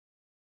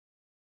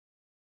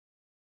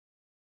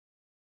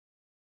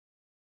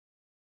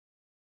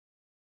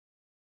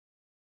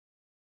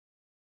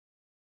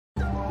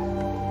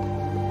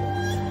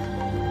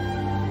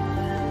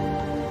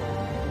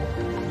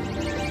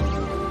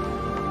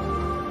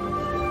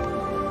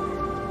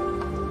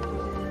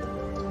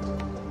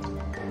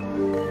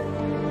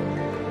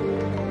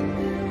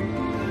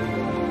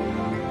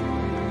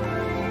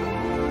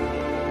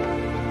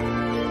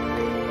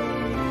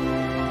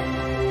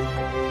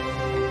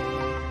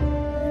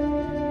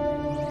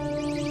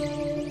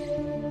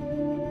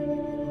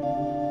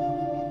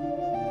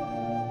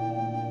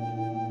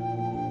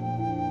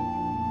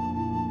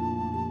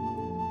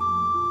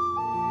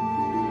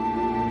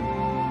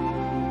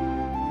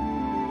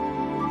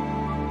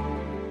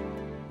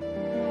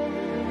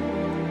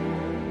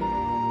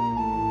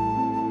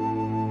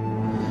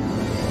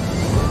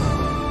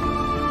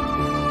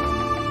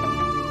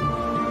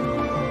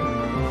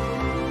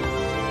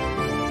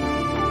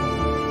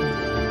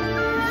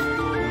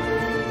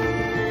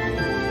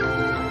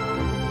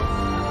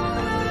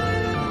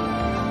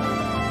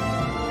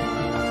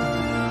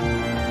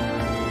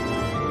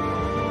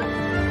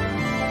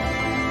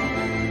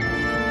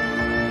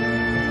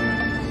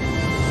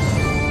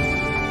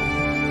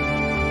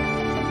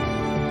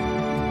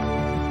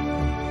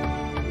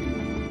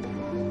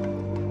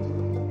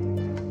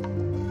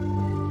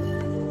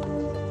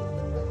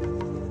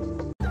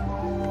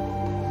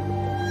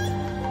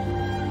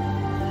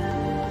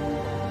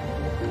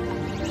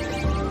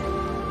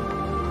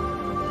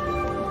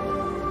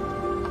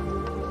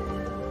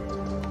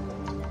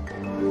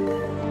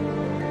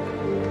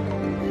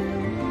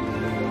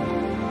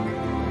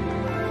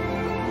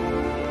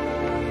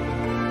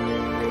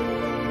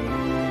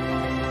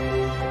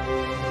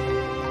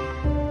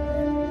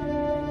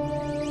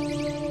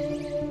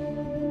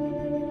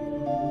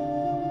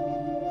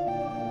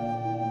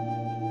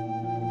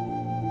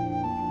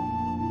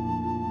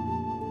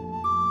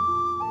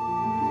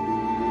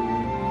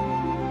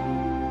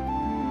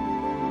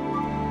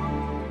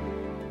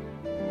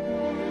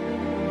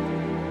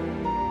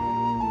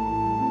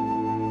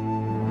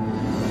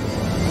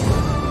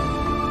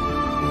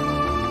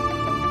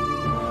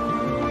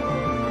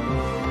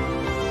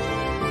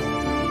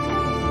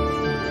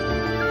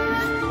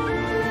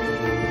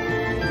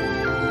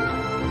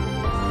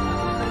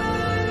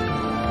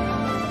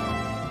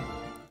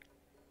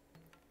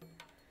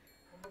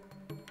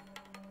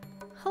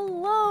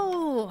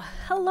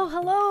hello,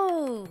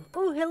 hello!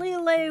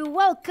 Uhilile,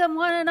 welcome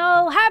one and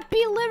all!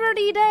 Happy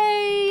Liberty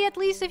Day! At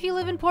least if you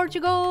live in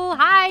Portugal,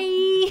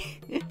 hi!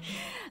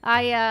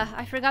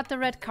 I forgot the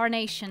red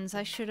carnations.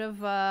 I should have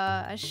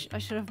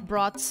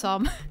brought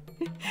some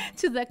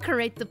to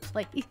decorate the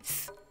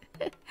place.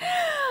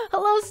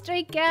 Hello,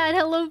 Stray Cat!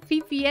 Hello,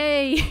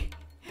 PPA!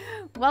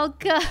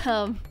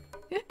 Welcome!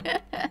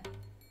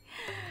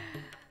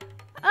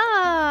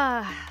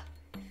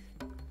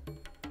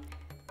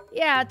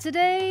 Yeah,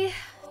 today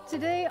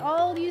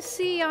all you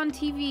see on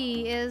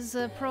TV is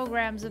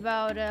programs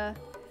about the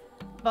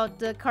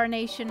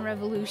Carnation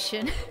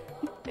Revolution.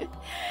 In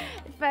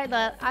fact,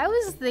 I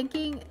was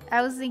thinking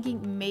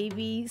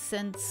maybe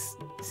since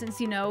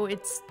you know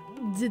it's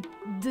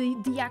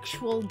the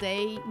actual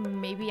day,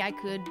 maybe I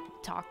could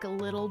talk a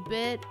little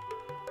bit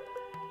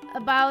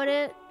about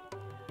it.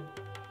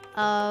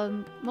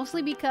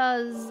 Mostly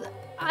because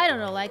I don't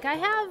know, like I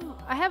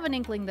have an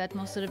inkling that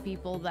most of the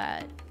people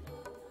that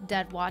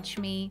watch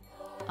me,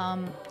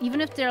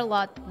 even if they're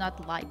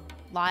not like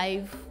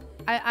live,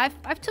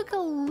 I've took a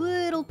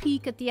little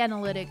peek at the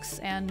analytics,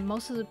 and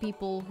most of the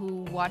people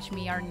who watch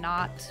me are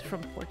not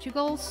from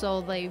Portugal,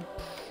 so they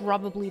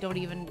probably don't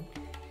even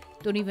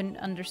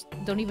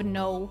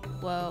know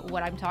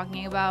what I'm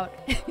talking about.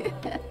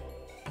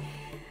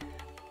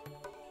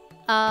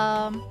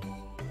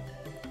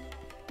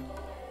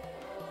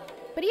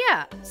 But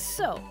yeah,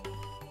 so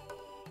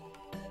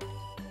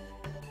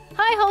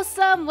hi,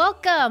 Wholesome!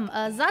 Welcome!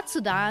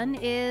 ZATSUDAN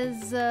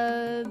is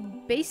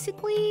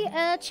basically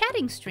a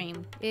chatting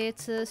stream.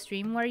 It's a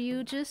stream where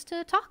you just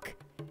talk.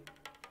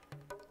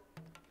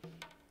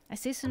 I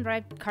say some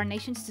right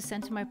carnations to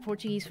send to my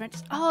Portuguese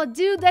friends. Oh,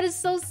 dude, that is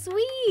so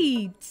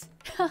sweet!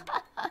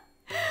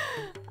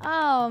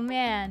 Oh,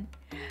 man.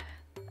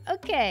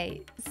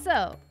 Okay,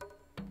 so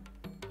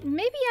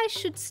maybe I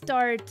should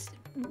start...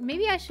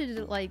 Maybe I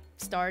should, like,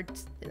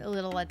 start a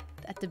little at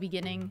the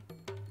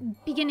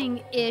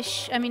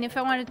beginning-ish. I mean, if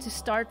I wanted to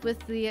start with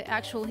the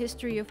actual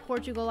history of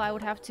Portugal, I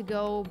would have to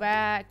go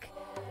back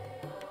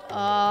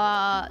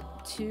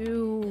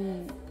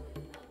to...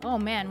 Oh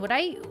man, would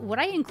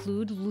I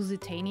include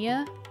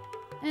Lusitania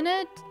in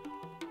it?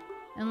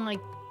 And like,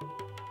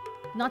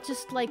 not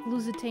just like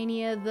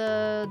Lusitania,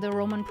 the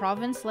Roman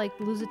province, like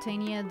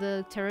Lusitania,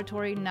 the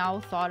territory now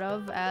thought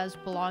of as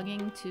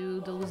belonging to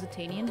the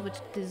Lusitanians, which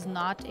is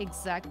not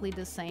exactly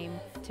the same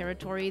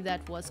territory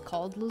that was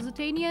called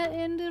Lusitania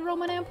in the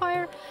Roman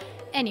Empire.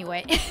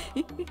 Anyway.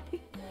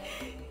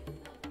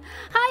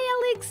 Hi,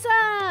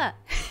 Alexa!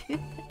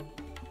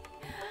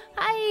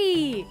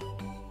 Hi!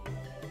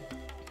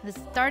 The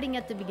starting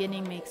at the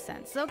beginning makes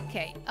sense.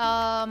 Okay,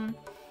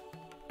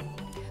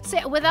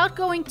 so without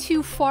going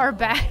too far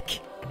back,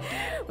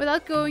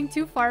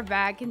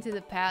 into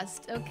the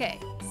past, okay,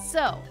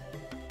 so,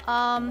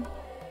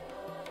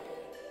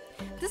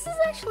 this is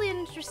actually an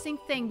interesting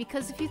thing,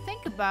 because if you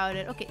think about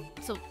it, okay,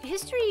 so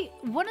history,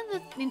 one of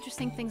the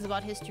interesting things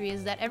about history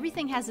is that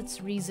everything has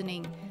its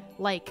reasoning,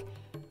 like,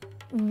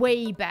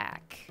 way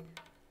back.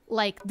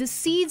 Like, the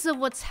seeds of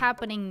what's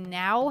happening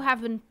now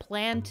have been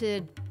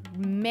planted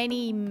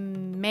many,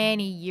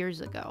 many years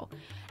ago.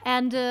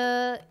 And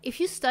if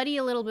you study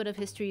a little bit of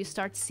history, you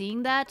start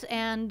seeing that.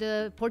 And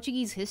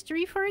Portuguese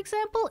history, for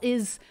example,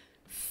 is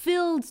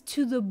filled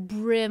to the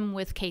brim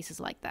with cases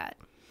like that.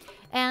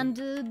 And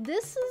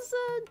this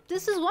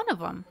is one of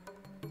them.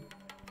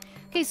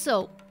 Okay,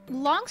 so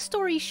long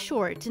story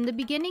short, in the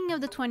beginning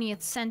of the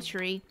 20th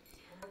century,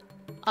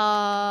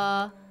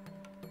 among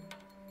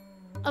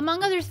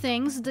other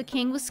things, the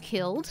king was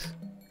killed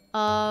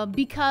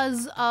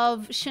because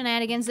of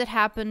shenanigans that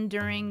happened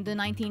during the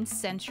 19th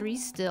century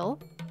still.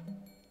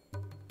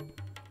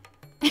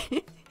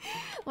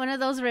 One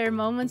of those rare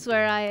moments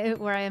where I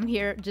am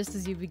here just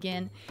as you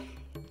begin.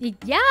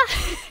 Yeah!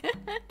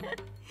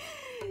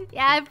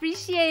 Yeah, I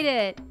appreciate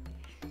it!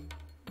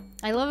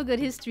 I love a good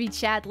history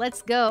chat,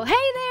 let's go! Hey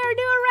there,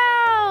 new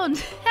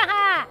around!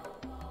 Haha!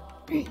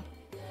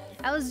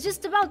 I was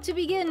just about to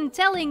begin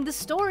telling the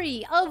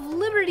story of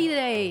Liberty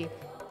Day!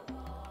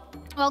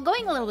 Well,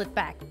 going a little bit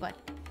back, but...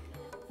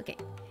 Okay,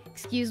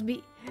 excuse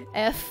me.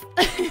 F.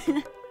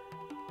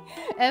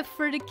 F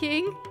for the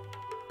king?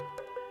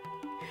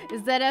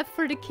 Is that F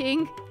for the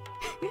king?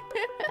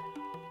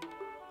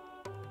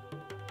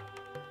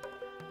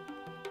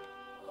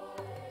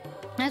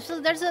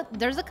 Actually, there's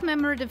a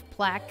commemorative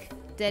plaque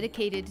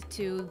dedicated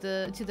to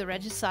the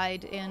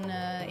regicide in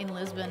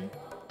Lisbon.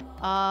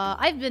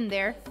 I've been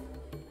there.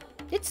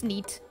 It's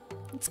neat.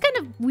 It's kind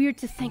of weird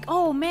to think,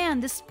 oh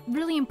man, this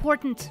really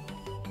important,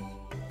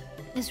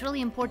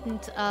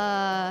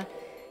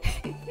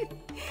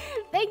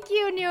 thank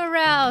you, new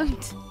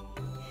around.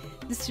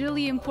 This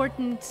really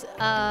important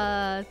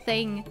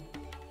thing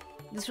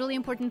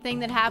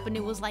that happened,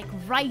 it was like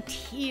right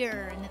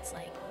here, and it's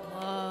like,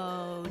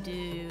 whoa,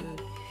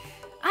 dude.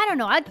 I don't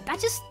know, I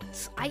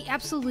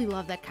absolutely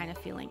love that kind of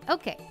feeling.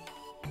 Okay.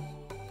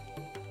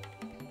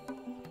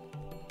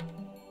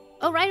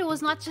 Oh right, it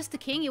was not just the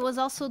king, it was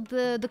also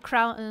the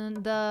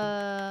crown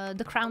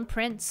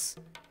prince,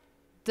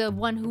 the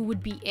one who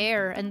would be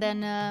heir, and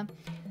then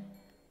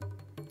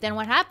then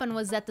what happened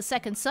was that the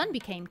second son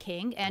became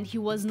king, and he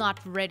was not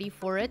ready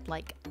for it,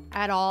 like,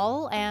 at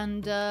all,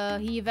 and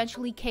he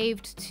eventually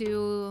caved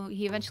to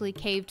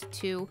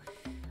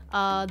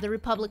the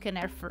Republican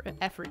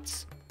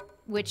efforts,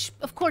 which,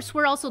 of course,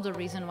 were also the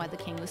reason why the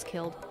king was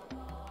killed.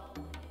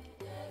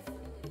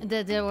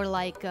 They were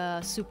like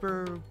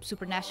super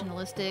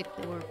nationalistic.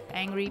 They were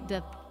angry.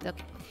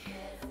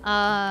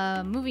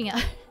 Moving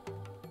on.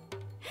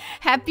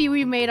 Happy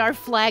we made our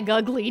flag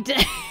ugly.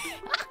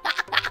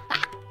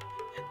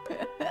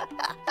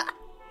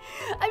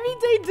 I mean,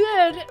 they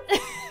did.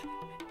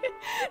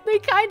 They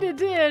kind of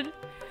did.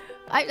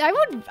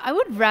 I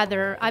would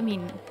rather. I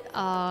mean,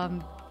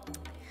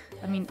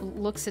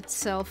 looks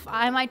itself.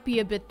 I might be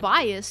a bit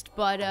biased,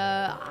 but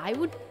I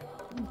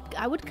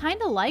would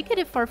kind of like it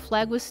if our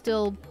flag was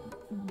still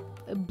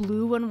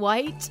blue and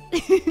white.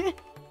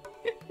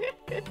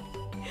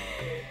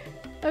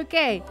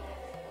 Okay,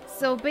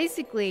 so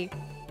basically,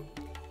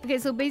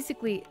 those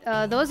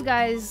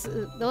guys,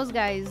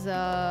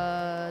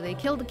 they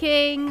killed the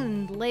king,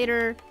 and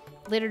later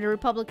the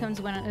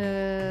Republicans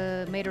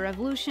made a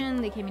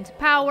revolution. They came into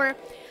power,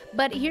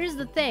 but here's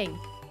the thing: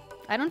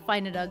 I don't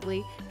find it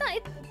ugly.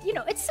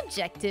 No, it's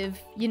subjective,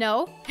 you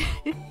know.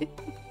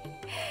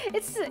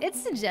 It's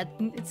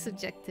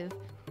subjective.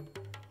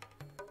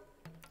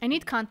 I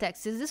need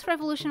context. Is this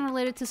revolution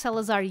related to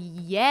Salazar?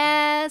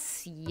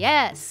 Yes,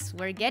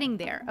 we're getting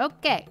there.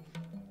 Okay.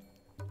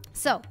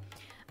 So,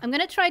 I'm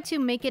gonna try to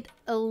make it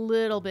a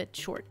little bit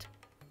short.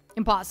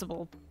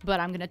 Impossible, but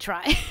I'm gonna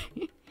try.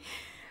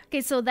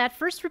 Okay, so that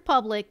first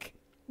republic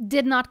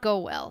did not go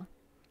well.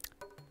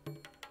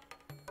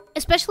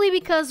 Especially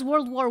because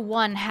World War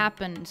I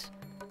happened.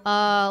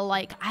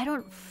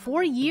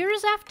 4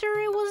 years after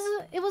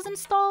it was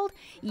installed?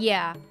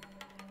 Yeah,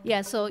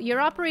 so your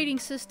operating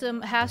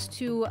system has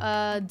to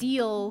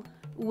deal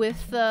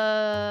with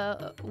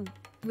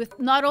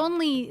not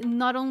only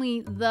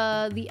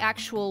the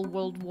actual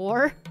World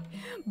War,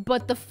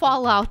 but the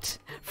fallout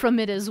from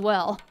it as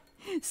well.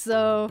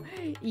 So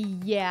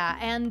yeah,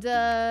 and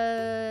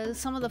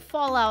some of the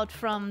fallout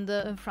from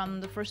the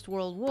First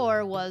World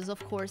War was, of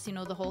course,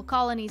 the whole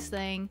colonies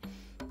thing.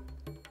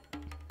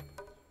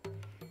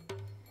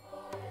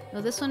 No,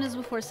 this one is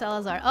before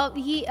Salazar. Oh,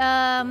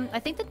 I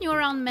think that New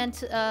Round meant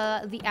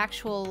the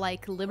actual,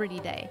 like, Liberty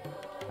Day,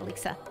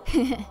 Alexa.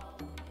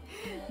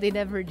 They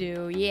never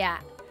do, yeah.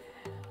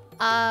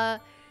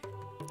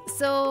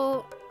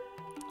 So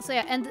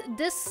yeah, and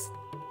this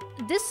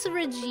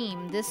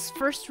regime, this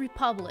First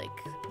Republic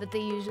that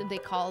they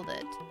called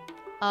it,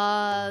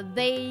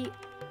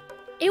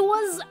 it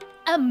was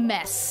a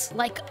mess.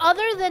 Like,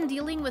 other than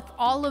dealing with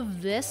all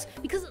of this,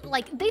 because,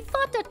 like, they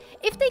thought that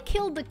if they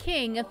killed the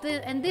king,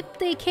 and if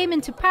they came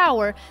into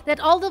power, that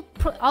all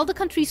the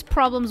country's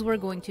problems were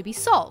going to be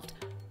solved.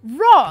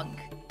 Wrong.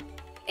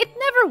 It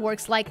never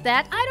works like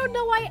that. I don't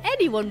know why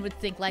anyone would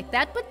think like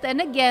that, but then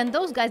again,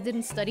 those guys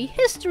didn't study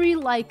history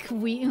like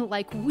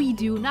we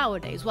do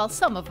nowadays. Well,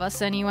 some of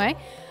us anyway.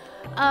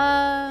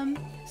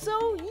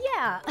 So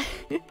yeah.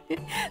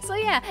 So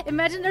yeah,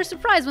 imagine their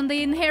surprise when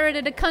they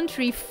inherited a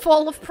country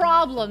full of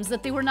problems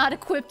that they were not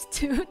equipped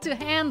to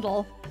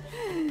handle.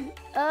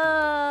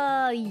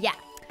 Yeah.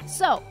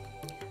 So,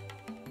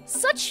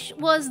 such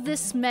was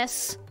this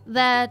mess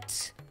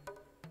that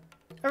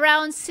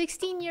around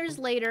 16 years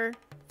later,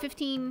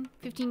 15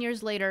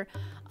 years later,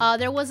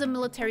 there was a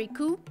military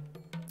coup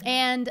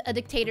and a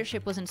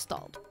dictatorship was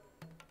installed.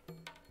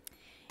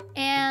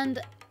 And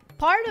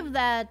part of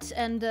that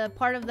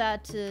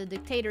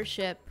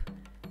dictatorship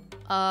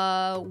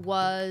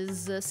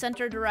was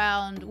centered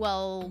around,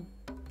 well,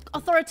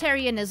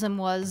 authoritarianism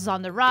was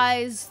on the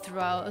rise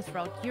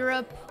throughout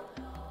Europe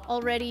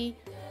already.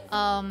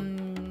 I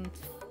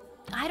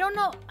don't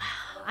know.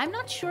 I'm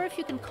not sure if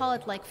you can call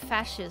it like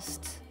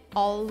fascist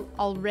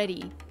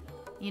already.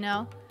 You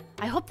know?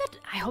 I hope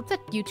that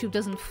YouTube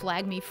doesn't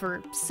flag me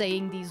for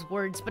saying these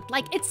words, but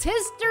like, it's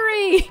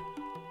history.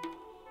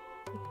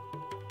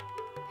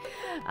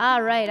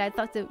 All right, I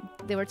thought that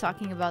they were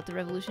talking about the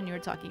revolution you were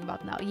talking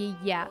about now.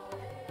 Yeah.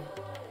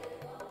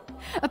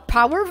 A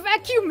power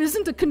vacuum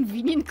isn't a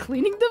convenient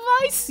cleaning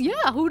device?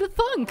 Yeah, who'da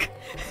thunk?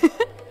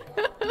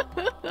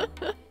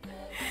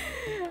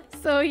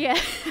 So yeah.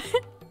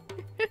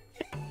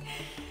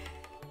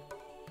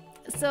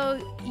 So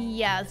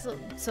yeah,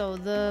 so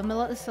the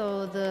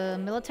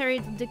military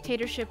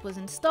dictatorship was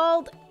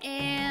installed,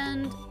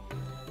 and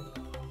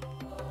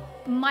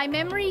my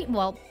memory,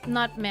 well,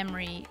 not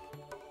memory,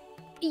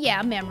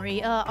 yeah,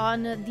 memory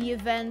on the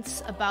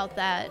events about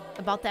that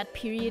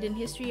period in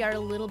history are a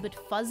little bit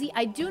fuzzy.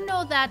 I do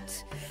know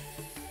that,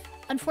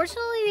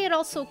 unfortunately, it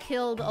also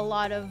killed a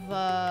lot of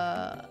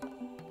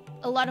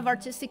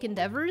artistic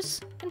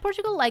endeavors in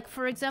Portugal. Like,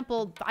 for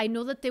example, I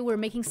know that they were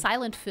making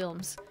silent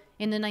films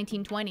in the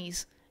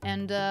 1920s,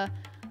 and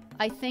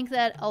I think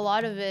that a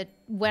lot of it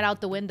went out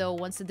the window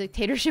once the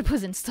dictatorship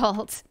was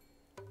installed.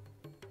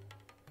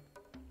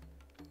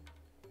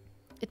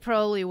 It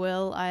probably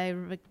will. I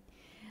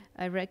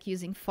rec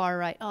using far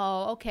right.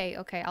 Oh, okay.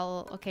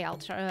 I'll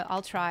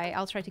try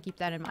to keep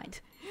that in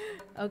mind.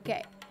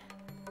 Okay.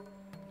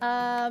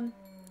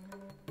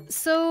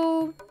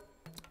 So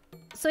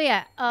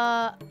yeah,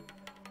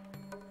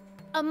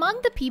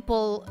 among the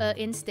people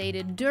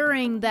instated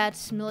during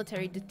that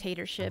military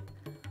dictatorship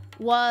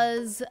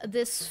was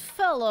this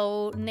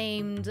fellow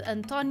named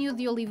Antonio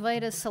de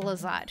Oliveira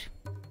Salazar.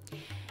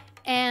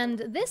 And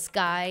this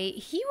guy,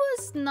 he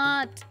was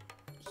not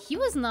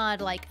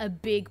like a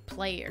big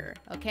player,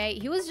 okay?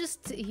 He was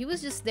just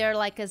there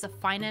like as a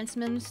finance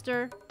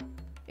minister,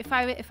 if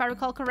I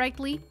recall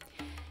correctly.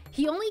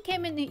 He only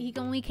came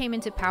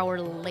into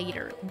power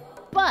later.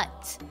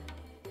 But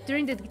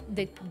during the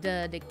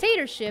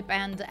dictatorship,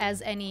 and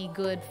as any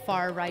good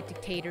far-right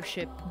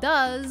dictatorship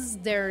does,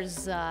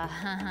 there's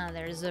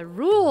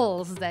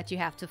rules that you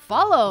have to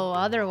follow.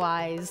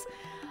 Otherwise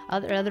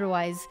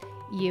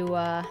you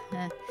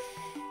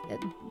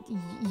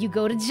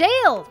go to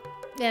jail,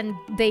 and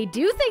they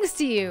do things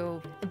to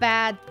you,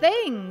 bad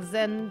things,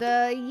 and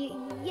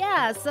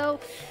yeah. So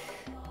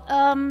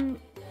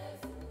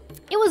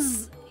it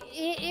was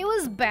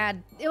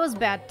bad. It was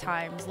bad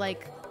times.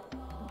 Like,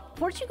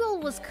 Portugal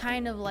was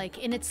kind of like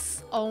in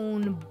its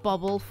own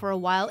bubble for a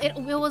while. It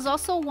was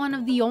also one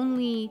of the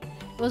only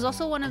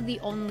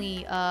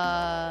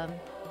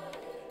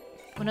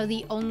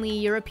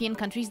European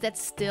countries that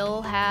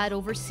still had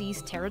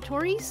overseas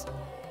territories.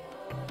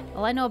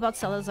 All I know about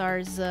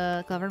Salazar's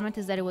government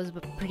is that it was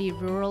pretty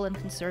rural and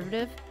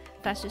conservative.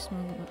 Fascist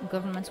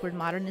governments were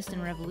modernist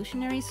and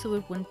revolutionary, so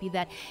it wouldn't be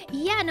that.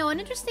 Yeah, no, an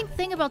interesting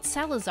thing about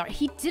Salazar,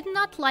 he did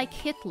not like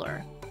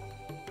Hitler.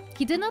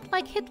 He did not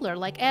like Hitler,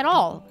 like, at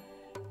all.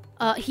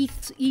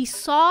 He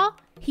saw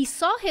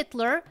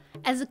Hitler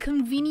as a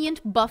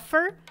convenient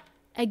buffer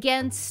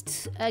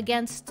against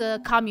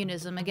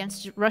communism,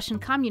 against Russian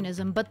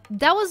communism, but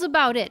that was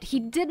about it. He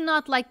did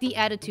not like the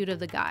attitude of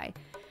the guy.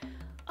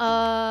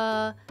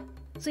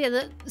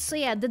 So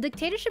yeah, the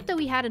dictatorship that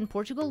we had in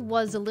Portugal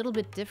was a little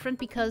bit different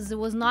because it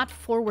was not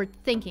forward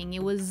thinking.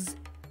 It was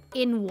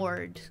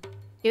inward.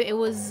 It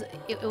was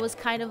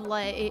kind of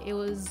like it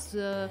was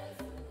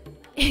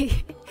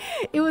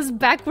it was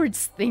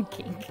backwards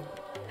thinking.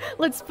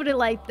 Let's put it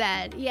like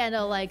that. Yeah,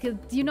 no, like,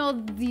 you know,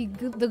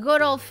 the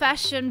good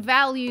old-fashioned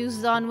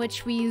values on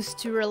which we used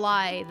to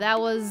rely.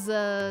 That was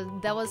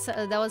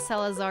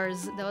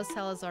Salazar's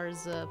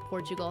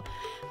Portugal.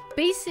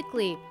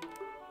 Basically,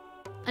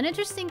 an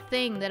interesting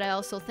thing that I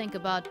also think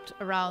about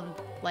around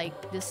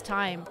like this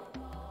time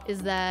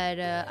is that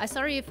I'm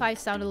sorry if I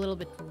sound a little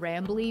bit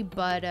rambly,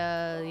 but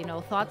you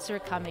know, thoughts are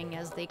coming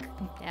as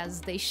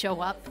they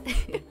show up.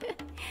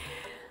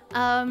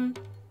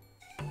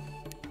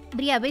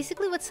 But yeah,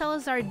 basically what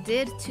Salazar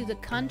did to the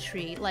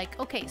country, like,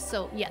 okay,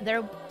 so yeah,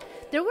 there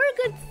were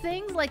good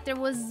things, like there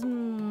was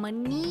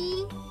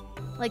money,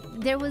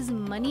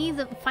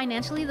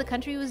 financially the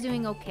country was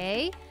doing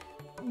okay,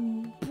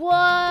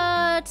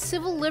 but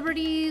civil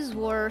liberties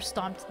were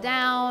stomped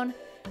down,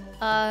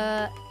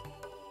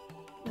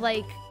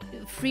 like,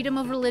 freedom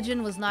of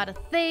religion was not a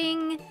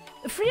thing.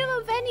 Freedom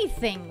of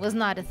anything was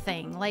not a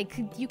thing. Like,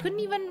 you couldn't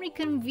even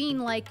reconvene,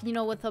 like, you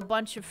know, with a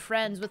bunch of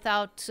friends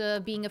without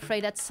being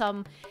afraid that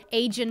some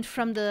agent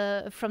from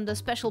the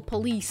special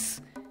police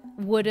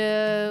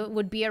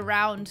would be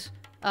around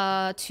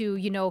to,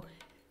 you know,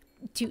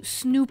 to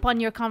snoop on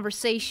your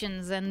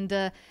conversations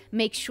and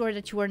make sure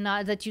that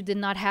you did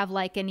not have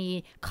like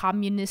any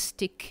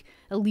communistic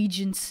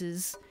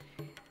allegiances.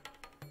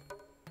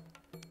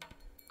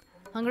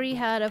 Hungary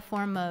had a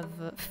form of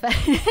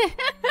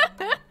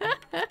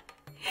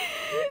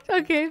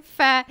okay,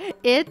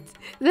 it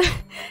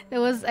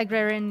was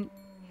agrarianist.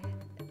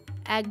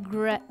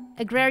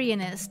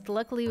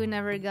 Luckily, we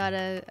never got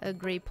a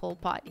Grey Pol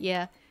Pot.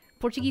 Yeah,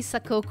 Portuguese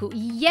sakoku.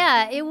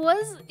 Yeah, it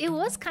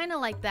was kind of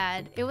like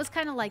that. It was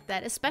kind of like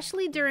that,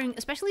 especially during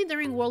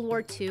World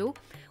War II,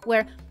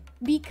 where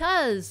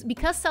because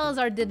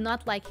Salazar did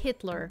not like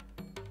Hitler,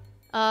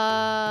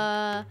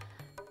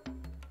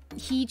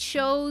 he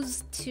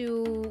chose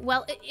to,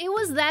 well, it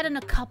was that and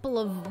a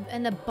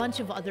bunch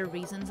of other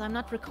reasons. I'm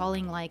not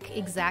recalling like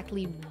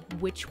exactly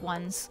which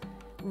ones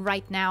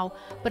right now,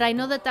 but I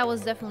know that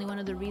was definitely one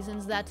of the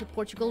reasons that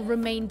Portugal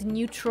remained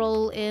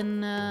neutral in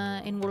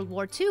World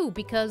War II,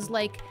 because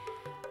like,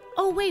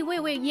 oh wait,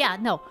 yeah,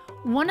 no,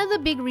 one of the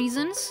big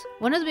reasons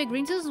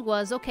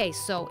was, okay,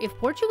 so if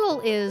Portugal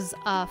is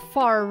a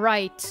far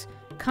right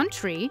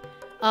country,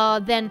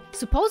 then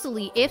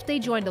supposedly if they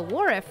join the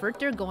war effort,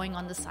 they're going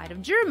on the side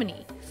of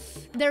Germany.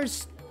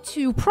 There's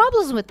two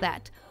problems with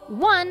that.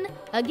 One,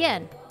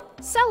 again,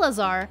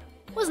 Salazar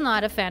was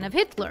not a fan of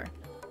Hitler.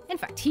 In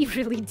fact, he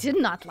really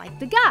did not like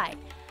the guy.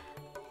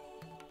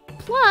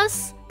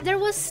 Plus, there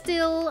was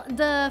still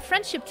the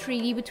friendship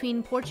treaty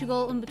between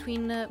Portugal and the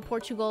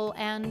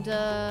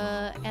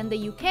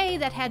UK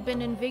that had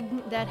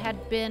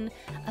been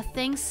a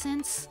thing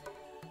since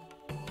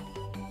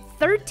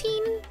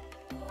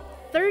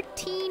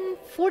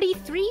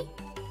 1343,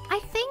 I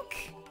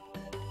think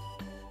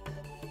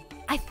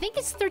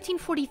it's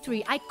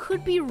 1343. I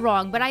could be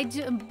wrong, but I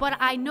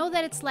know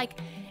that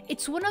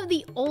it's one of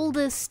the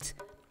oldest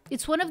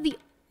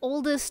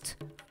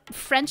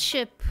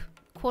friendship,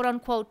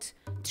 quote-unquote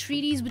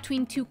treaties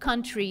between two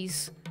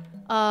countries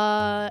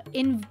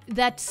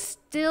that's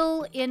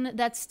still in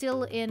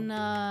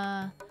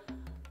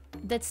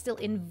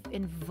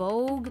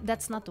vogue.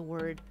 That's not the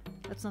word.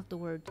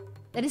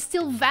 That is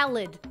still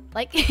valid.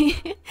 Like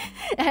it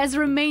has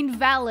remained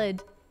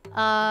valid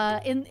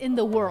in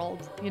the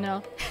world, you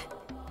know.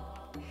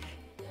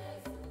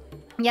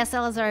 Yeah,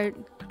 Salazar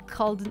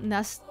called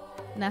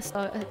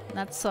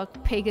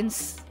Natsuk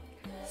pagans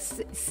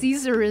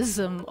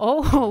Caesarism.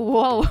 Oh,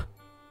 whoa.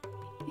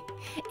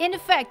 In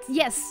effect,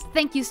 yes.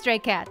 Thank you, Stray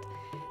Cat.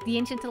 The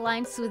ancient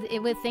alliance with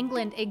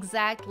England,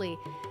 exactly.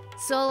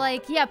 So,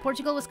 like, yeah,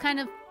 Portugal was kind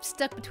of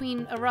stuck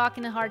between a rock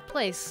and a hard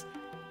place,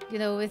 you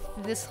know, with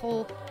this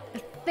whole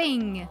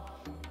thing.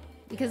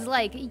 Because,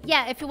 like,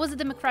 yeah, if it was a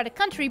democratic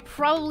country,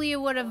 probably it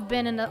would have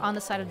been on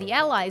the side of the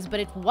Allies, but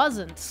it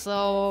wasn't.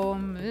 So,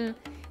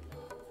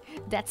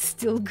 that's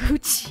still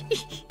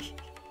Gucci.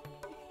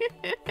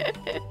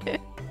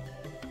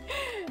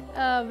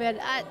 Oh man,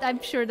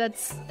 I'm sure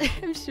that's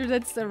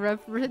a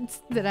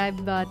reference that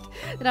I'm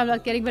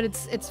not getting, but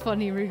it's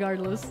funny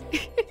regardless.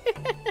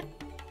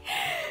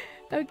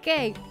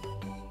 Okay,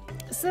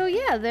 so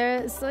yeah,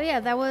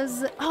 that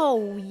was,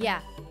 oh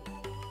yeah,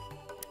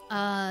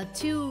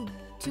 two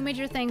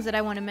major things that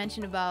I want to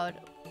mention about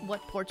what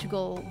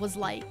Portugal was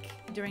like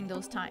during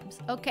those times.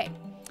 Okay,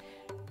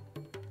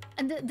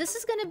 and this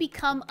is gonna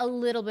become a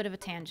little bit of a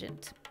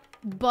tangent,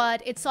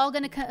 but it's all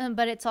gonna come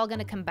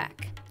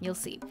back. You'll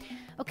see.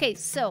 Okay,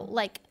 so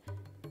like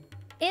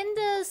in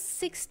the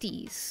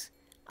 60s,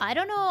 I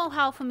don't know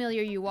how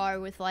familiar you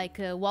are with like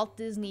Walt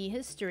Disney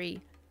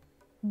history,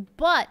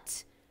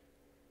 but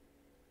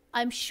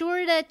I'm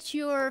sure that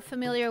you're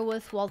familiar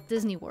with Walt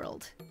Disney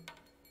World.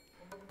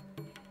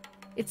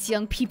 It's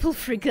young people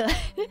frigga.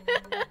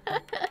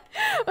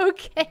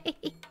 Okay.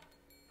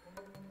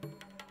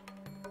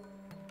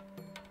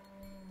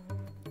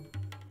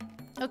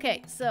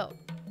 Okay, so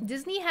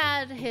Disney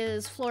had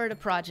his Florida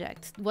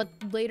project, what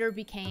later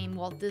became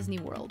Walt Disney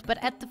World, but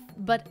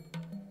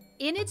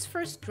in its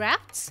first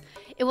drafts,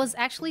 it was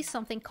actually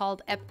something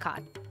called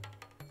Epcot,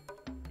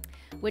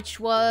 which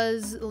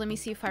was, let me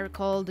see if I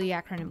recall the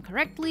acronym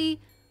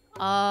correctly,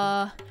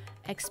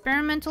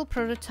 Experimental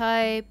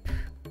Prototype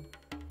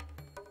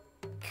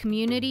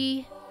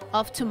Community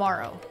of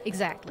Tomorrow.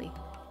 Exactly.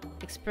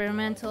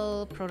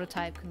 Experimental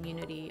Prototype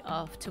Community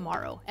of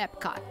Tomorrow.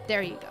 Epcot.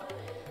 There you go.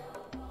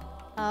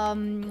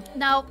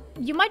 Now,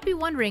 you might be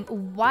wondering,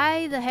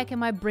 why the heck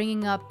am I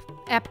bringing up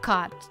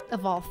Epcot,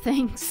 of all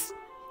things?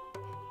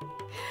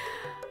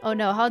 Oh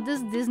no, how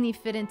does Disney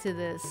fit into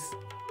this?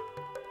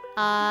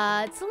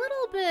 It's a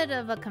little bit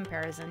of a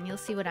comparison. You'll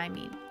see what I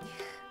mean.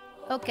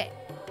 Okay.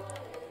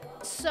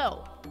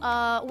 So,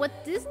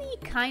 what Disney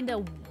kind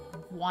of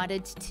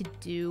wanted to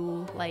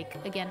do, like,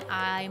 again,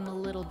 I'm a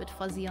little bit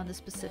fuzzy on the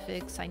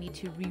specifics. I need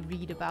to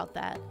reread about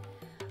that.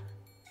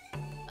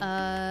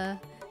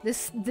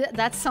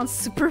 That sounds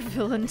super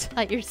villain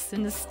tire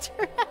sinister.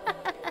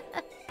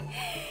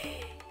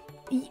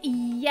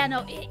 Yeah,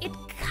 no, it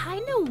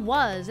kind of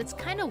was. It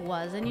kind of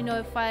was. And, you know,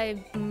 if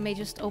I may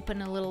just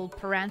open a little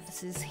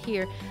parenthesis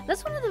here,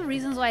 that's one of the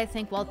reasons why I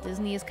think Walt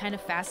Disney is kind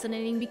of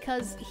fascinating,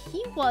 because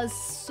he was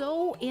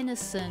so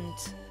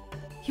innocent.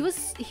 He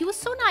was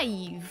so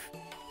naive.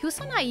 He was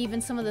so naive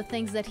in some of the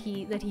things that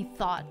he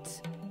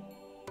thought.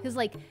 Because,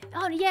 like,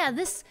 oh yeah,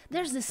 there's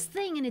this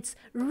thing and it's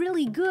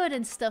really good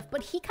and stuff,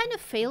 but he kind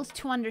of fails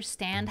to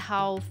understand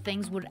how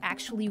things would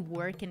actually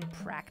work in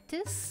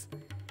practice.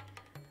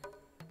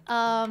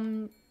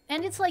 And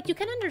it's like, you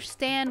can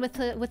understand with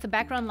a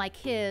background like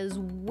his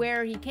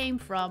where he came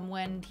from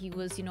when he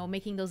was, you know,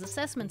 making those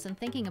assessments and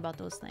thinking about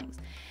those things.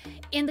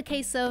 In the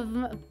case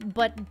of,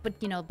 but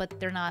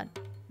they're not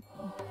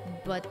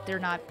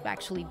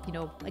actually, you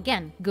know,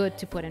 again, good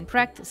to put in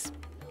practice.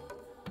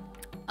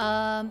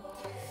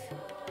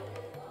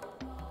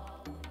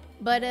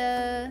 But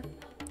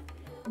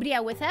yeah,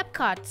 with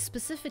Epcot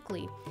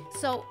specifically,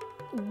 so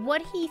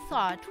what he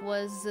thought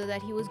was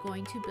that he was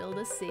going to build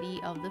a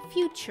city of the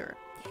future.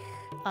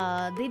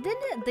 They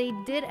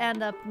did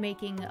end up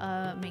making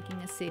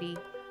a city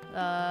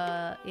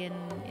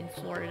in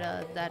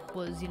Florida that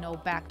was, you know,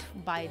 backed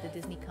by the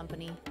Disney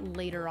company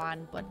later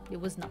on, but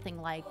it was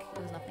nothing like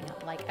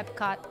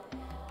Epcot.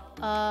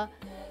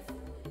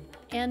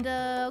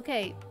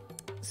 Okay,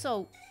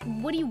 so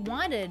what he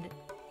wanted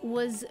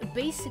was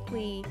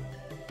basically,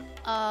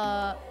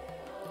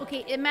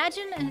 okay,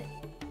 imagine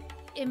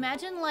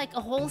like a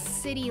whole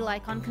city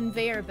like on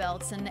conveyor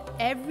belts, and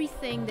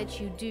everything that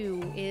you do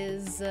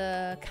is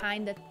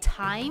kind of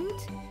timed,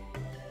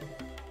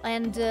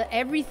 and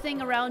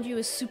everything around you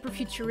is super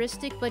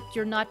futuristic, but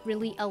you're not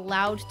really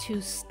allowed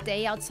to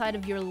stay outside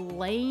of your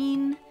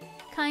lane,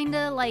 kind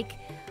of like,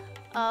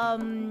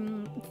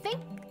 think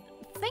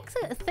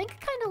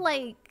kind of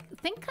like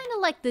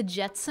the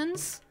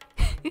Jetsons.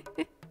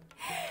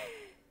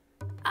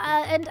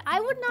 And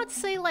I would not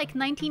say like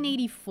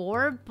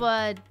 1984,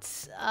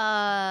 but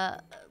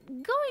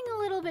going a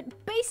little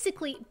bit,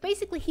 basically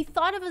he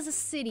thought of as a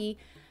city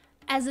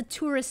as a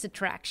tourist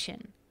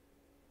attraction.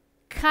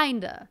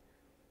 Kinda.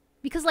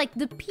 because like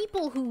the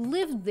people who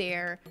lived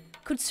there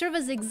could serve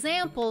as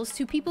examples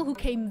to people who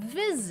came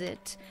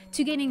visit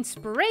to gain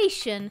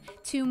inspiration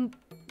to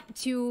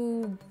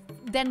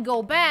then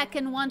go back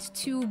and want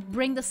to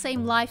bring the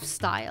same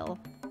lifestyle.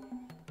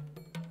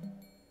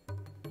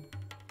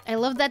 I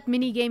love that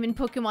mini game in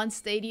Pokemon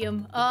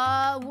Stadium.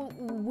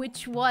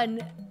 Which one?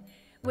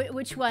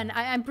 Which one?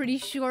 I'm pretty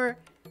sure.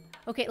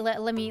 Okay,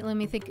 let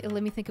me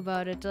think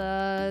about it.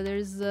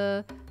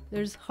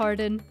 There's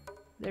Harden.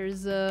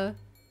 There's the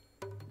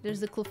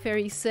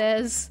Clefairy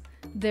Says.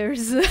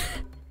 There's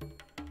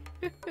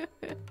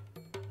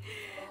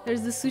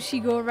there's the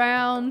Sushi Go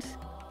Round.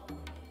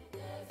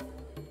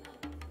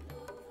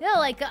 Yeah,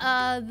 like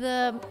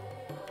the.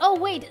 Oh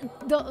wait,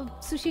 the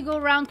Sushi Go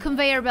Round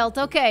conveyor belt.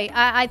 Okay,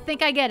 I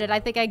think I get it. I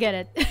think I get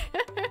it.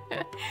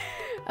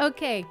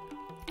 Okay,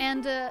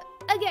 and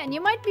again,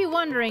 you might be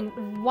wondering,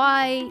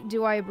 why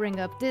do I bring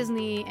up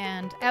Disney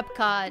and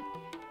Epcot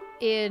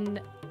in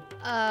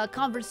a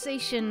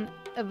conversation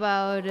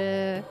about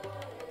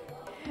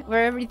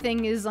where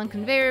everything is on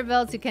conveyor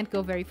belts, you can't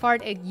go very far.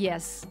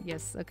 Yes,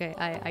 okay,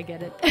 I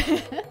get it.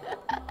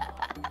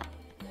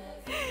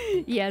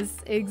 Yes,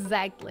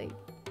 exactly.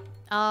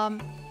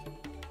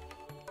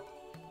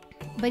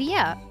 But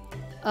yeah,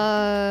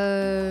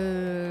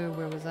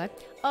 where was I?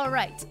 All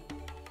right.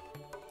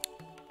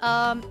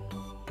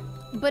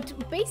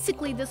 But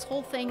basically this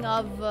whole thing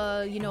of,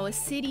 you know, a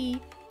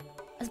city,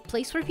 a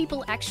place where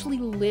people actually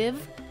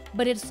live,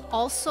 but it's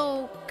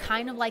also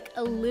kind of like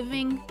a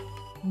living,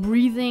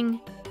 breathing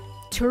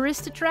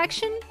tourist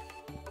attraction,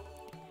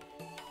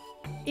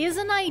 is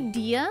an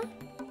idea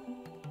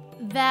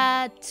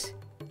that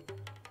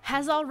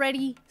has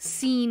already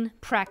seen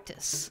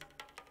practice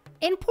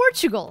in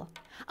Portugal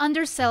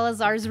under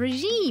Salazar's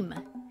regime,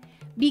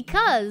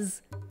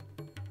 because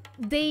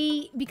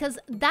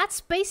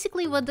that's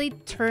basically what they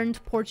turned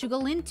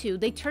Portugal into.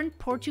 They turned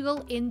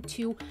Portugal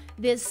into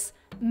this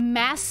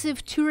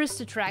massive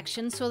tourist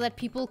attraction so that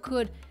people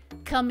could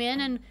come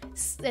in and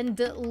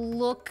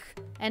look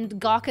and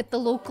gawk at the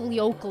local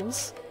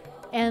yokels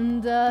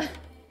and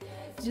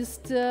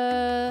just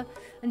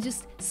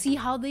see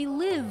how they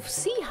live,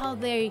 see how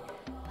they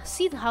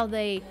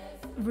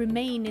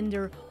remain in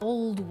their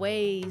old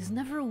ways,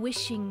 never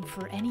wishing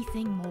for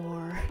anything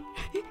more.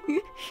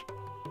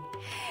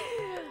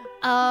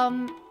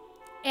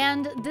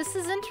 And this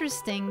is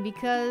interesting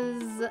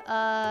because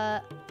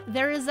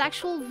there is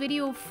actual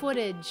video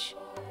footage,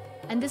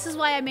 and this is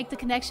why I make the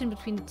connection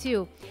between the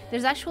two.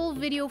 There's actual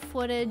video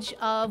footage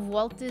of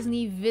Walt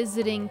Disney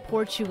visiting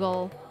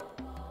Portugal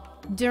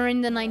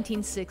during the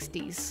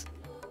 1960s,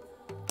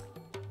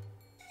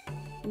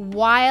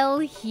 while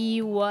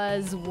he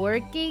was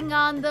working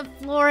on the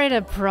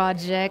Florida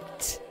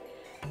project.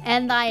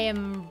 And I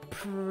am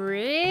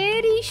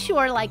pretty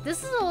sure, like,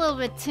 this is a little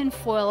bit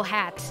tinfoil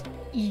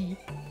hat-y,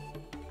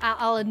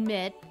 I'll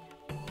admit,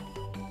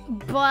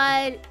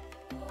 but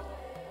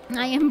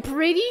I am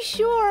pretty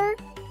sure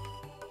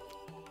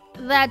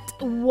that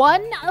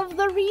one of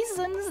the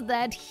reasons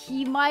that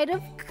he might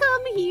have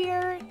come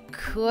here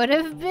could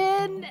have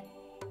been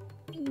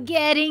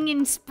getting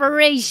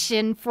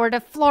inspiration for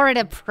the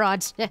Florida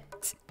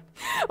project,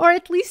 or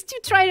at least to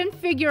try and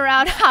figure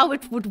out how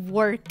it would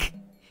work.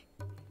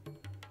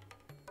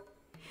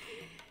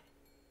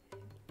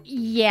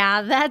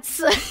 Yeah,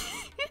 that's...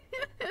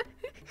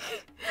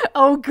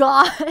 Oh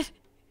god.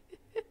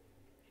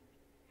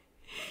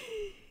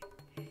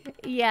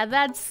 Yeah,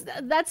 that's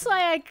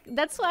why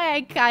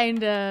I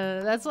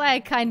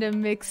kinda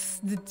mix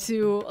the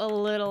two a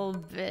little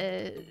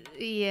bit.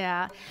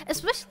 Yeah,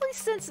 especially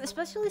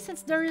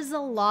since there is a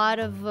lot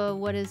of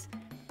what is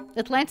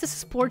Atlantis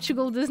is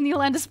Portugal,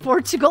 Disneyland is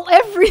Portugal,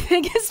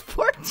 everything is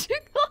Portugal.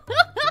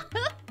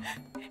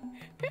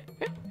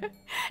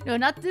 No,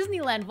 not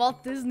Disneyland,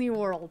 Walt Disney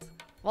World.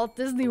 Walt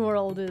Disney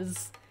World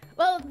is...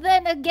 Well,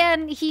 then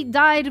again, he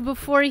died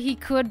before he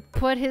could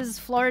put his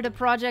Florida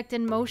project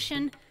in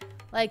motion.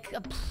 Like,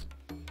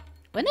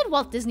 when did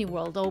Walt Disney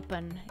World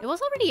open? It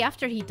was already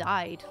after he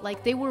died.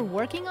 Like, they were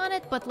working on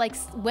it, but like,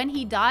 when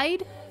he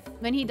died,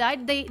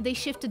 they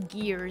shifted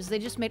gears. They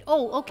just made,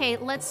 oh, okay,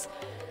 let's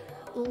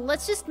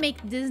just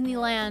make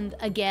Disneyland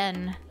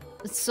again.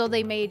 So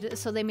they made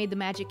the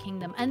Magic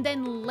Kingdom. And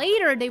then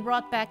later, they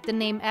brought back the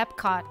name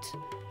Epcot.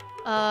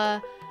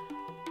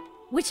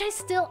 Which I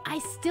still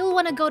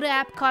want to go to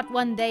Epcot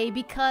one day,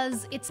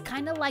 because it's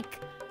kind of like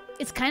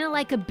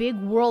a big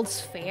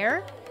World's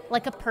Fair,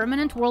 like a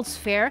permanent World's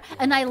Fair,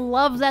 and I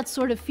love that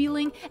sort of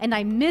feeling, and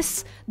I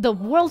miss the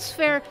World's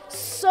Fair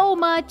so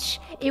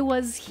much. It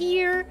was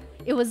here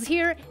in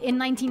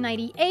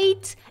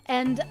 1998,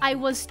 and I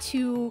was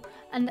too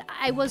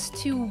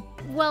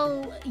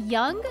well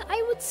young,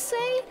 I would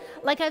say.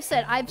 Like I've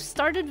said, I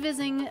started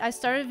visiting the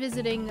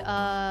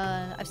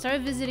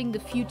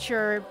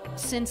future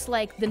since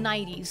like the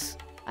 90s.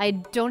 I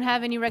don't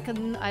have any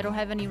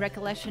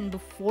recollection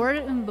before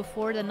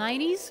the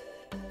 90s.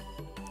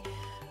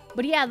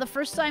 But yeah, the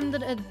first time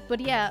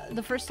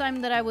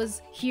that I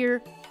was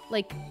here,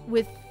 like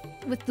with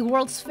the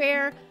World's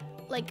Fair,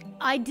 like,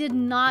 I did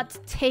not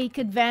take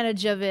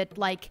advantage of it,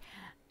 like,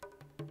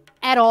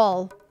 at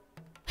all.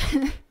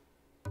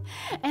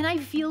 And I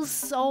feel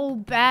so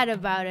bad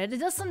about it. It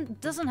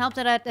doesn't help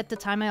that at the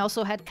time I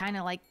also had kind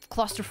of like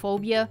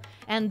claustrophobia,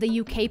 and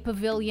the UK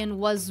pavilion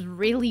was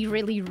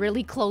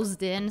really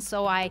closed in,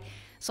 so I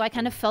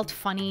kind of felt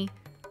funny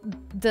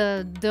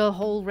the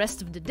whole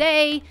rest of the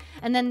day.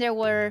 And then there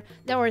were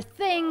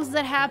things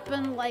that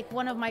happened, like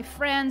one of my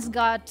friends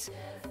got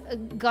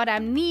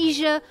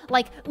amnesia,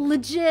 like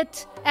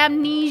legit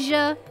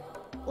amnesia.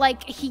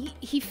 Like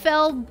he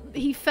fell,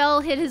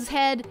 hit his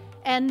head,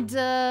 and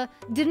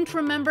didn't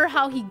remember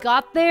how he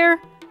got there.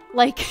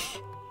 Like,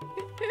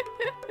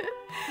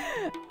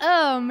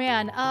 oh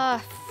man,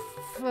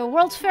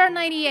 World's Fair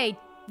 98,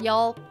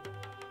 y'all.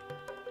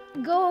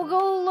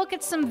 Go look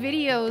at some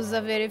videos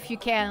of it if you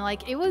can.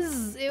 Like, it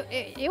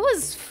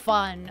was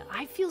fun.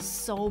 I feel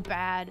so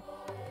bad.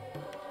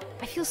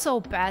 I feel so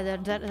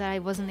bad that I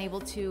wasn't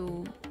able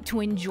to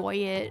enjoy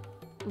it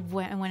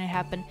when it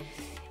happened.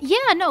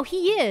 Yeah, no,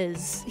 he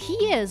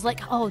is. Like,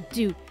 oh,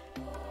 dude,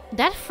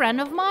 that friend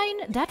of mine,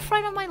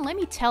 let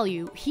me tell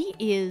you, he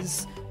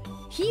is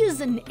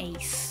an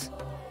ace.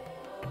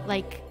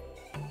 Like,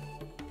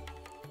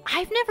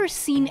 I've never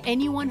seen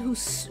anyone who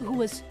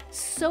was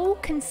so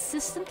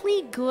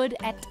consistently good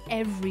at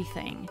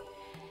everything.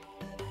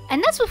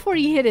 And that's before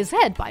he hit his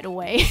head, by the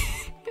way.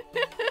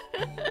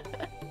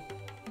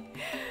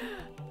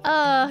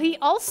 He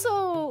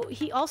also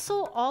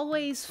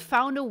always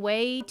found a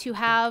way to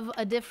have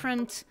a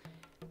different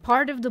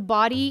part of the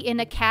body in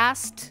a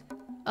cast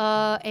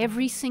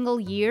every single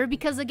year,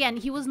 because again,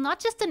 he was not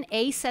just an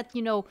ace at,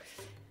 you know,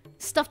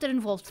 stuff that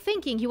involved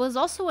thinking. He was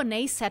also an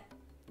ace at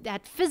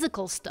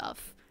physical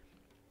stuff.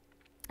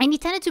 And he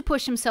tended to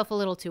push himself a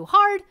little too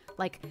hard,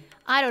 like,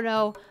 I don't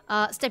know,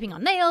 stepping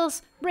on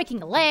nails,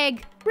 breaking a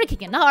leg,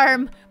 breaking an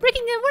arm,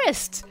 breaking a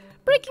wrist,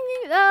 breaking,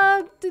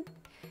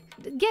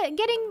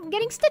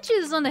 getting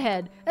stitches on the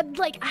head.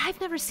 Like,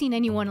 I've never seen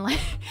anyone like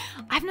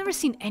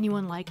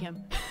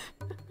him.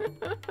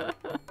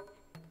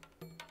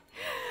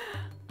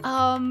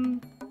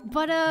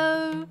 But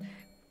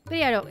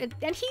yeah, no,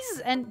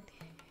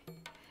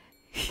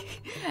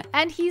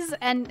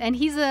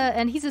 he's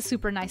a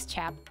super nice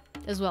chap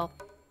as well.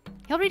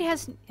 He already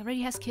has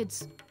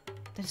kids.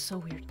 That is so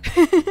weird.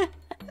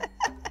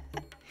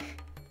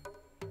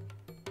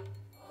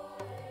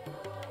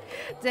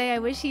 Day, I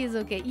wish he is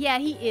okay. Yeah,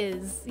 he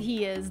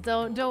is.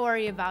 Don't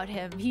worry about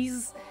him.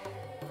 He's,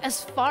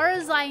 as far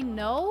as I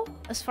know,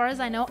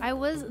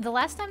 the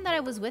last time that I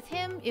was with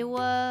him, it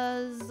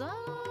was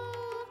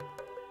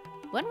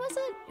when was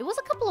it? It was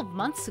a couple of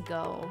months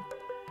ago.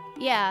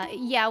 Yeah,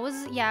 I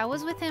was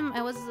with him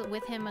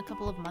a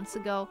couple of months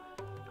ago.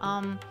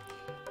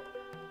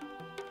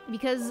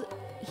 Because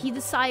he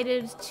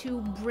decided to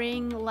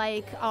bring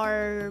like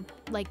our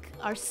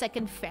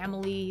second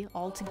family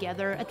all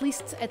together, at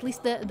least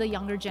the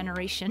younger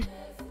generation.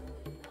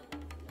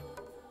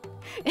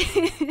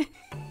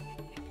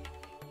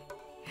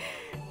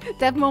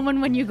 That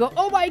moment when you go,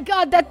 oh my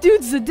god, that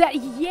dude's the dad.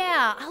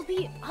 Yeah,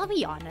 I'll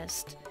be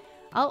honest.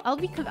 I'll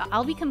be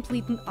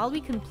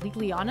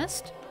completely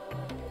honest.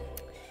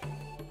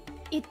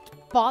 It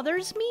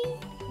bothers me.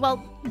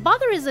 Well,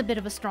 bother is a bit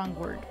of a strong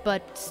word,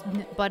 but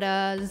you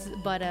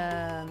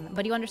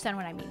understand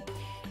what I mean.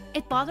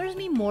 It bothers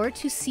me more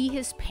to see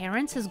his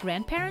parents as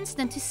grandparents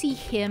than to see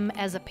him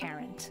as a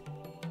parent.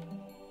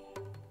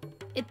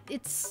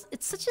 It's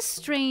such a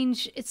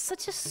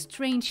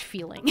strange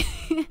feeling.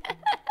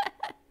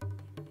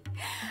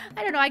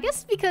 I don't know. I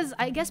guess because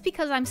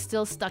I'm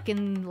still stuck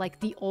in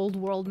like the old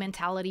world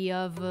mentality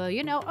of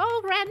you know,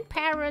 oh,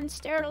 grandparents,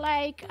 they're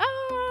like,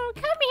 oh,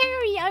 come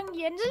here,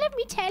 youngins, let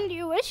me tell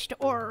you a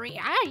story.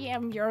 I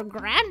am your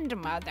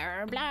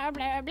grandmother, blah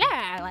blah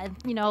blah.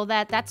 You know,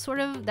 that sort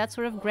of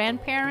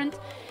grandparent.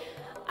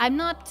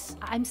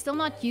 I'm still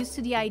not used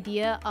to the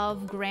idea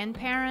of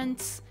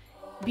grandparents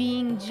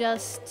being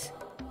just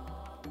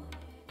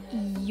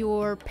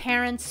your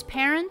parents'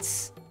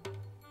 parents.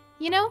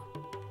 You know?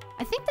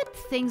 I think that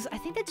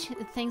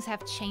things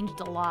have changed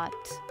a lot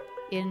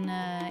in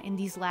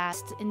these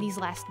last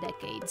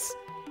decades,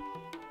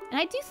 and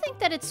I do think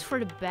that it's for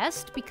the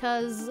best,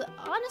 because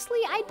honestly,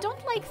 I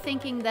don't like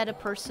thinking that a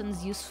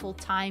person's useful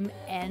time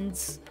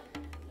ends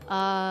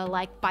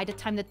like by the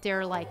time that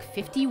they're like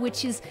 50,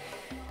 which is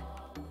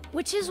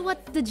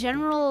what the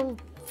general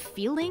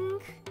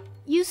feeling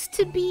used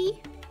to be,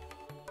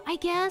 I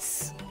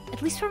guess.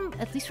 At least from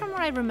what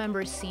I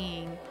remember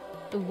seeing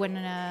when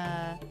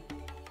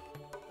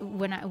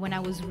I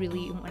was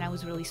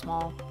really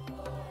small.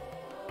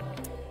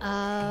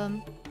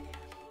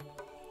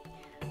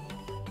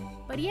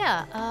 But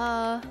yeah,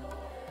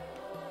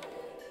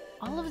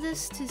 all of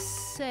this to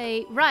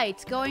say, right,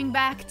 going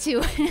back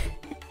to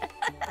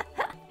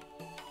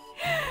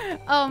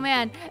oh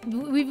man,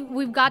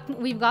 we've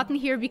gotten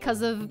here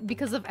because of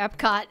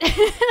Epcot.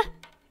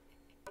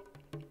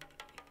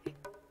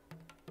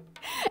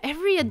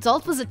 Every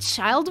adult was a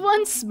child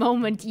once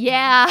moment,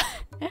 yeah.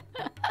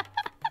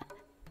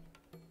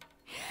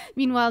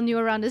 Meanwhile, New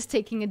Around is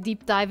taking a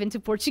deep dive into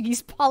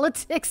Portuguese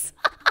politics.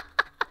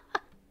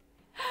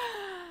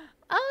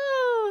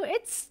 Oh,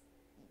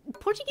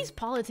 Portuguese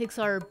politics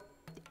are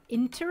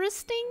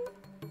interesting,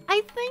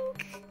 I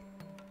think.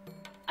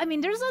 I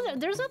mean, there's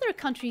other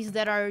countries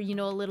that are, you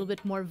know, a little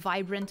bit more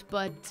vibrant,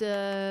 but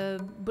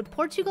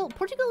Portugal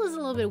is a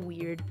little bit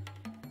weird.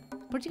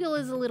 Portugal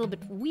is a little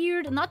bit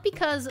weird, not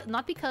because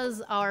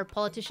our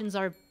politicians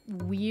are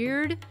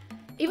weird,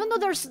 even though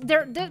there's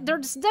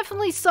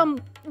definitely some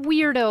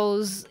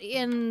weirdos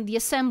in the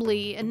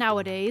assembly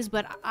nowadays,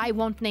 but I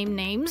won't name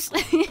names.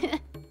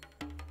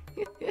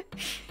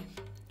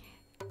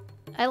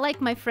 I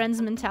like my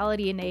friend's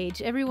mentality and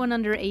age. Everyone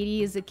under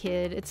 80 is a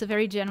kid. It's a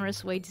very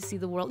generous way to see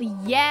the world.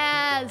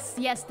 Yes,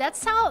 yes,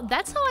 that's how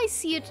I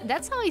see it.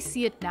 That's how I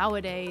see it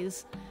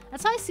nowadays.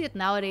 That's how I see it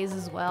nowadays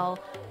as well.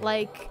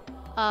 Like,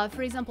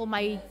 for example,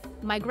 my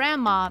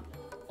grandma.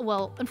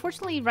 Well,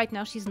 unfortunately, right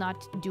now she's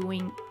not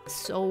doing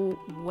so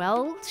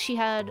well. She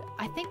had,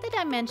 I think that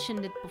I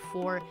mentioned it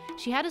before.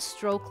 She had a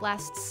stroke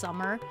last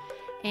summer,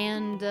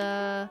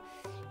 and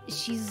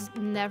she's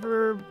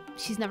never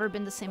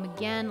been the same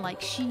again. Like,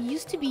 she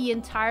used to be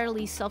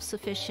entirely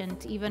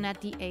self-sufficient even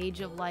at the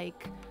age of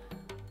like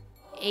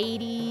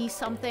 80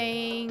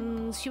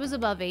 something. She was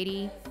above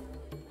 80.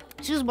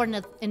 She was born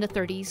in the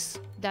 30s.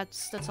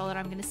 That's all that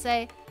I'm gonna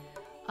say.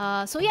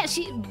 So yeah,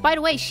 by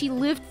the way, she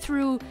lived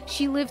through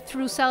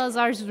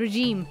Salazar's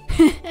regime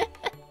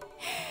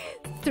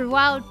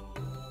throughout,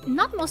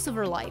 not most of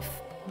her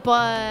life,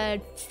 but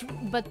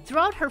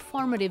throughout her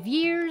formative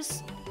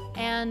years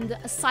and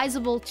a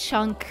sizable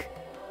chunk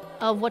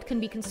of what can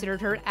be considered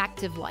her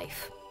active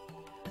life.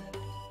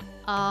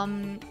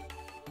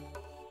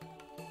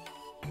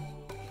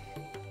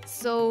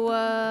 So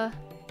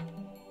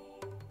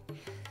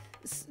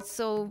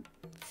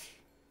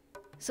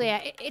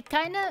yeah, it's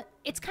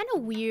kind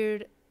of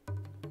weird.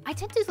 I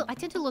tend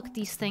to look at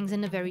these things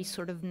in a very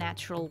sort of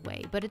natural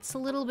way, but it's a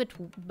little bit.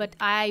 But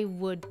I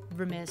wouldn't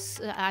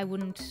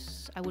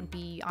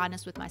be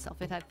honest with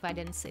myself if I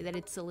didn't say that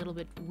it's a little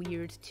bit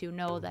weird to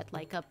know that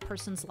like a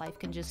person's life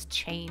can just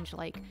change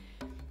like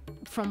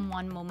from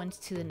one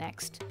moment to the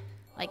next.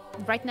 Like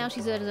right now,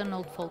 she's at an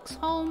old folks'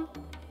 home.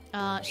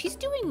 She's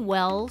doing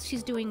well.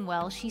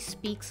 She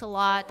speaks a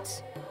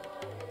lot,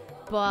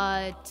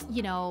 but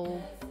you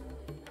know.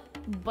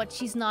 But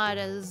she's not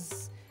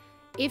as...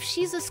 If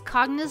she's as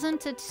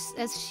cognizant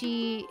as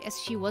she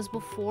was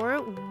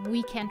before,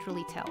 we can't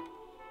really tell.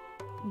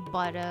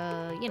 But,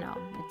 you know,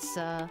 it's,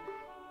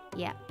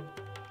 yeah.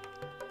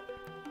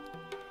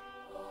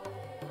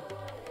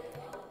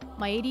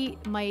 My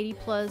 80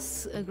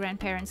 plus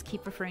grandparents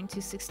keep referring to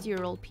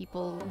 60-year-old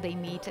people they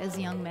meet as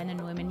young men and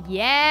women.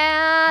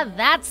 Yeah,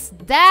 that's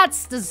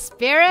the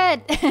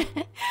spirit!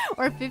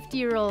 Or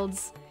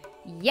 50-year-olds.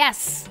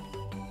 Yes!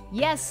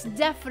 Yes,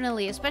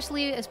 definitely.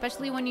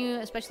 Especially when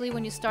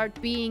you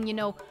start being, you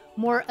know,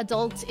 more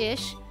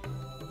adult-ish,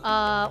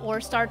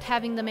 or start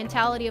having the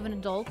mentality of an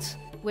adult,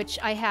 which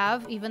I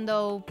have, even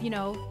though, you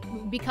know,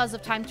 because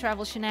of time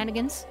travel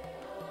shenanigans.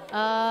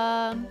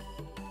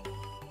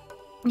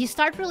 You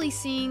start really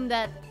seeing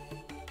that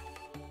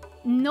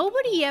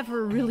nobody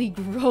ever really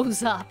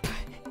grows up.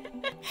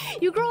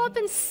 You grow up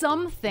in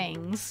some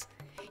things.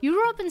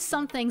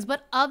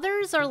 But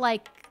others are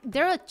like,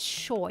 they're a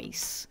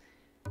choice.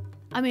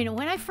 I mean,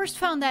 when I first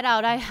found that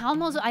out, I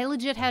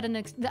legit had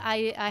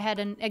I had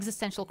an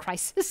existential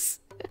crisis.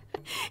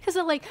 Because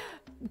I'm like,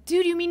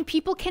 dude, you mean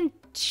people can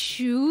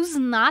choose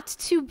not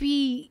to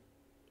be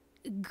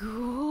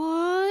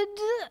good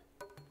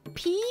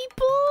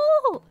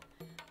people?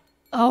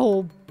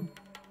 Oh,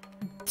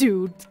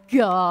 dude,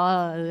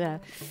 God.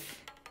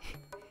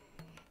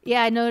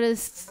 Yeah, I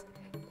noticed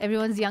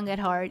everyone's young at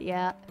heart,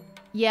 yeah.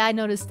 Yeah, I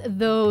noticed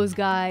those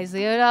guys.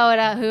 You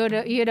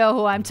know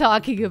who I'm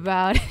talking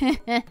about.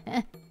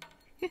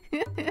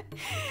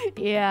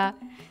 Yeah.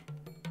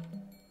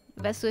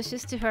 Best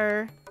wishes to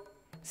her.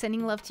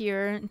 Sending love to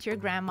your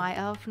grandma. I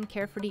often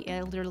care for the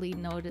elderly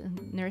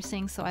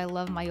nursing, so I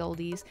love my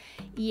oldies.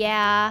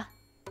 Yeah.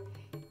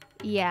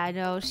 Yeah,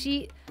 no,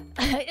 she...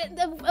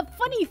 A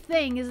funny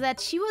thing is that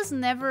she was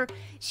never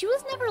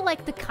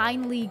like the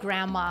kindly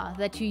grandma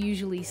that you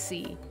usually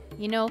see.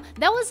 You know,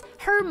 that was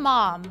her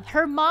mom.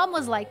 Her mom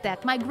was like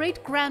that. My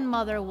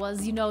great-grandmother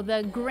was, you know,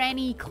 the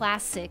granny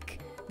classic.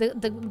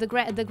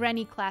 The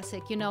granny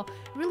classic, you know.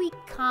 Really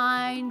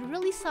kind,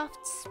 really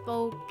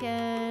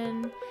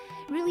soft-spoken,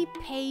 really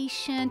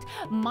patient.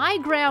 My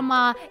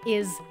grandma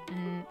is,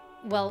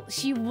 well,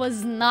 she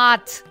was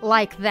not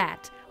like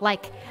that.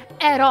 Like,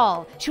 at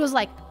all. She was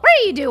like, what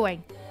are you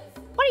doing?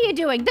 What are you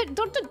doing?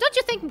 Don't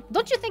you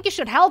think you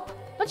should help?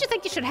 Don't you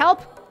think you should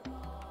help?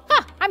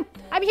 Huh, I'm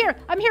here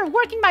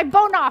working my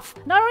bone off,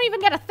 and I don't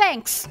even get a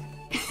thanks.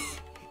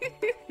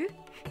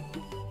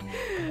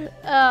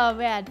 Oh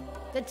man,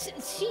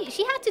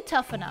 she had to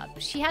toughen up.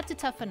 She had to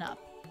toughen up.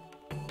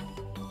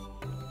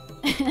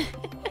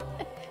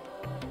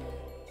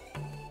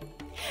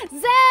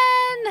 Zen,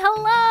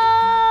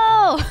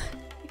 hello.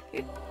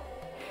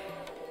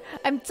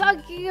 I'm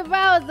talking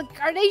about the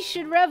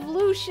Carnation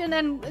Revolution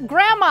and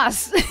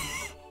grandmas.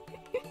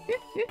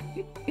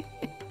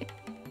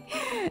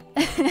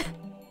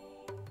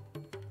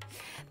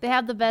 They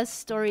have the best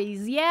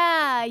stories.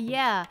 Yeah,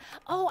 yeah.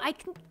 Oh, I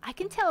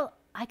can tell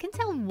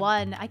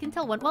one.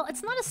 Well,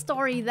 it's not a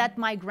story that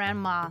my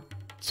grandma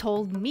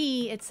told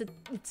me. It's a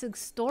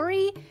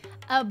story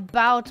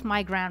about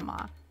my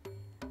grandma.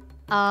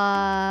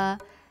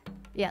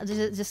 Yeah,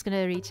 just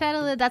gonna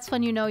rechannel it. That's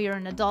when you know you're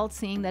an adult,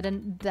 seeing that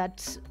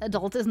that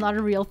adult is not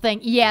a real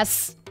thing.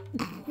 Yes.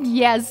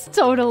 Yes,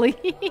 totally.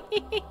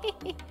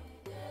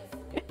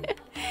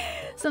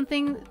 Some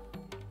things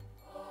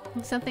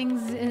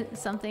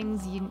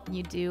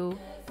you do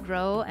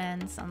grow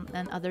and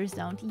others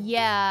don't.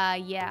 Yeah,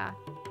 yeah.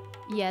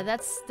 Yeah,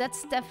 that's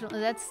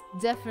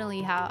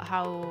definitely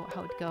how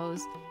it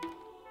goes.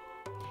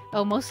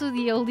 Oh, most of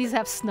the oldies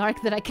have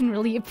snark that I can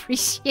really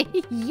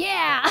appreciate.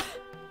 Yeah.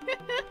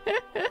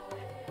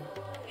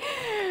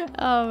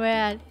 Oh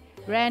man.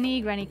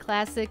 Granny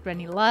Classic,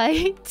 Granny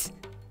Light.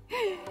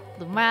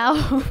 The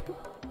Mao.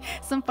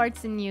 Some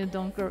parts in you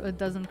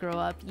doesn't grow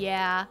up.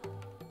 Yeah.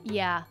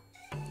 Yeah.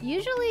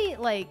 Usually,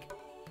 like,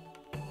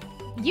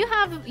 you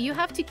have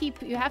to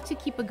keep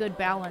a good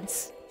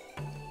balance.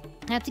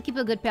 You have to keep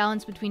a good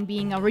balance between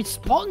being a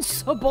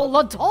responsible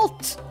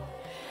adult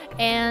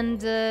and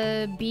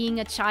being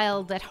a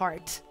child at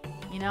heart,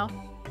 you know?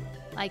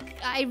 Like,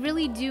 I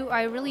really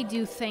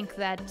do think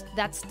that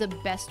that's the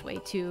best way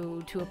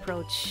to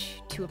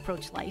approach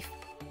life.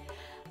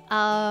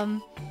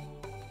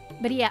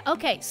 But yeah,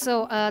 okay,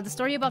 so the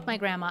story about my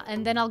grandma,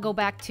 and then I'll go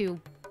back to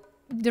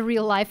the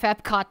real life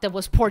Epcot that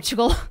was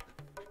Portugal.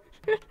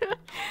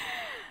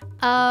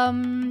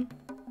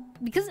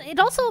 Because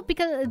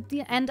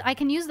and I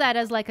can use that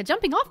as like a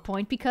jumping off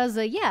point because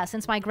yeah,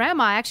 since my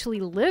grandma actually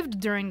lived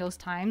during those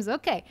times.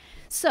 Okay,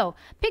 so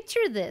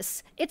picture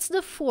this. It's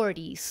the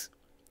 40s.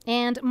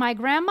 And my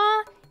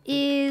grandma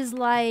is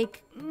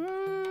like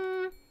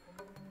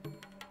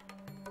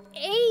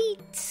 8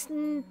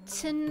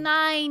 to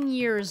 9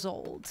 years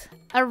old.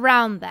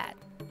 Around that.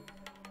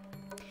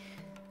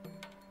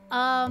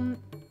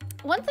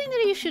 One thing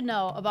that you should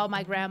know about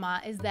my grandma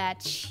is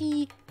that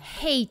she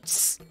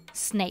hates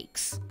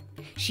snakes.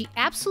 She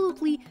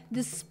absolutely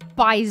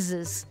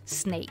despises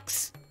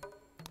snakes.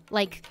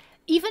 Like,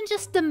 even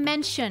just the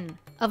mention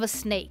of a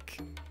snake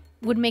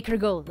would make her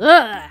go,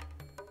 ugh!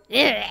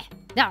 Ugh!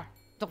 No,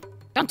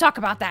 don't talk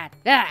about that.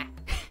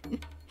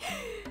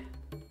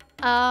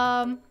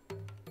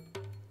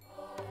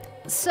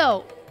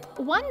 So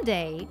one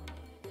day,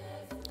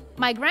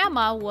 my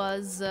grandma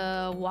was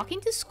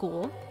walking to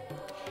school,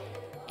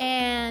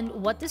 and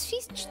what does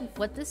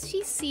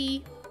she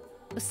see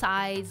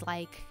besides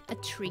like a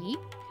tree?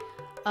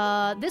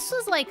 This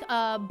was like,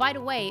 by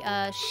the way,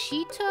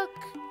 she took,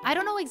 I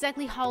don't know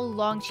exactly how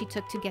long she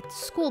took to get to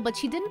school, but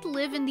she didn't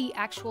live in the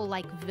actual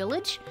like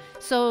village,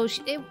 so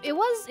it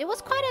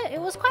was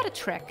quite a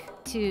trek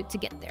to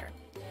get there.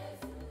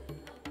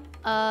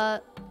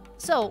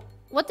 So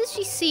what does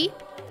she see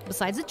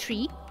besides a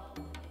tree?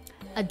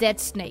 A dead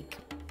snake.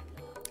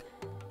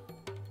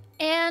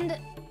 And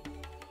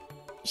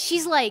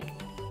she's like,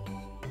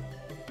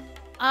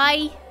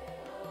 I've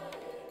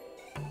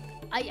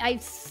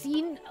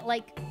seen,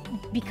 like,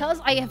 because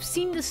I have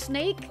seen the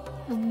snake,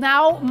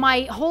 now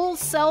my whole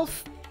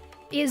self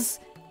is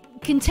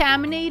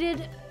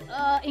contaminated,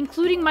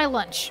 including my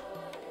lunch.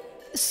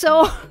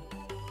 So,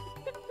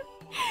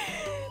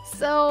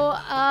 so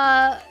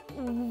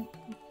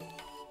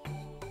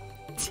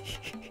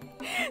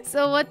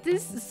what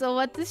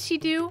does she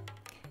do?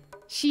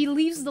 She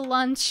leaves the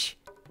lunch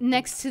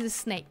next to the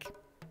snake.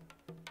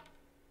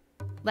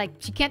 Like,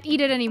 she can't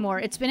eat it anymore.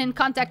 It's been in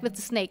contact with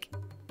the snake.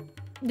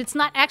 It's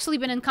not actually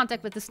been in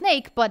contact with the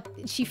snake, but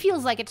she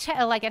feels like it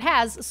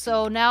has,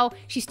 so now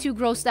she's too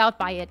grossed out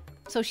by it.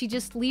 So she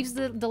just leaves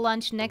the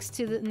lunch next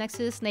to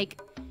the snake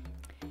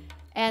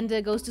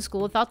and goes to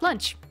school without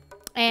lunch.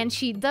 And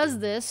she does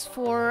this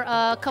for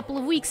a couple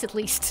of weeks at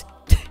least.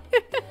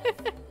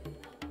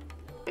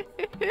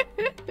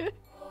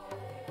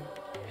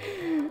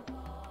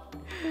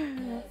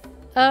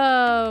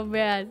 Oh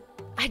man.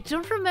 I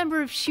don't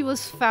remember if she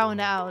was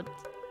found out.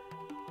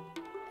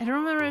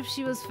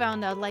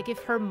 Like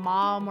if her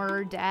mom or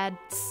her dad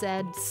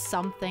said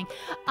something.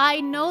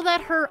 I know that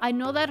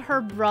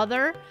her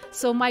brother,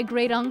 so my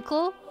great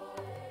uncle,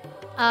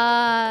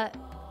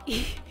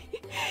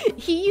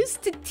 he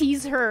used to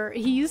tease her.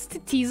 He used to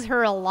tease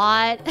her a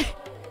lot.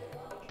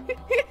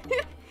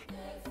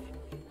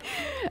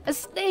 A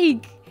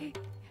snake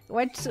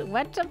went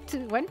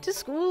to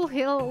school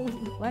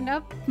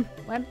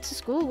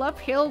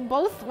uphill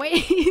both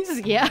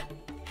ways. Yeah.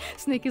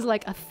 Snake is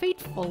like a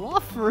fateful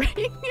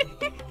offering.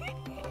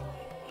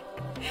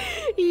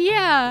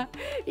 Yeah,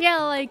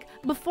 like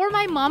before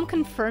my mom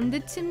confirmed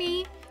it to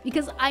me,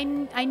 because I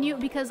knew,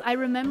 because I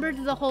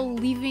remembered the whole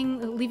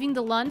leaving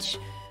the lunch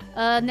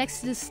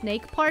next to the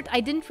snake part.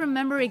 I didn't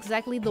remember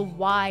exactly the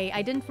why.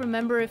 I didn't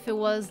remember if it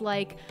was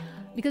like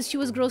because she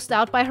was grossed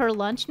out by her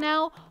lunch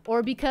now,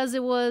 or because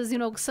it was, you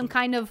know, some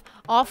kind of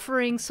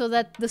offering so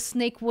that the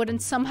snake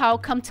wouldn't somehow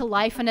come to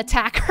life and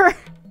attack her.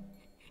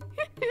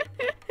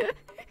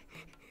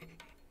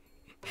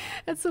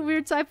 That's a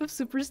weird type of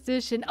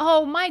superstition.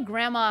 Oh, my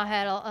grandma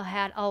had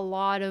a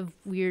lot of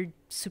weird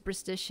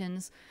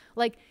superstitions.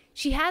 Like,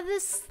 she had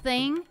this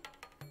thing.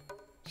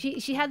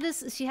 She had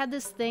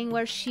this thing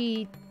where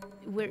she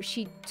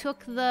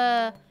took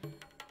the...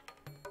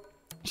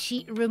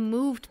 She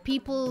removed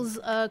people's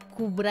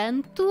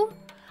cubrentu.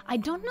 I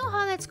don't know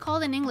how that's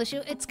called in English.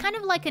 It's kind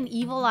of like an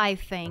evil eye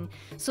thing.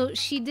 So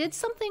she did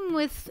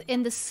something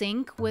in the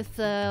sink with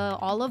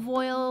olive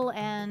oil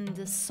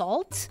and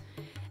salt,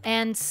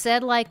 and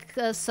said like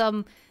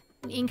some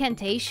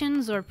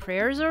incantations or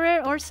prayers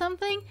or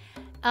something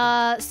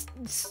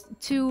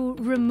to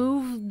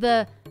remove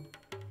the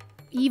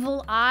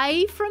evil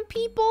eye from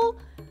people.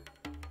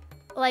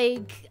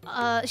 Like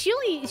she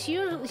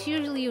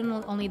usually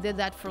only did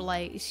that for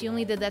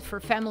for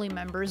family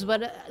members,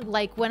 but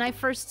like when I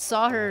first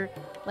saw her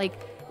like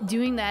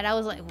doing that, I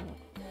was like,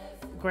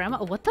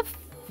 Grandma, what the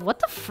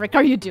frick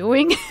are you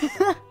doing?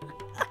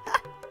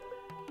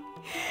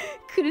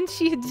 Couldn't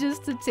she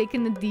just have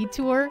taken a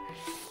detour?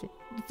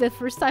 The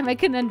first time I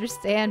can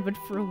understand, but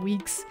for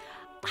weeks,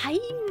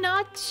 I'm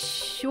not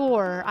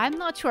sure. I'm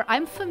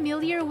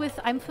familiar with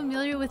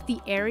the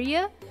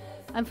area.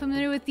 I'm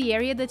familiar with the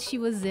area that she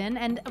was in,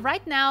 and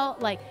right now,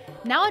 like,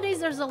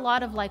 nowadays there's a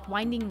lot of, like,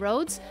 winding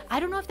roads.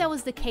 I don't know if that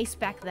was the case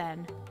back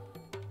then.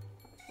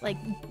 Like,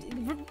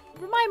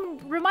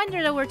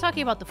 reminder that we're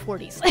talking about the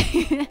 40s.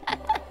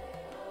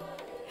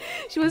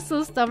 She was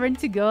so stubborn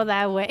to go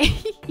that way.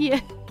 Yeah.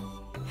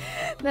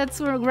 That's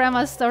where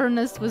Grandma's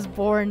stubbornness was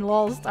born.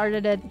 Lol,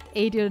 started at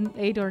 8 or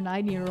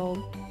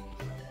 9-year-old.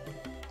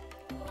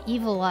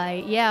 Evil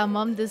eye. Yeah,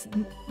 Mom did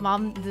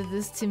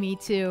this to me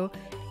too.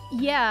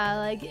 Yeah,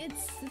 like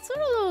it's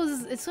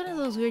one of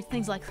those weird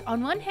things. Like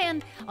on one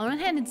hand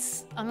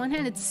it's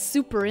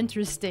super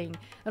interesting,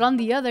 but on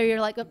the other you're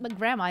like, but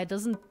Grandma, it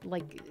doesn't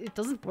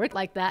work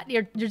like that.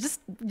 You're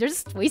just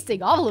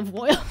wasting olive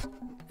oil.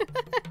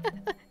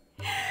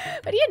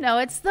 But you know,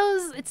 it's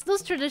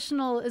those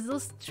traditional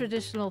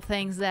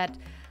things that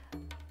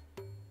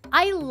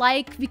I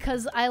like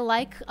because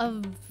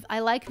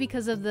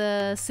because of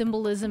the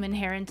symbolism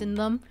inherent in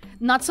them,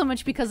 not so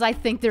much because I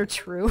think they're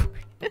true.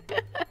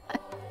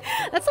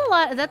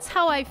 That's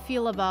how I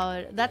feel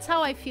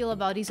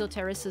about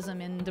esotericism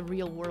in the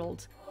real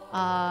world,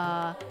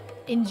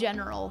 in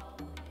general,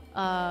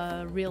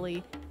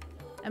 really.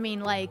 I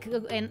mean, like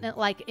in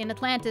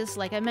Atlantis,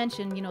 like I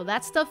mentioned, you know,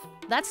 that stuff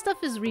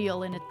is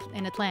real in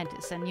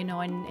Atlantis, and you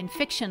know, in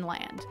fiction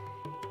land.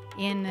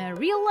 In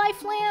real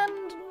life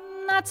land,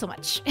 not so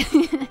much.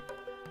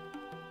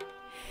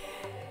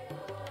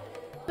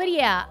 But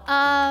yeah,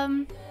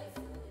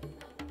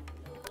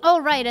 oh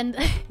right, and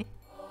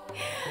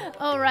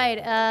all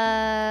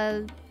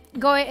right,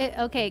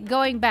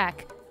 going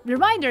back.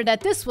 Reminder that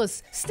this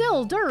was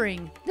still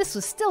during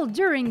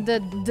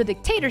the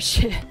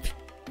dictatorship.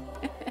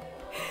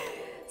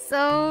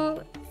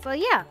 So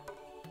yeah.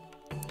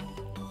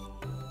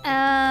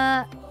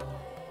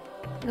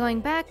 Going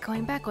back.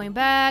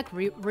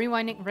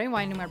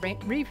 Rewinding my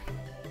brain.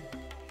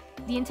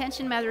 The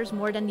intention matters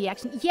more than the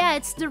action. Yeah,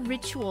 it's the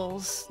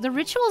rituals. The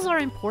rituals are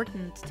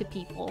important to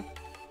people.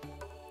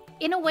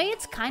 In a way,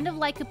 it's kind of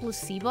like a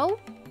placebo,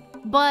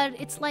 but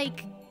it's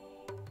like...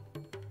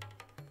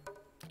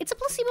 It's a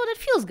placebo that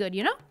feels good,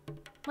 you know?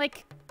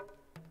 Like,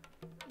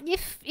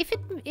 if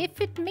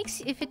it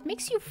makes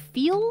you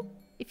feel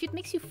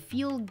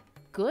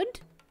good,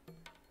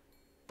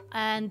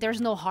 and there's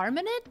no harm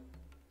in it,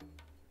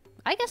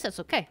 I guess that's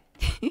okay.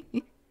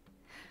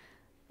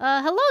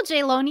 Hello,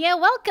 Jaylonia,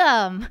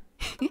 welcome!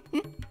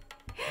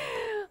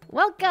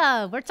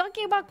 Welcome! We're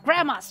talking about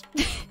grandmas!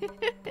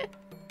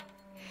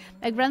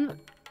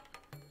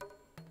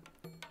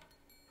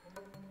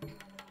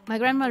 My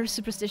grandmother's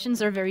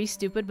superstitions are very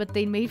stupid, but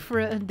they make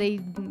for a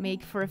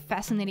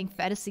fascinating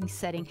fantasy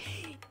setting.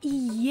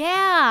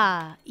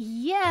 Yeah,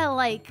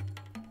 like,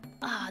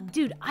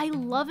 dude, I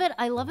love it.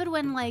 I love it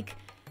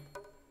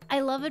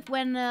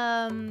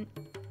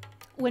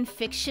when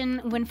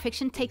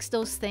fiction takes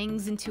those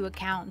things into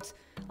account.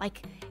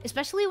 Like,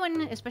 especially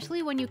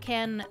when you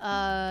can,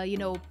 you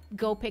know,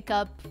 go pick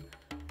up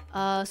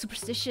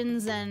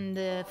superstitions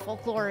and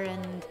folklore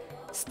and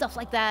stuff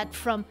like that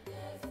from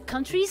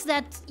countries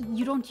that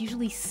you don't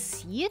usually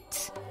see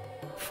it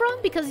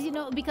from, because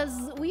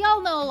we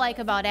all know, like,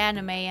 about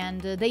anime,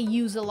 and they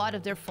use a lot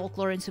of their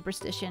folklore and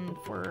superstition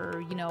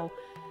for, you know,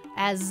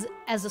 as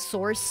a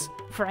source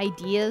for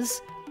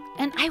ideas,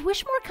 and I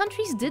wish more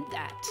countries did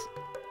that.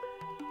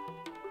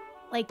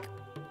 Like,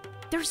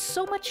 there's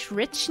so much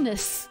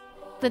richness.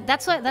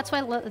 That's why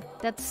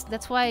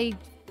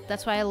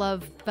I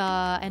love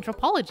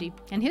anthropology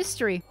and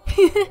history.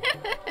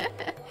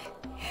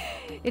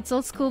 It's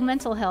old school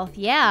mental health.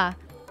 Yeah.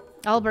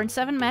 I'll burn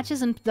 7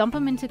 matches and dump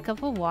them into a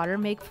cup of water.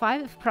 Make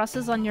 5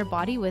 crosses on your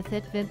body with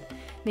it. Then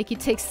make you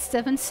take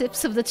 7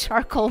 sips of the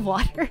charcoal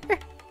water.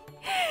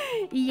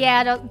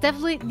 Yeah, no,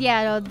 definitely.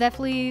 Yeah, no,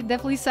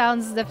 definitely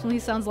sounds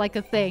like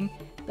a thing.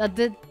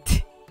 That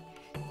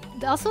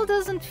also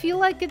doesn't feel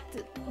like it.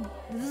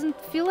 Doesn't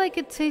feel like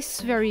it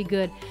tastes very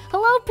good.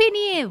 Hello,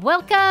 Pinny.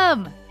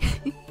 Welcome.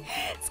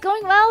 It's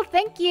going well,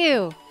 thank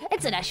you.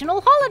 It's a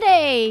national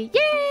holiday.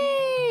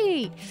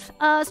 Yay!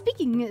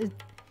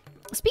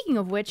 Speaking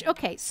of which,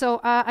 okay, so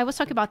I was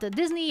talking about the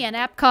Disney and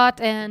Epcot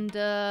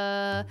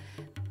and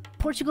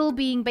Portugal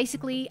being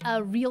basically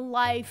a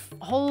real-life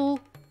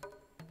whole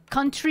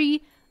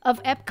country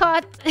of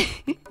Epcot.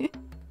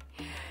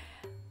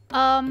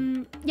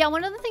 Yeah,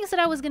 one of the things that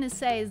I was gonna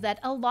say is that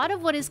a lot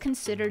of what is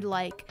considered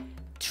like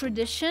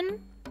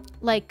tradition,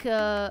 like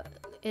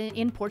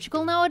in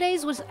Portugal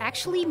nowadays, was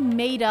actually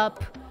made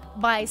up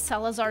by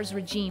Salazar's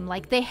regime.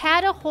 Like they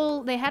had a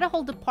whole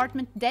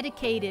department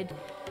dedicated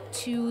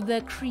to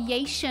the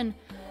creation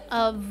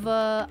of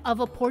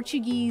a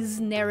Portuguese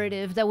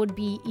narrative that would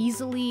be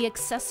easily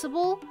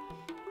accessible,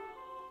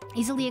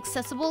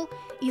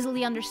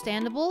 easily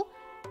understandable,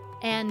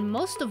 and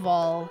most of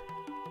all,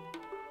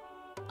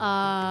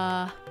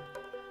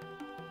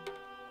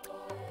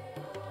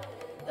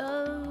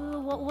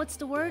 what's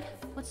the word?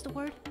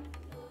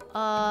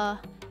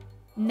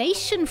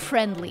 Nation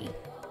friendly.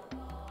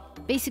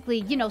 Basically,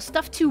 you know,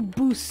 stuff to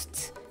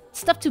boost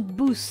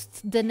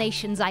the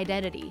nation's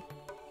identity.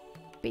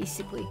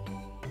 Basically.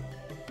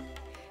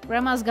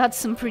 Grandma's got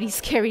some pretty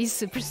scary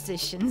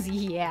superstitions,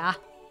 yeah.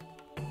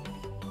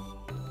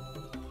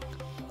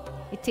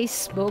 It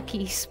tastes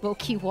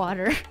smoky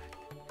water.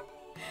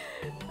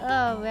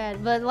 Oh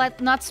man, but like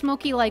not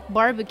smoky like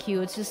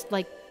barbecue, it's just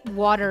like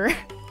water.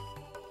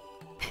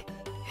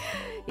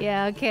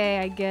 Yeah, okay,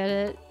 I get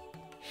it.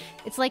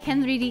 It's like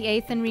Henry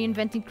VIII and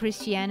reinventing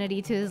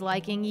Christianity to his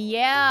liking.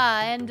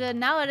 Yeah, and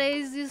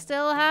nowadays you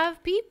still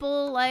have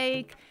people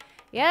like,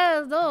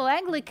 yeah, no,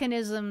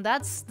 Anglicanism,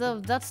 that's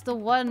the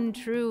one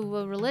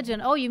true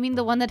religion. Oh, you mean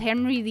the one that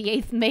Henry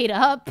VIII made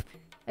up?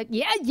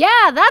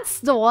 Yeah, that's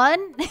the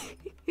one.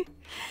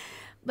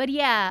 But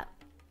yeah,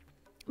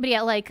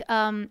 like,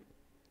 and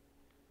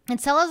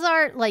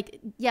Salazar, like,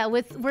 yeah,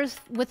 with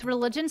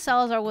religion,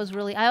 Salazar was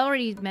really, I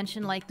already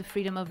mentioned, like, the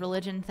freedom of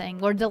religion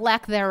thing, or the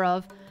lack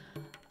thereof.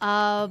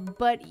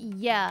 But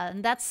yeah,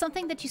 and that's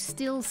something that you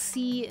still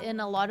see in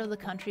a lot of the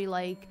country,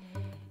 like,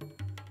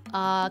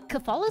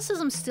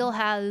 Catholicism still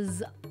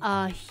has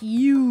a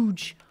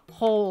huge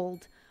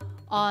hold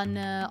on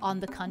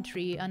the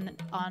country,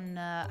 on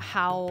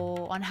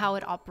how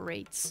it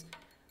operates.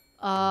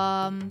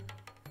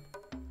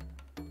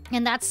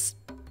 And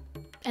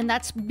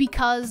that's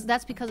because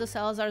of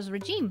Salazar's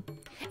regime.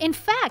 In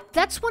fact,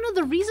 that's one of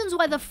the reasons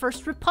why the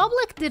First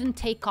Republic didn't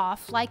take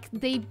off like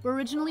they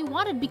originally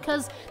wanted,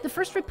 because the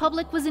First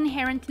Republic was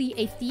inherently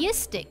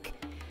atheistic.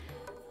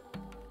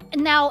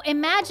 Now,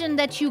 imagine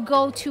that you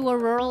go to a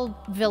rural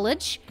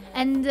village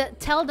and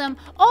tell them,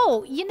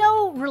 "Oh, you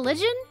know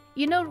religion?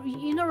 You know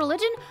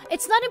religion?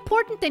 It's not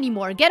important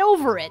anymore. Get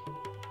over it."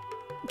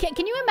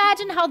 Can you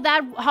imagine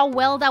how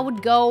well that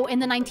would go in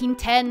the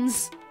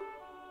 1910s?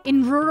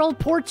 In rural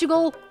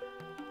Portugal?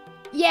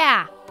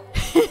 Yeah.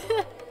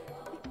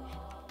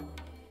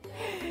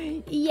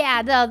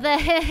 Yeah,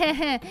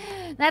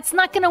 that's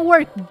not gonna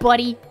work,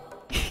 buddy.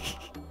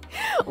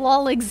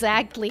 Lol,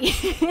 exactly.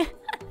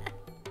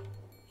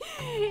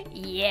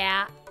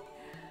 Yeah.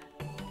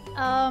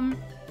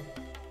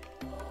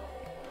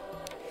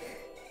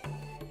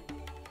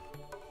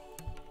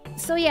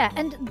 So yeah,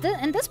 and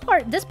this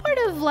part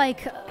of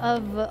like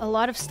of a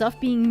lot of stuff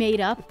being made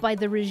up by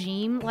the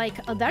regime,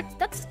 like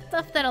that's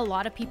stuff that a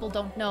lot of people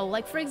don't know.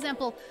 Like for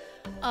example,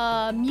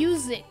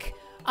 music.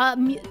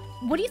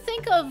 What do you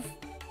think of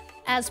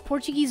as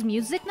Portuguese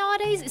music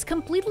nowadays? Is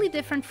completely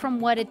different from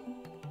what it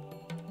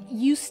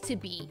used to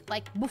be,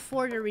 like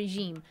before the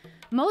regime.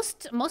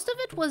 Most of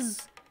it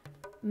was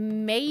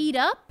made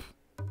up,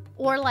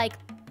 or like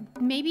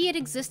maybe it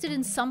existed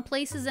in some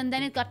places and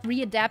then it got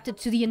readapted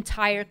to the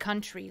entire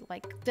country.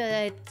 Like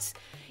the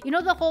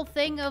whole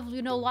thing of,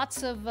 you know,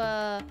 lots of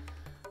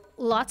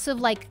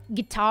like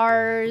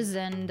guitars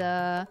and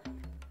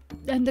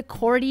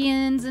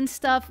accordions and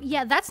stuff.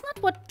 Yeah, that's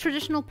not what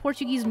traditional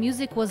Portuguese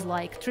music was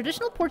like.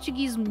 Traditional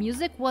Portuguese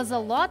music was a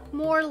lot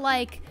more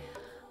like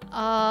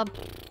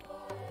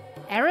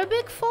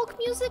Arabic folk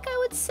music, I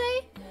would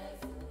say.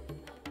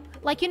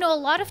 Like, you know,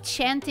 a lot of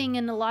chanting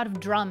and a lot of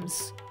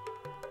drums.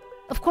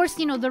 Of course,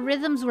 you know, the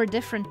rhythms were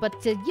different, but,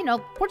 you know,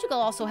 Portugal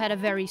also had a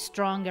very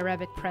strong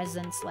Arabic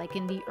presence, like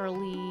in the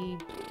early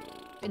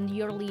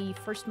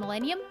first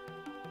millennium.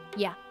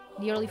 Yeah,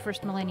 the early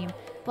first millennium.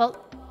 Well,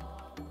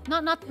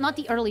 not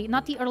the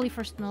early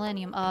first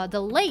millennium. The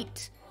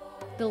late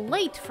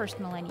first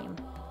millennium.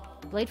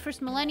 Late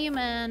first millennium,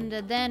 and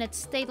then it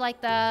stayed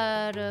like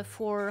that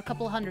for a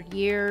couple hundred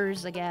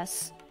years, I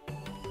guess.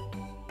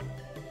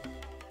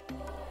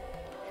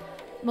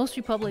 Most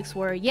republics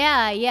were,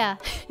 yeah.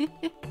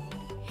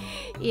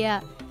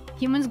 Yeah,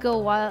 humans go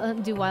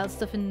wild, do wild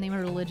stuff in the name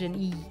of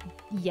religion.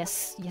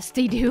 Yes,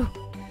 they do.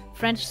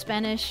 French,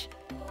 Spanish,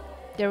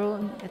 there were,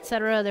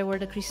 etc. There were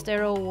the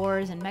Cristero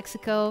Wars in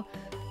Mexico.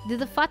 Did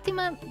the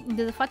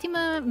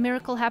Fatima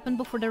miracle happen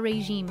before the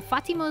regime?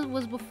 Fatima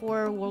was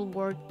before World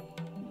War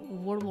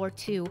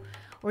II,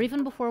 or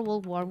even before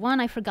World War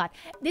I. I forgot.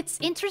 It's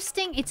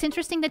interesting. It's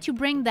interesting that you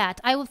bring that.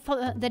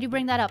 That you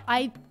bring that up.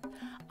 I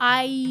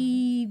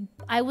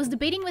was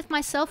debating with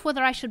myself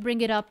whether I should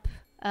bring it up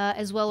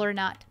as well or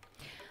not.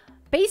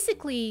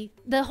 Basically,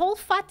 the whole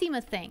Fatima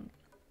thing.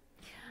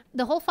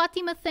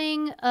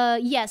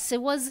 Yes,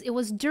 it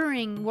was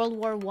during World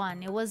War I.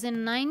 It was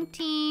in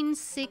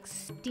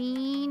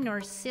 1916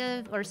 or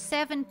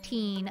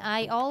 17.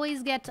 I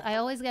always get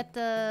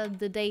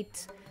the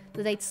date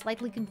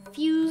slightly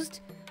confused.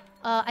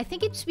 I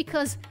think it's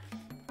because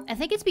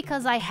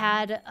I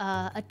had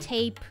a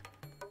tape.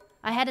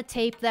 I had a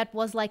tape that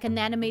was like an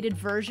animated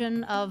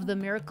version of the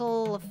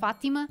Miracle of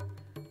Fatima.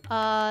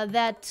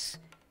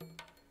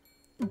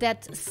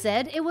 That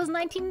said it was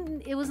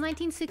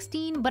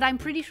 1916, but I'm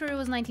pretty sure it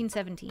was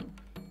 1917.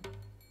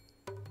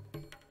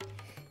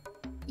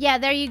 Yeah,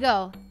 there you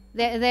go.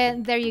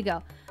 There you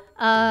go.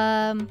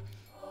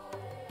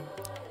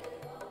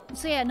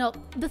 So yeah, no,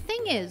 the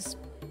thing is,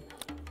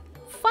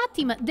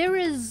 Fatima, there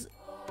is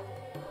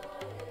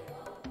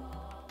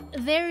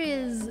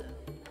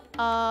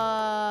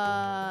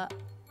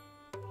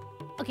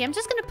okay, I'm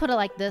just gonna put it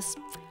like this.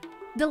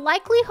 The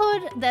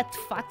likelihood that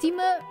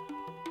Fatima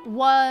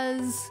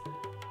was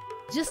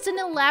just an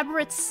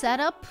elaborate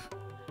setup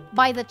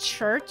by the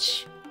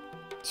church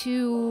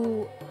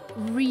to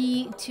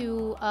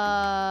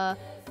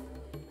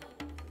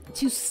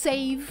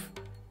save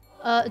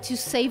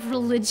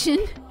religion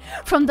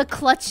from the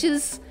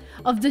clutches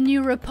of the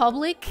New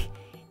Republic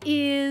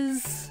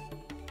is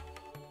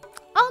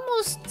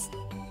almost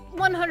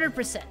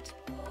 100%.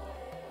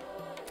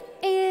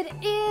 It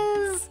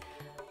is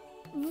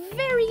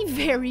very,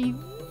 very,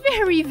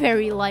 very,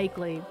 very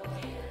likely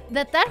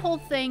that whole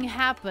thing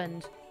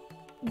happened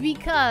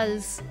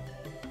because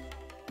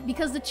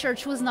the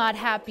church was not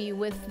happy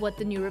with what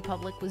the New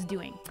Republic was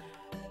doing.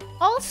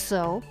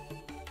 Also,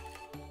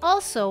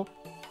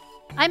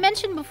 I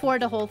mentioned before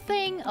the whole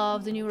thing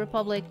of the New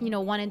Republic, you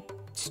know, wanted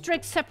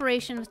strict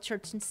separation of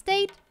church and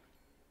state.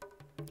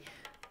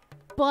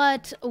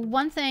 But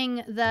one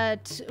thing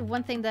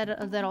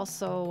that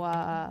also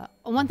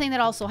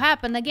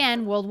happened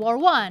again, World War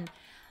I.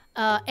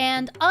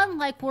 And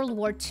unlike World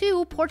War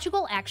II,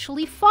 Portugal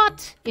actually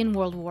fought in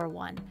World War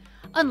I.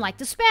 Unlike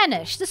the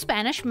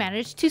Spanish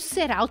managed to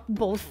sit out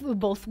both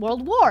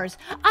world wars.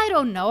 I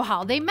don't know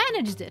how they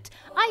managed it.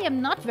 I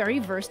am not very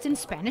versed in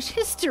Spanish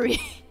history.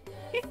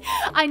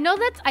 I know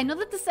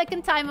that the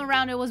second time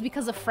around it was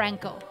because of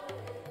Franco.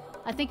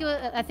 I think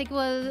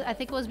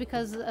it was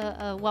because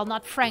well,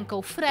 not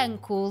Franco.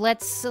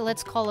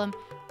 Let's call him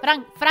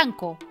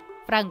Franco.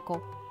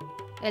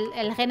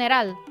 El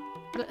general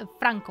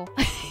Franco.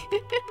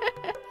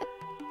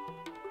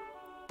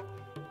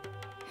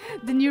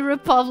 The New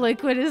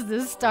Republic, what is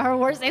this, Star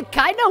Wars? It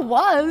kind of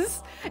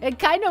was. They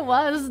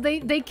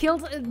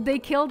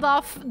killed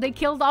off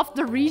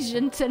the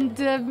regent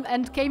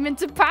and came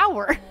into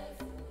power.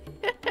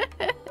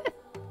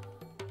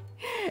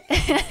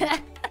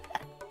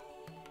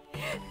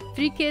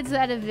 3 kids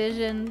had a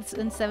vision,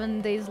 and 7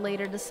 days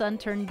later the sun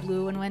turned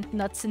blue and went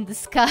nuts in the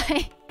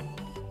sky.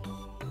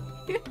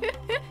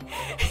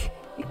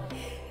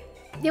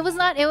 It was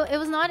not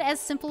as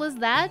simple as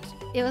that.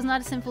 It was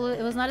not as simple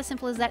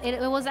as that.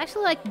 It was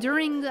actually like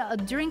during a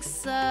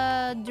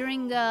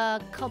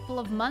couple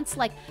of months,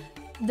 like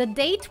the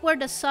date where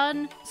the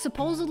sun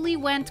supposedly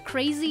went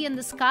crazy in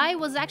the sky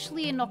was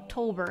actually in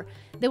October.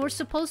 They were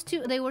supposed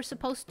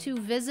to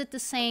visit the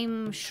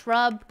same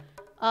shrub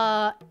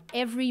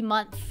every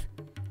month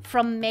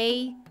from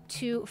May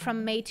to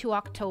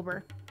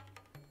October.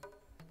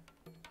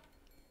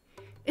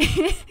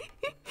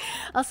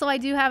 Also, I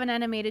do have an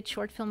animated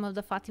short film of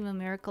the Fatima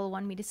Miracle.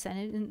 Want me to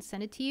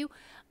send it to you?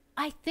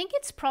 I think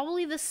it's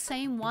probably the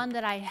same one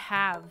that I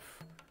have.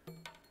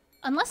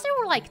 Unless there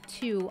were like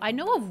 2. I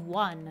know of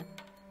one.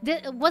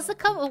 Was the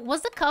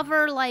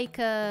cover like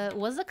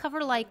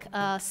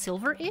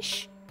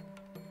silver-ish?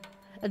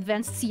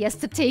 Advanced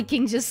siesta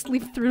taking, just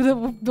sleep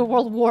through the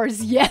world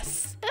wars.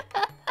 Yes.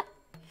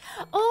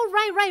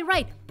 Oh,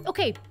 right.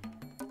 Okay.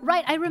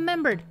 Right, I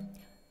remembered.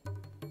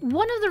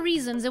 One of the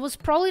reasons, it was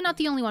probably not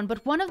the only one,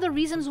 but one of the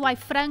reasons why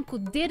Franco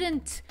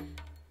didn't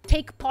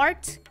take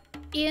part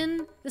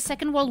in the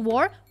Second World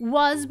War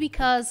was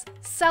because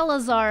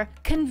Salazar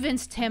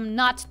convinced him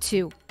not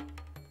to.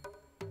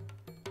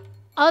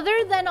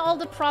 Other than all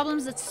the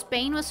problems that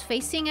Spain was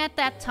facing at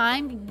that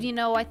time, you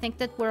know, I think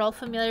that we're all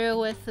familiar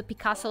with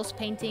Picasso's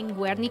painting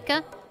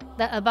Guernica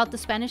about the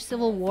Spanish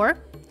Civil War.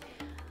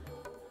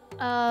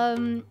 But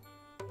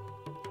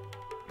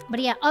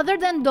yeah, other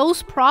than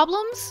those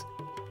problems,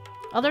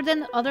 I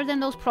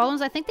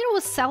think there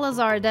was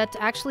Salazar that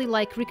actually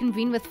like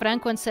reconvened with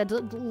Franco and said,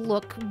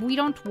 "Look, we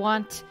don't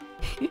want,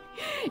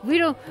 we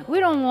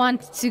don't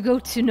want to go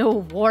to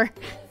no war."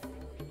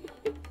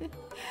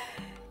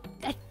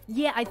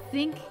 I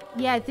think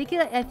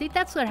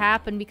that's what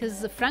happened,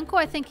 because Franco,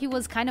 I think he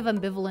was kind of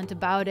ambivalent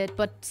about it,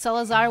 but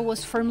Salazar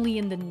was firmly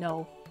in the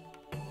no.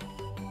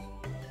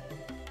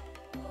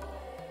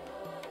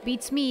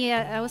 Beats me.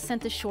 I was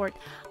sent a short.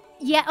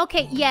 Yeah.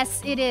 Okay.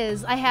 Yes, it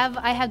is. I have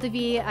the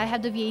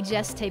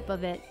VHS tape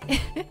of it.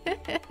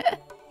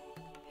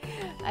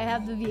 I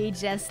have the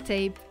VHS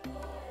tape.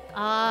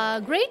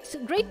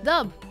 Great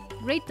dub.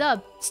 Great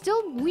dub.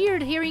 Still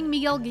weird hearing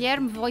Miguel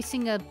Guillermo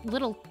voicing a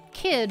little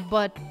kid,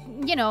 but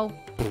you know,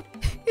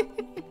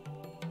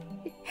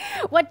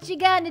 what you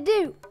gonna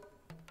do?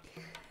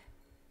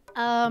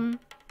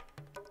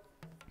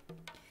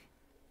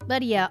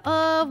 But yeah,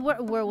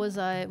 where was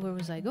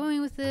I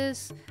going with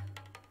this?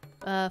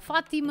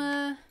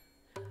 Fatima,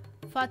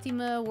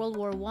 World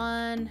War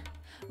I.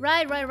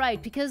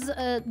 Right. Because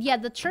yeah,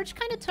 the church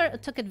kind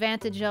of took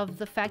advantage of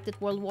the fact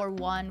that World War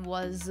I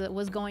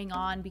was going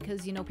on,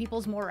 because you know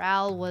people's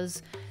morale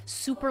was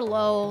super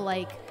low.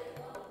 Like,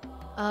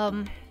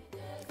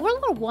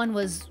 World War I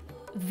was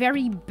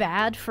very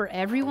bad for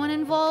everyone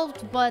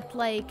involved, but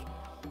like,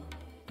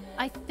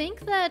 I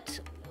think that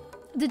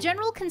the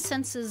general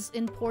consensus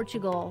in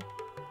Portugal,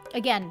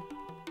 again,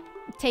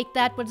 take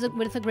that with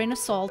a grain of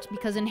salt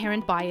because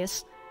inherent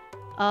bias.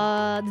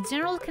 The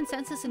general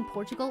consensus in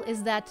Portugal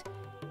is that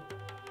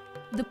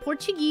the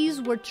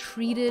Portuguese were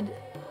treated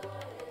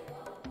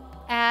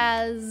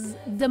as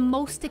the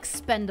most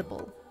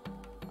expendable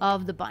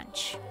of the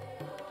bunch.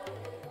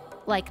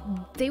 Like,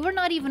 they were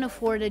not even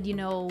afforded, you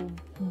know,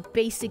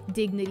 basic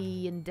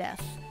dignity in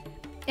death.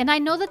 And I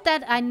know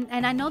that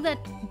I know that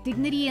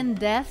dignity in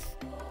death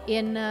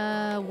in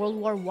World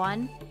War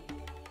I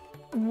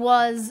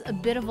was a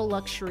bit of a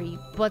luxury,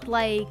 but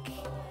like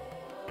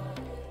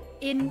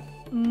in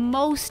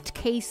most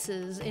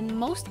cases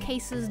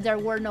there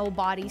were no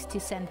bodies to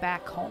send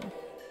back home.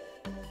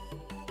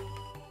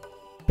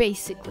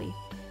 Basically.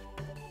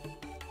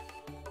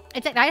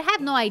 In fact, I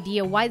have no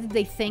idea why did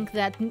they think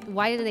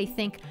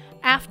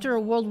after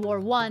World War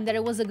I that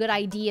it was a good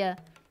idea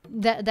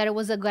that it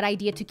was a good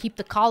idea to keep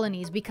the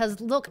colonies, because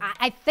look,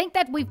 I think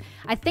that we've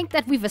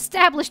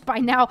established by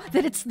now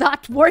that it's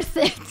not worth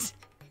it.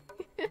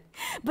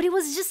 But it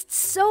was just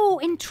so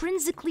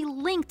intrinsically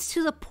linked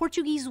to the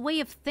Portuguese way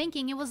of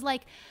thinking. It was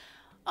like,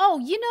 oh,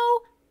 you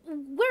know,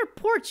 we're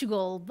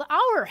Portugal.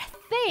 Our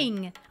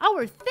thing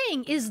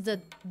is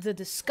the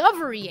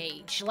discovery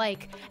age.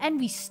 Like, and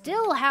we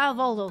still have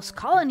all those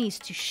colonies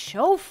to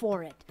show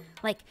for it.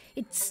 Like,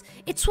 it's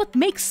what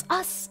makes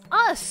us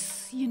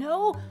us, you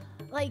know?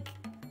 Like,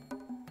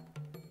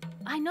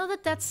 I know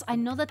that that's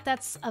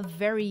a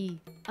very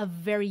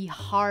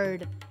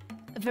hard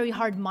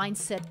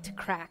mindset to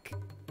crack.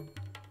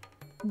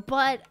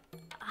 But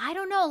I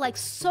don't know, like,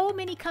 so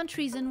many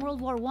countries in World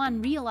War I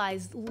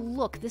realized,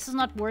 look, this is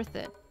not worth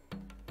it.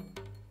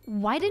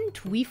 Why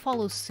didn't we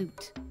follow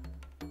suit?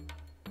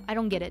 I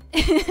don't get it.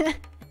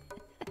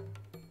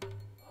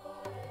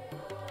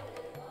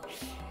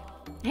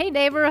 Hey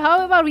neighbor,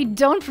 how about we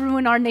don't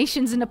ruin our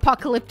nations in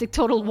apocalyptic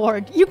total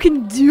war? You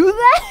can do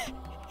that?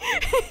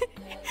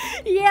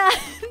 yeah,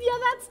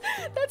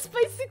 that's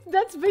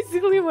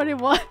basically what it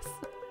was.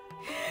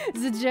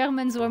 The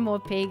Germans were more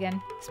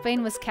pagan.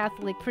 Spain was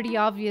Catholic. Pretty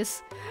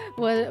obvious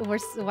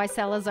why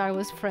Salazar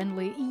was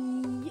friendly.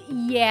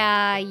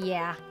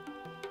 Yeah.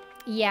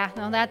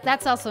 No,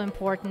 that's also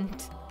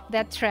important.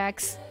 That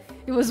tracks.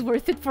 It was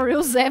worth it for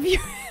Eusebio.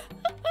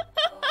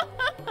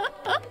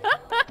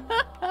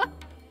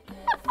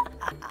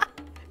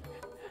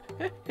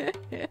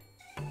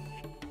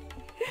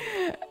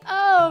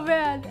 Oh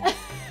man.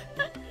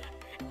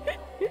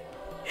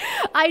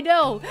 I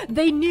know.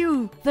 They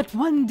knew that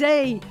one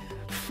day,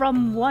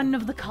 from one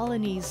of the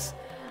colonies,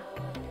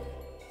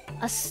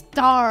 a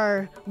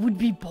star would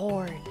be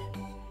born.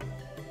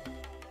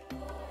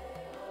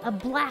 A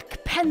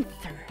Black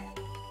Panther,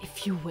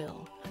 if you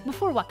will,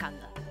 before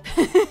Wakanda.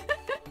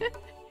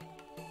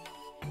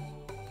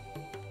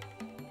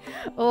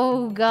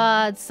 Oh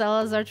god,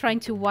 Salazar trying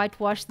to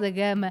whitewash the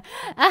Gama.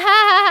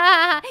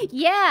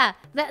 Yeah,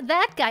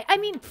 that guy. I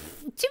mean,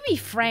 to be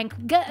frank,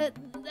 Vasco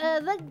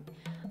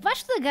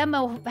da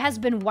Gama has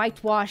been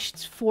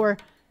whitewashed for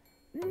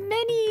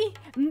many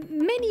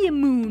a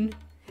moon,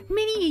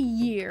 many a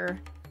year.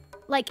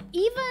 Like,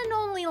 even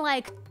only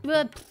like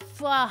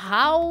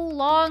how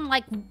long?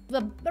 Like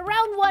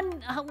around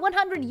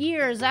 100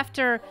 years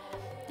after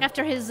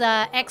his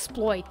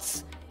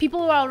exploits,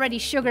 people were already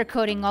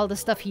sugarcoating all the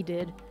stuff he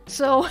did.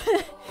 So,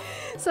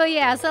 so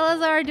yeah,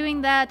 Salazar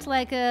doing that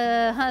like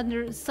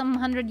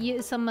 500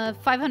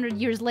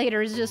 years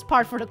later is just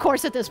par for the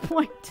course at this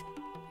point.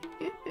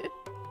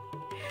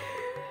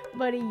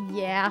 But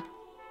yeah.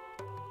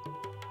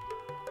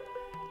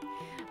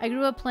 I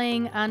grew up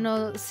playing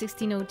Anno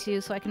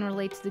 1602, so I can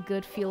relate to the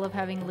good feel of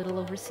having little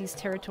overseas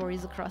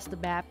territories across the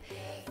map.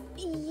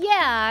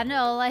 Yeah,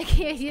 no, like,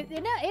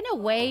 in a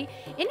way,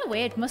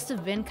 it must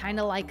have been kind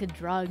of like a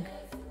drug.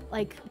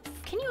 Like,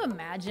 can you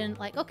imagine?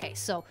 Like, okay,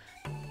 so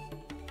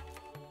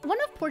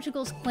one of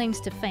Portugal's claims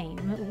to fame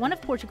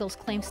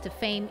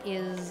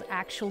is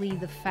actually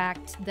the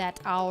fact that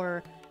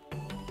our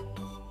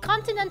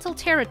continental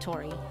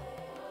territory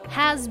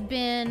has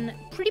been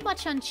pretty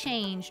much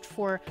unchanged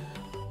for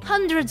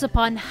hundreds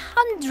upon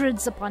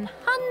hundreds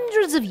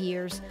of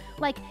years.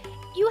 Like,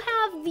 you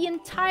have the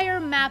entire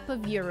map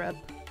of Europe,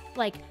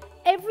 like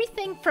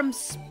everything from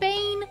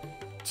Spain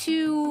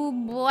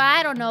to,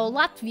 I don't know,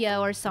 Latvia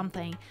or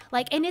something.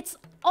 Like, and it's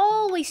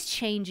always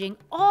changing,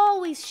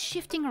 always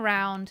shifting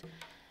around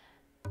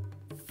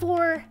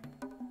for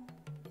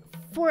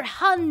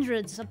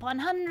hundreds upon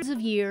hundreds of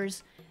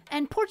years.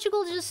 And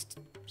Portugal just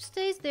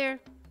stays there.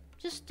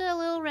 Just a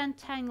little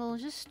rectangle,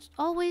 just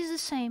always the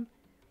same.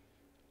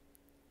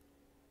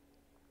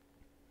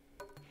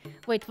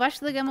 Wait,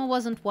 Vasco da Gama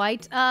wasn't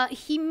white.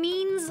 He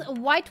means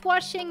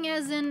whitewashing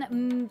as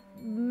in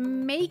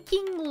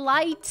making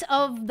light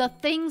of the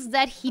things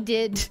that he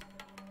did.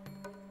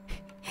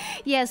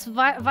 Yes,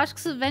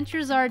 Vasco's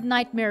adventures are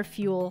nightmare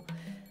fuel.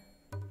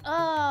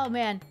 Oh,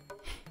 man.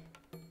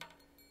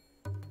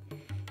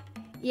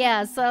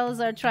 Yeah,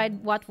 Salazar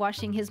tried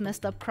whitewashing his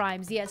messed up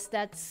crimes. Yes,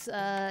 that's,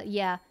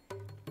 yeah.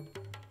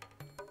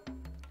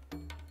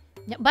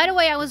 By the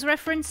way, I was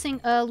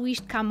referencing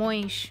Luís de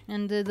Camões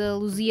and the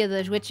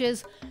Lusíadas, which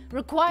is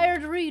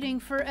required reading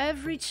for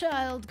every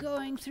child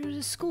going through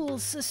the school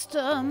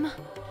system.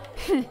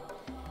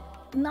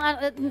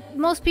 Not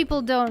most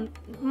people don't.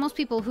 Most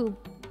people who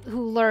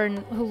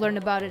learn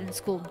about it in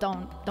school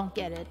don't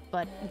get it.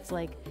 But it's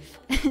like,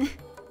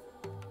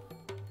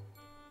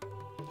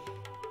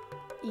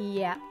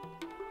 yeah.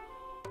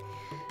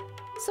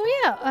 So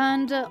yeah,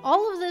 and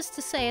all of this to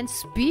say, and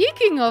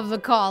speaking of the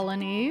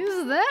colonies,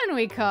 then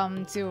we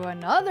come to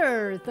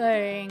another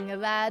thing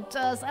that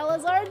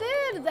Salazar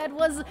did that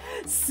was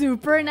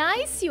super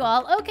nice, you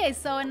all. Okay,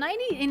 so in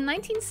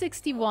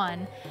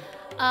 1961,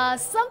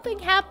 something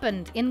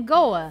happened in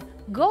Goa.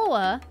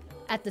 Goa,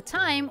 at the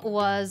time,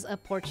 was a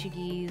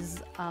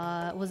Portuguese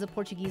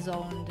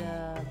owned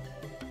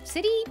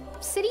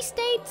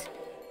city-state.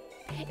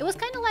 It was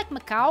kind of like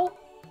Macau,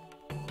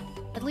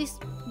 at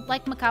least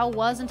like Macau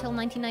was until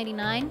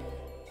 1999.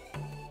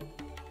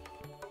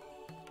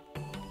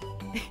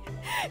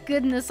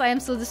 Goodness, I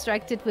am so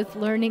distracted with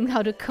learning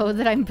how to code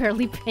that I'm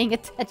barely paying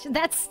attention.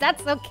 That's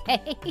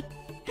okay.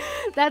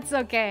 That's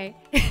okay.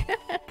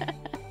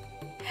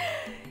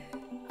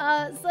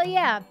 So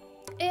yeah,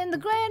 in the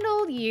grand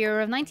old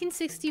year of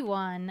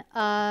 1961,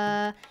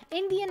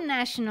 Indian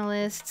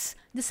nationalists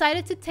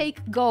decided to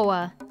take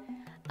Goa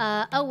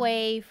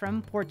away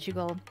from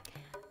Portugal.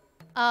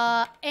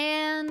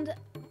 And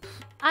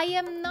I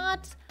am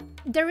not...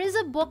 There is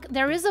a book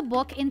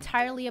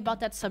entirely about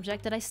that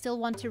subject that I still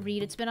want to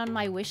read. It's been on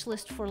my wish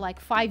list for like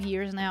 5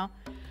 years now.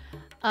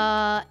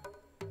 That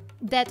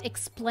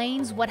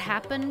explains what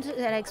happened.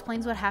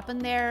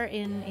 There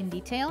in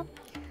detail.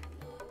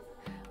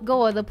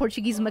 Goa, the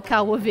Portuguese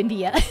Macau of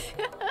India.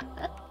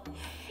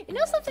 You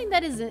know something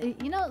that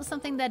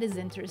is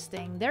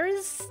interesting. There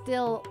is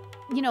still,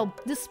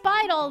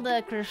 despite all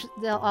the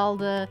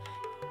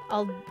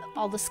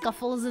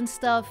scuffles and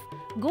stuff,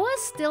 Goa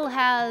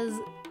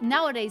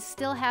nowadays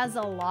still has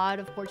a lot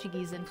of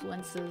Portuguese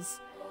influences.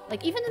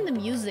 Like, even in the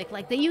music,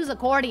 like, they use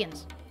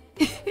accordions.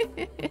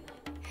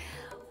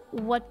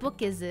 What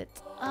book is it?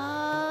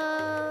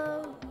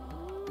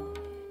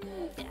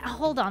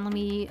 Hold on,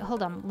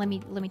 let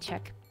me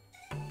check.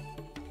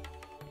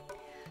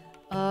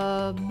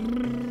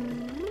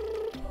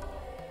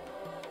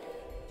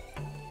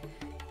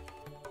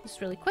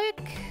 Just really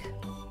quick.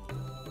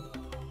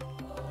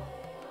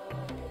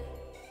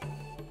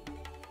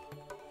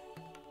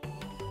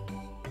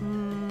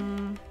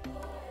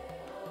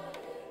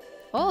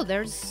 Oh,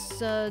 there's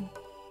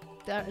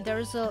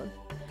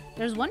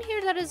one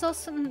here that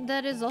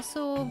is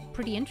also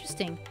pretty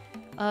interesting.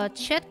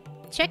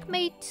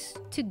 Checkmate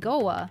to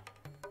Goa.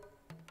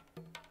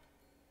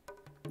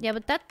 Yeah,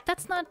 but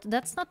that's not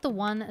the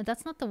one.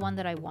 That's not the one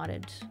that I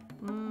wanted.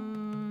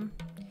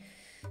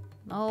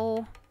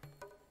 No.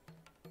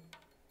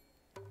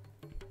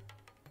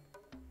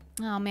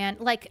 Oh man,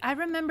 like I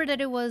remember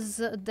that it was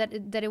it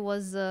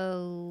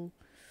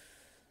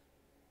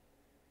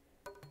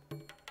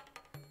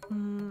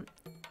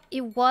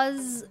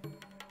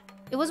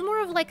was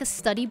more of like a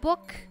study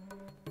book.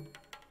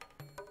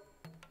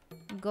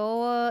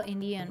 Goa,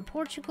 India, and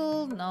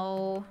Portugal.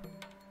 No.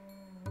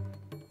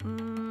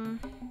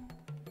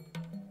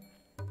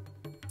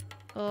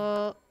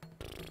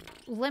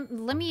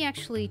 Let me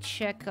actually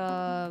check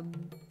one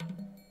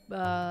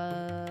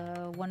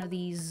of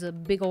these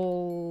big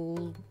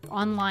old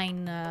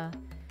online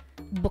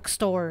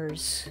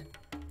bookstores.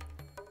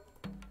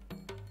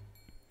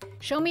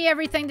 Show me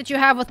everything that you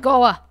have with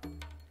Goa.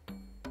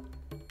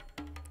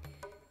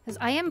 Because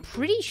I am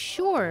pretty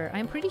sure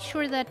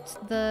that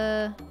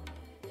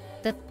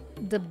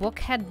the book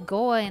had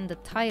Goa in the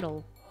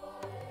title.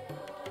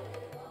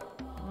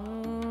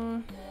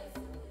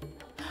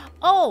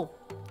 Oh,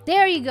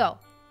 there you go.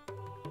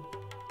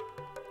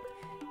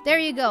 There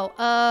you go.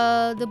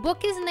 The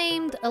book is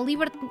named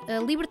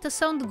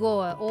Libertação de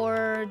Goa,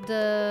 or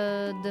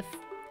the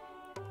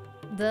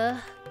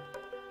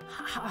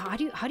how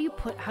do you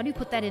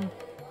put that in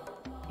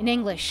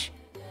English?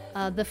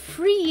 The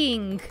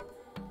freeing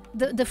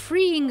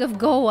of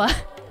Goa.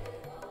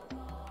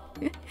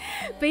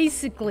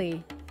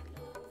 Basically.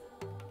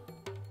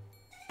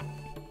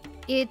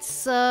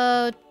 It's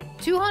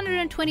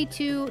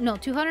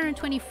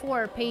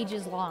 224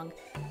 pages long.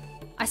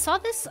 I saw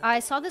this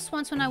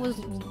once when I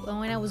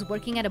was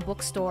working at a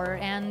bookstore,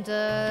 and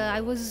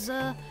I was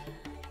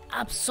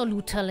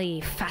absolutely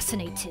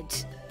fascinated.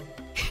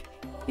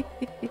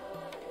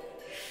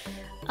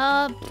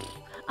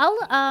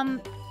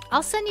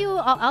 I'll send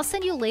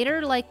you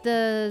later, like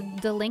the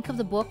link of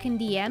the book in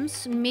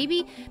DMs,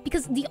 maybe,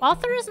 because the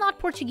author is not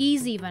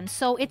Portuguese even,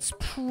 so it's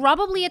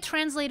probably a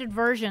translated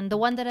version, the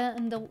one that I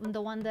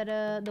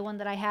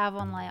have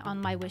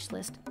on my wish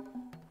list.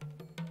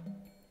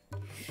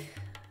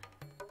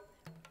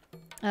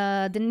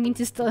 Didn't mean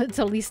to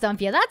totally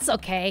stump you. That's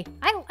okay.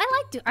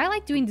 I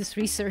like doing this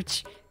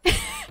research.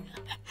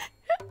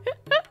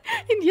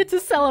 India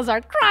to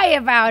Salazar, cry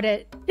about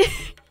it.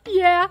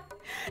 Yeah.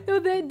 No,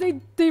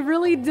 they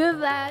really did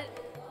that.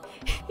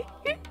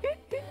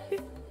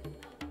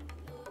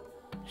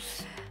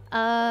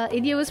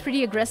 India was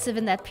pretty aggressive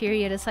in that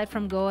period. Aside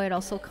from Goa, it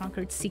also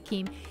conquered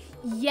Sikkim.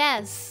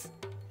 Yes,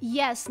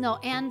 no,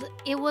 and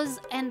it was,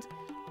 and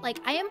like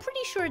I am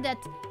pretty sure that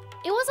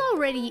it was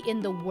already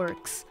in the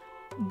works.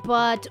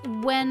 But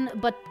when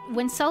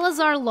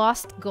Salazar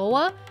lost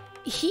Goa,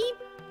 he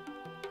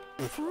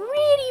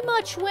pretty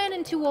much went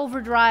into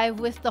overdrive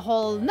with the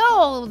whole,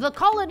 no, the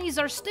colonies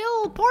are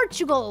still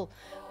Portugal.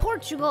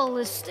 Portugal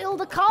is still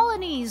the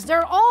colonies.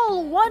 They're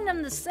all one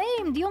and the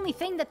same. The only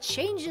thing that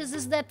changes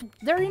is that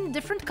they're in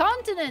different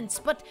continents,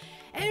 but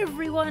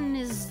everyone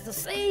is the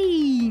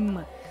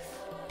same.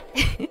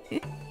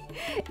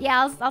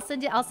 Yeah, I'll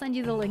send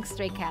you the link,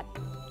 Stray Cat.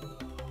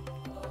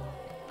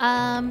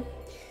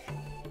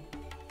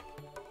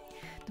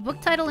 The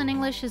book title in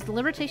English is The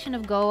Liberation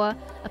of Goa,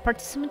 a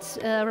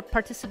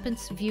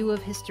participant's view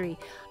of history.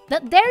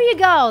 There you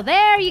go!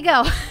 There you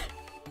go!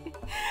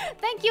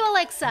 Thank you,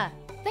 Alexa!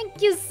 Thank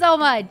you so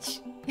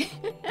much!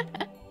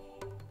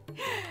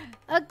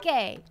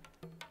 Okay.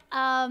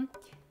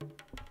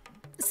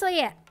 So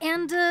yeah,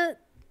 and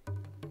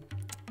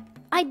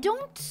I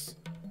don't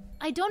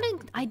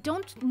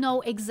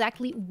know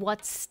exactly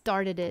what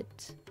started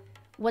it.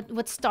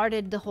 What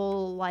started the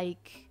whole,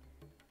 like,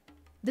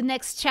 the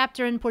next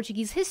chapter in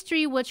Portuguese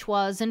history, which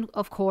was, and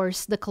of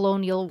course, the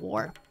Colonial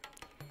War.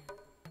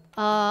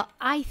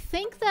 I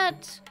think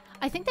that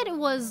it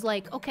was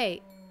like,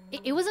 okay,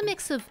 it was a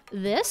mix of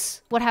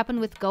this, what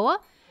happened with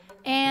Goa,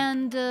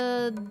 and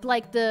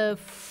like the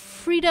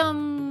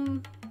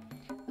freedom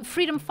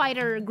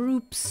fighter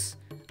groups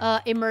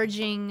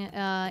emerging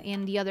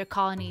in the other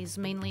colonies,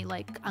 mainly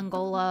like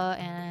Angola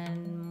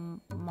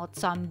and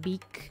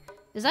Mozambique.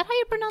 Is that how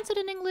you pronounce it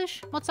in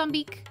English?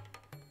 Mozambique?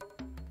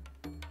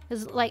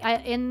 Because like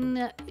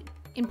in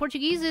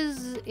Portuguese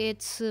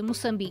it's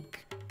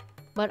Mozambique,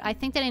 but I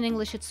think that in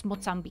English it's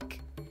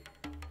Mozambique.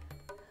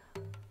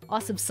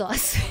 Awesome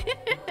sauce.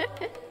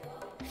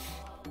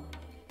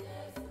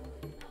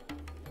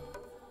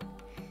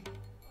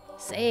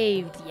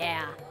 Saved,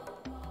 yeah.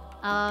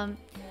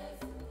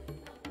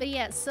 But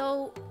yeah,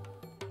 so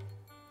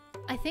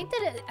I think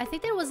that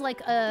it was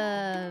like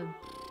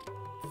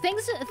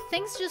things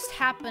just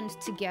happened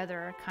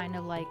together, kind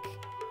of like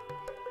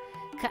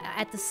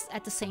at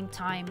the same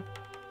time.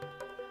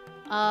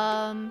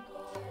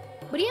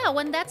 But yeah,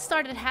 when that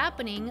started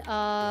happening,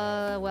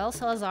 well,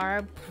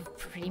 Salazar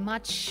pretty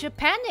much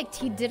panicked.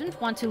 He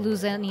didn't want to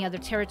lose any other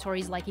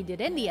territories like he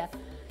did India.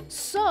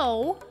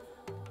 So,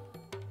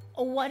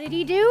 what did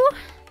he do?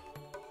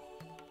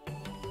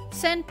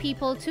 Send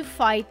people to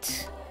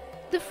fight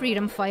the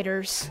freedom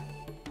fighters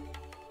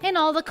in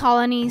all the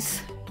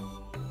colonies.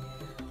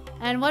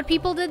 And what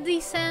people did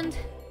he send?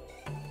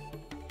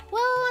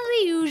 Well,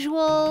 the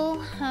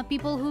usual.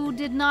 People who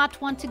did not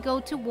want to go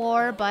to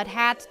war, but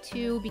had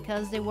to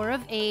because they were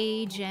of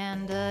age,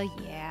 and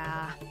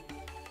yeah.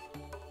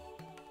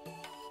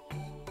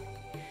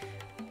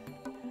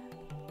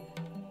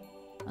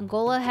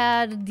 Angola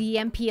had the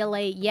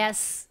MPLA.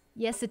 Yes.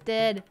 Yes, it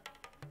did.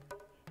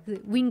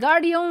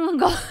 Wingardium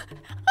Angola.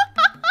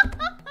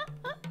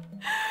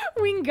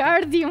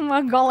 Wingardium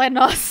Angola é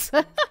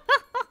nossa.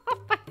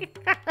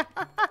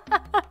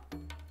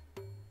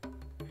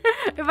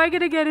 Am I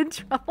gonna get in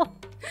trouble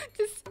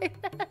to say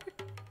that?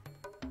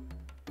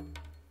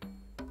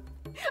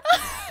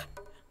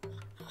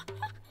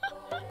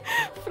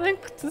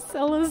 Franco to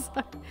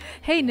Salazar.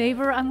 Hey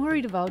neighbor, I'm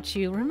worried about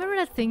you. Remember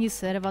that thing you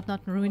said about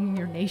not ruining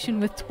your nation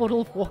with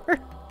total war?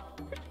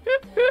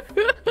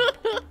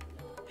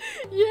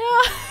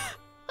 Yeah.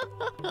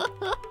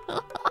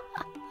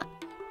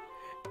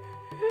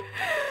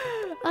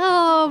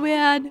 Oh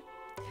man.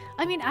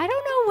 I mean, I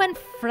don't know when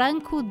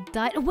Franco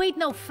died. Wait,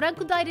 no,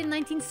 Franco died in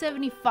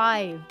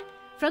 1975.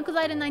 Franco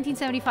died in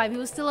 1975. He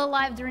was still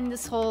alive during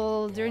this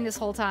whole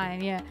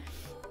time, yeah.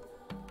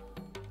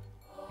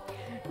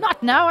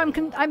 Not now.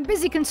 I'm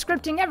busy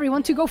conscripting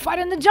everyone to go fight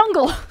in the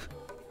jungle.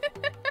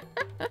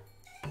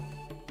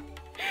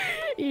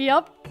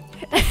 Yup.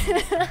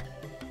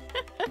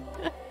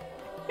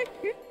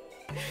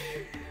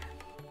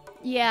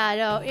 Yeah,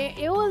 no,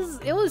 it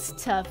was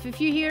tough. If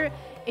you hear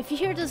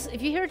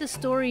the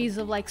stories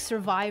of like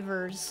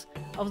survivors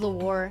of the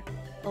war,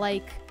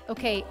 like,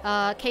 okay,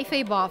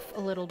 kayfabe off a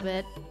little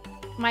bit.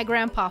 My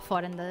grandpa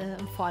fought in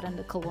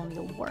the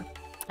Colonial War,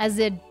 as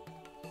did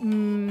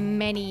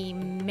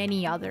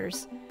many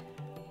others.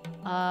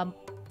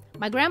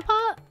 My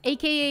grandpa,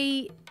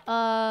 aka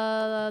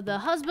the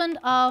husband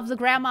of the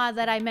grandma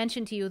that I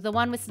mentioned to you, the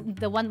one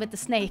with the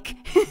snake.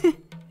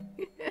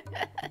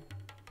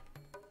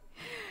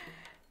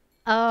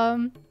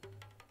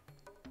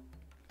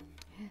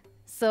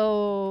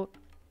 So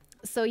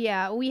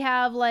yeah, we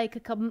have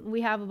like a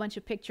bunch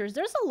of pictures.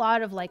 There's a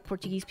lot of like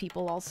Portuguese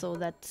people also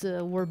that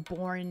were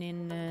born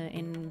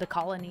in the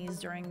colonies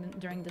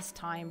during this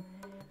time.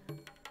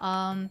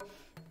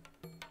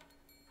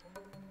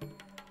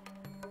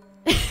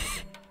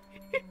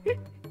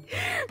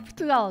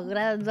 Portugal,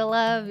 grande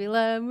la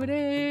Vila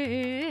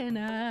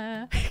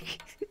Morena.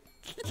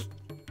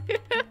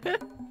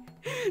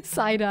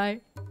 Side-eye.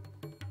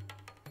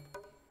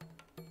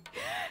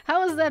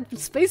 How is that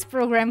space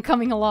program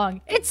coming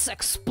along? It's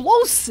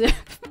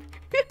explosive!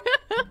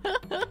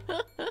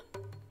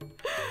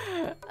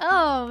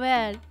 Oh,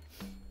 man.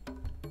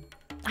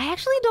 I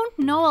actually don't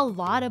know a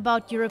lot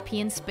about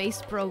European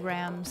space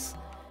programs.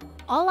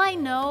 All I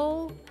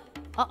know...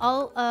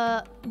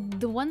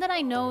 the one that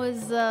I know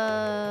is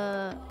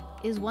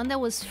one that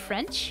was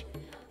French,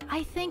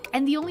 I think.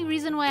 And the only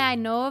reason why I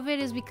know of it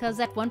is because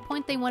at one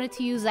point they wanted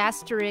to use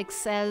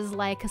Asterix as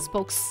like a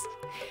spokes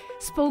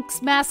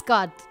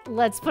mascot.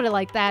 Let's put it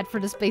like that for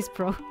the space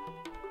pro.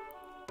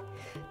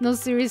 No,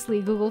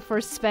 seriously, Google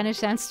first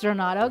Spanish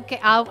astronaut.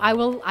 Okay, I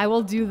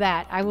will do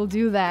that. I will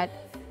do that.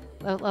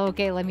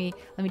 Okay, let me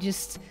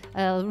just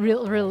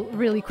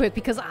really quick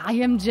because I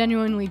am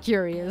genuinely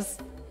curious.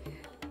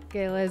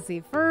 Okay, let's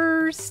see.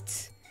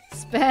 First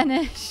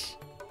Spanish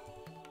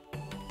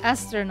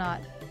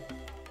astronaut.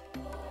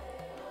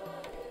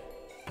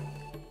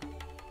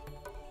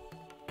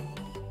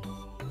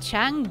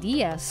 Chang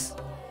Diaz.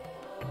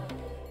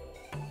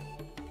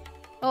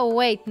 Oh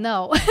wait,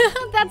 no.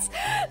 that's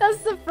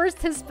the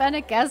first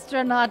Hispanic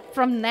astronaut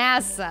from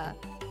NASA.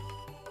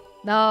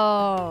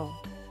 No.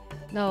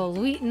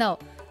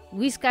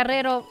 Luis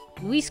Carrero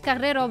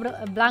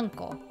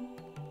Blanco.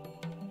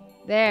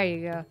 There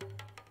you go.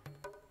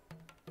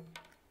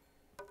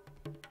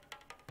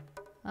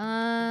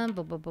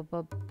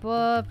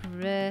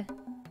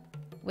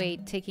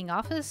 Wait, taking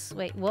office?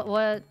 Wait,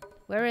 what?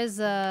 Where is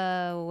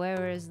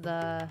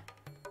the...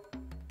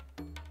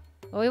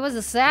 Oh, he was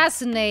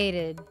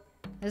assassinated.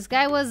 This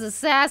guy was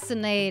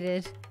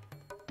assassinated.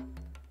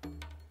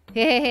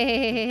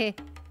 There's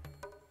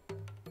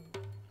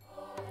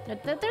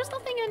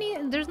nothing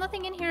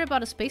in here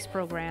about a space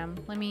program.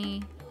 Let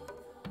me...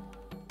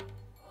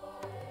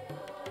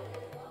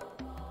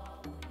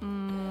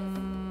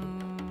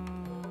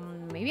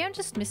 Maybe I'm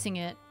just missing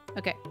it.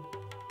 Okay.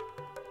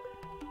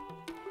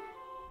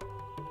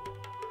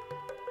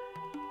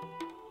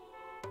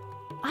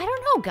 I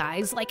don't know,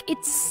 guys. Like,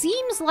 it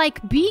seems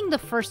like being the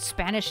first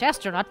Spanish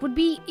astronaut would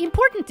be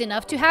important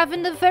enough to have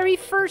in the very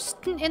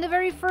first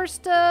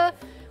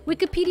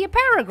Wikipedia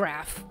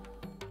paragraph.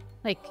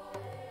 Like,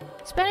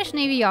 Spanish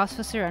Navy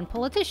officer and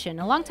politician,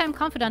 a longtime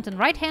confidant and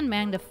right-hand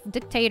man of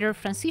dictator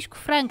Francisco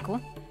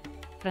Franco.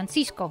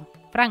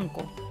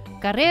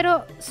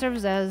 Carrero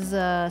serves as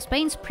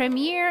Spain's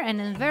premier and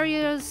in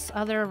various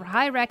other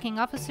high-ranking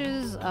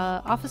offices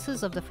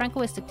of the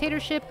Francoist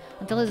dictatorship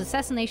until his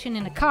assassination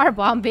in a car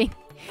bombing.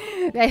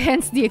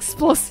 Hence the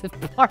explosive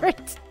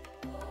part.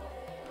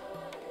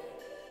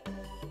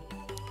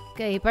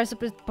 Okay, he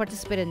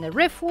participated in the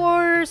Rif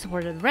War,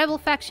 supported the rebel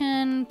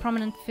faction,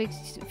 prominent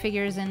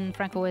figures in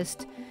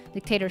Francoist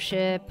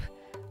dictatorship,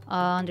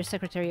 under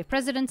Secretary of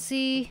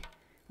Presidency,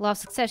 law of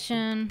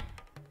succession,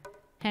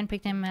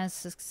 handpicked him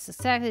as his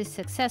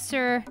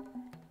successor.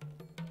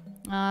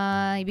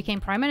 He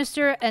became prime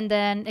minister and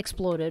then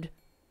exploded.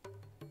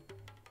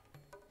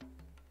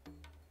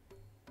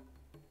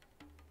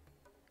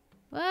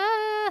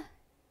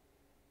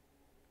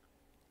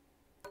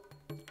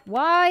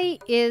 Why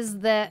is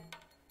that?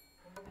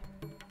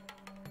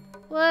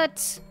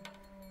 What?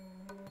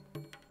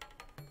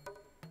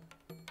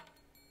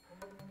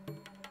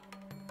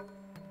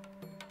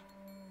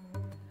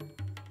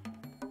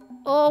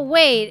 Oh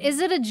wait, is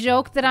it a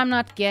joke that I'm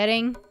not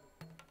getting?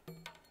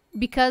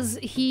 Because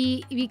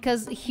he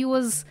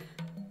was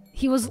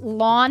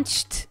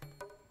launched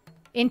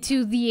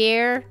into the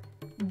air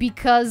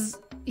because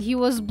he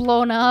was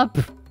blown up.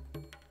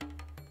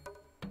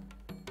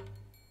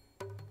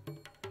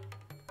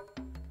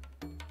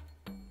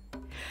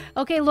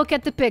 Okay, look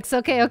at the pics.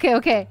 Okay.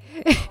 Okay,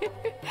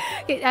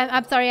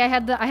 I'm sorry. I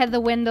had the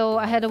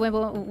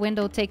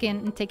window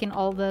taking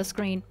all the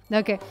screen.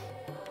 Okay.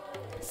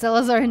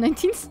 Salazar in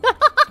 19...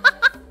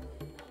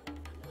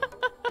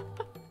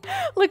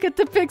 Look at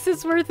the pics,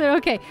 it's worth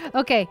it.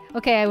 Okay,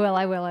 I will.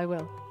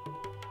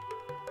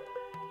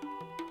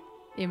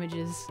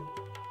 Images.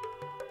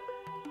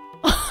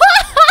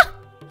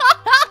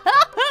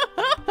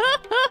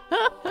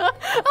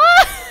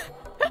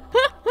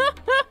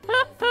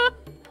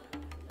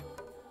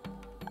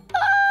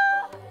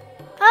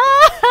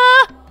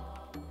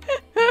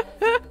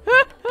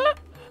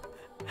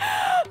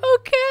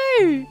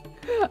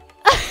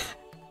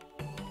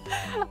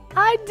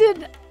 I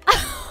did.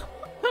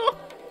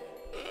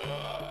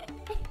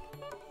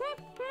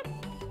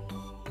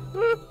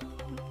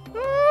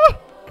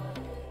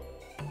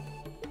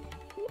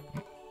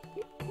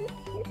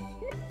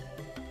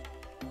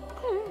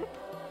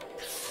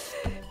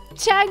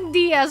 Chang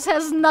Diaz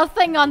has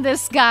nothing on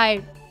this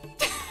guy.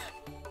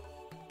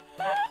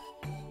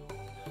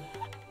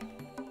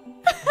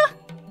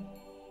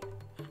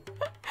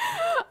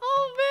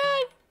 Oh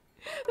man,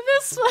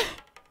 this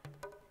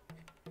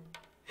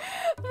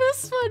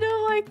one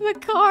of like the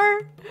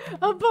car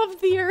above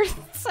the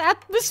Earth's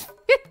atmosphere.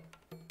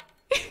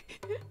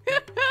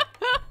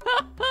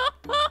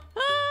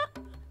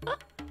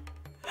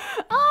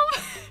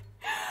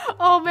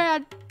 Oh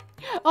man.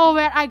 Oh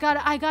man, I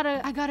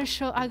gotta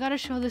show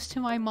this to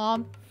my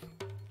mom.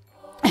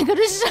 I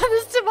gotta show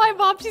this to my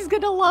mom. She's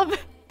gonna love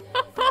it.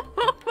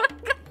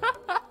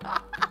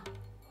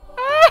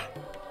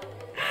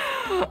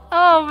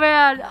 Oh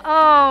man.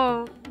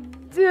 Oh,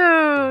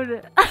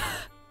 dude.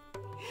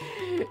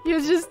 You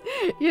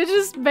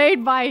just made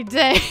my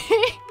day.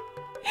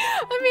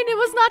 I mean, it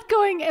was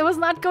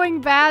not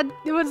going bad.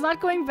 It was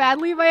not going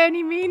badly by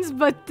any means,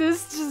 but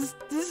this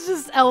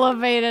just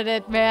elevated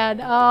it, man.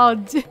 Oh,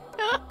 dude.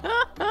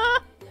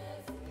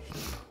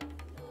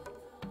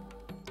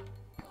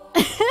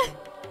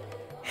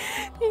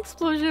 The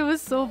explosion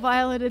was so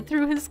violent it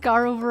threw his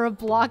car over a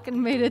block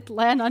and made it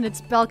land on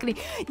its balcony.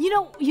 You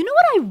know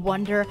what I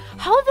wonder?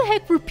 How the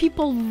heck were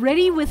people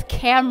ready with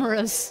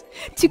cameras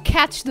to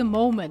catch the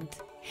moment?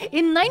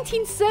 In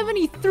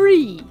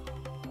 1973.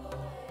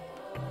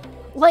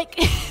 Like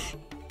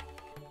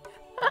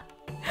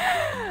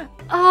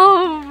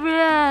oh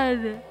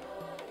man.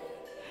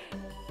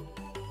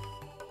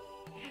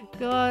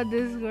 Go on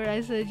Discord,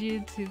 I said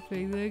YouTube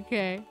things,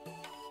 okay.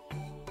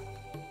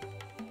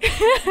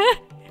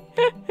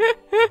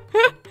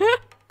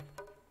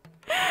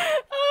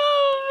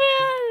 Oh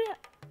man.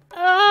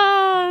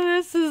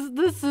 Oh,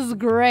 this is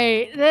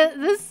great.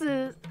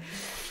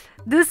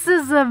 This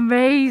is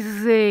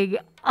amazing.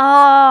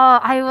 Oh,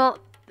 I will.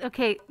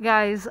 Okay,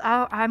 guys,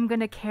 I'm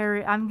gonna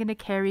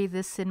carry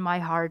this in my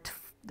heart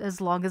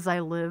as long as I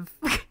live.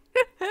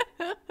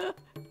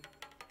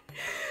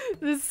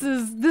 This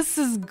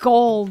is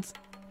gold.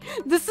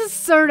 This is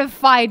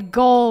certified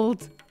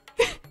gold.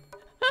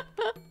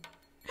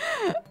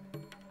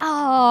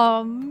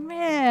 Oh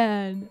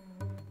man.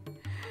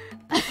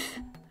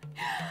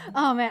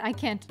 Oh man, I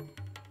can't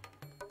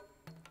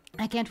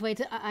wait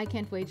to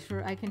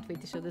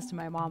show this to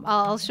my mom.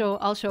 I'll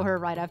show her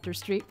right after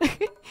stream.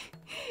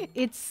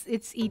 It's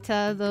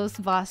Ita, those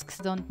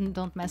Vosks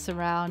don't mess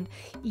around.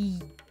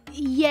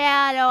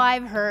 Yeah, no,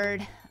 I've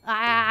heard.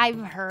 I've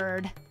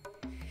heard.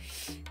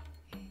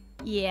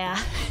 Yeah.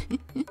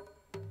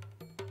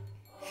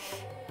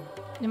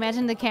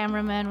 Imagine the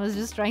cameraman was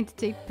just trying to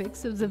take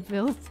pics of the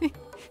building.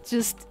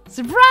 Just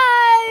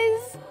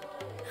surprise!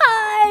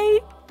 Hi!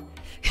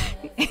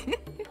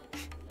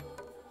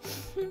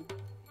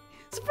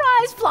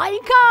 Surprise!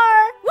 Flying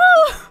car!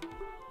 Woo!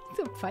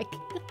 The bike.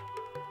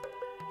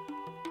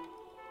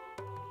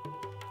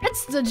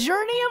 It's the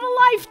journey of a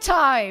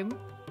lifetime!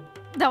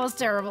 That was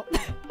terrible.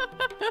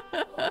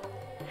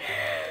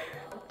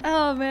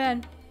 Oh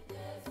man.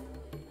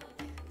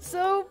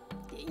 So,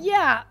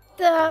 yeah.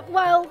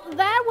 While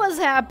that was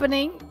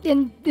happening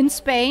in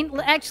Spain,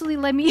 actually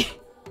let me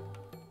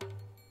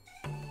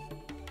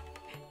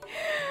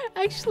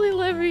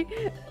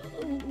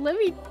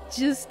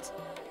just,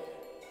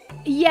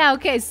 yeah,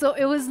 okay, so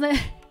it was in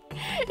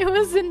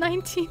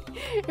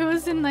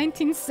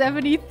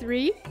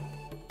 1973,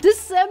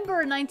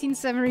 December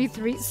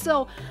 1973.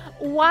 So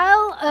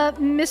while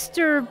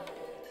Mr.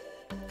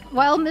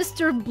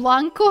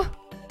 Blanco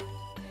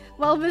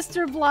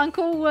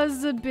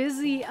was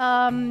busy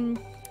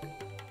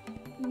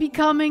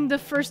becoming the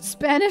first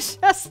Spanish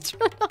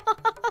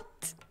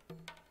astronaut.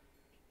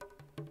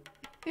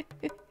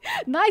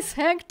 Nice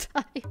hang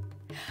tie.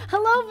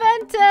 Hello,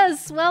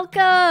 Ventus.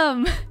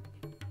 Welcome.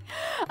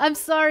 I'm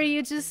sorry,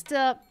 you just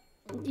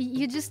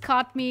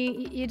caught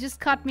me. You just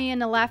caught me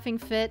in a laughing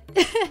fit.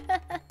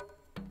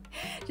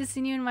 Just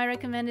seen you in my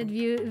recommended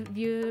view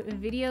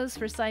videos.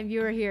 First time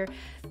viewer here.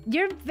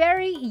 You're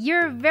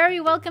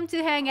very welcome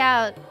to hang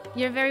out.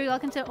 You're very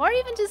welcome to, or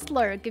even just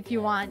lurk if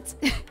you want.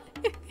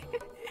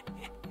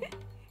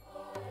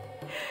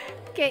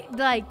 Okay,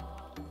 like,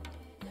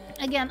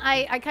 again,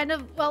 I kind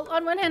of, well,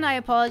 on one hand I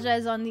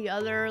apologize, on the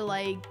other,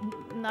 like,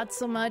 not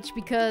so much,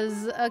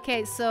 because,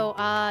 okay, so,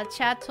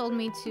 chat told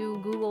me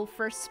to Google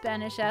first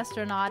Spanish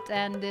astronaut,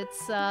 and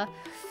it's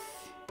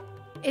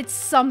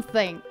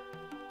something.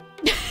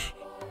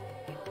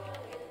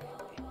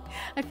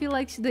 I feel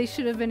like they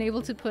should have been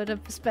able to put a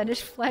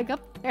Spanish flag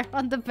up there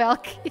on the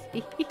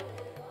balcony.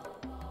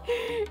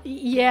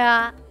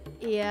 Yeah.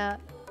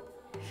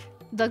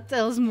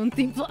 DuckTales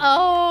Moontheme.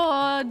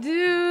 Oh,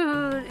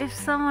 dude! If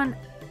someone,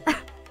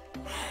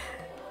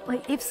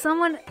 like,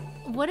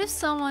 what if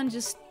someone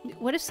just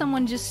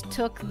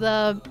took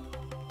the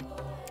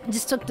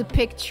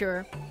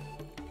picture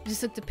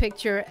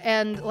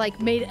and like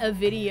made a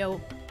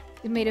video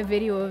made a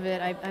video of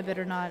it. I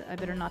better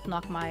not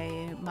knock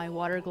my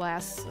water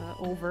glass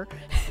over.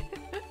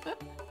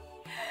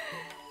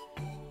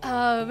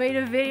 Made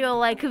a video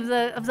like of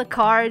the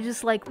car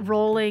just like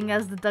rolling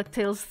as the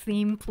DuckTales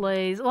theme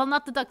plays. Well,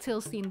 not the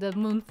DuckTales theme, the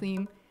Moon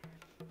theme,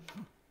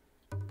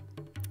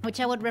 which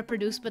I would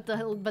reproduce, but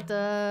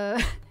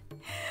the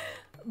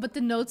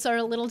notes are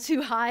a little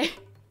too high.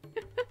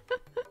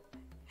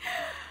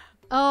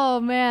 Oh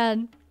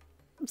man,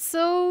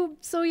 so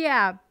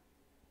yeah.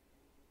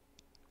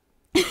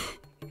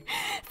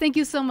 Thank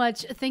you so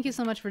much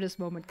for this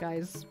moment,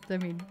 guys. I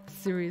mean,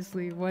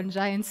 seriously, one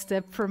giant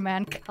step for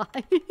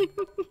mankind.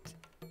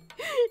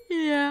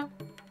 Yeah.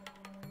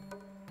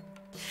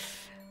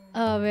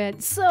 Oh man.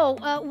 So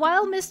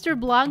while Mr.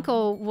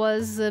 Blanco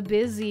was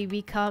busy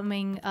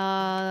becoming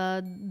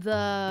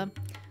the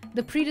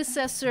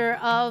predecessor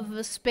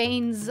of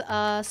Spain's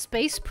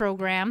space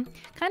program,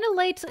 kind of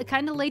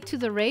late to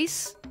the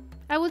race,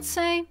 I would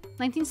say.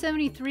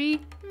 1973.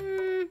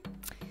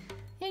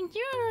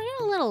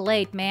 You're a little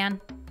late, man.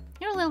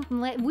 You're a little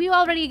late. We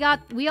already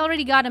got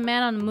a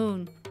man on the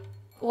moon.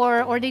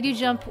 Or did you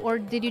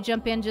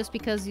jump in just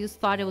because you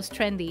thought it was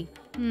trendy?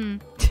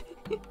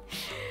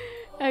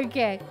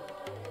 Okay.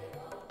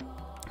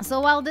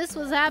 So while this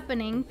was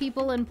happening,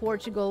 people in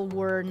Portugal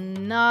were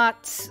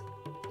not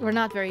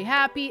very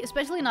happy,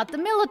 especially not the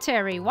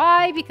military.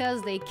 Why?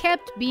 Because they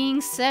kept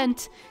being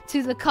sent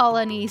to the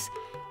colonies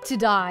to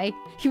die.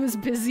 He was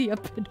busy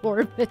up in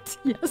orbit.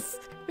 Yes.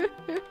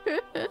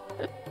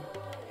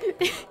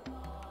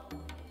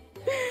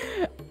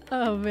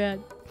 Oh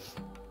man.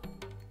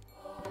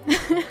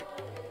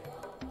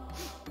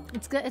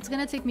 It's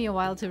gonna take me a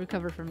while to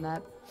recover from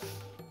that.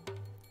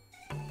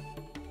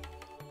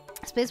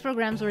 Space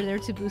programs were there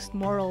to boost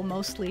morale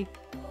mostly.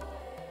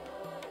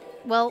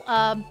 Well,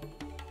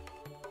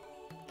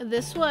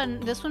 this one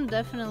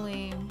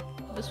definitely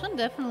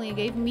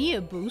gave me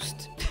a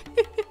boost.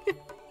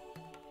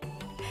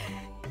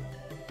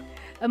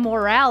 A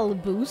morale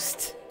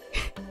boost.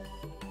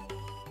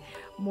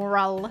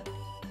 Morale.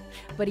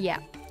 But yeah.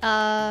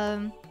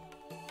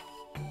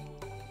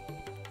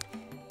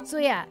 So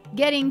yeah, we're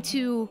getting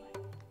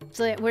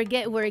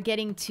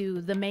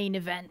to the main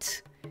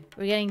event.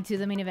 We're getting to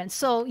the main event.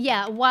 So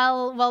yeah,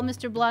 while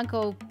Mr.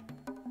 Blanco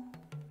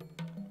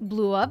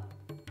blew up,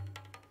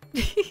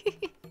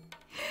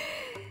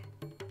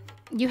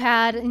 you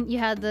had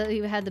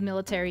the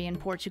military in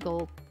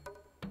Portugal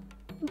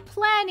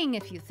planning a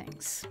few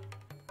things.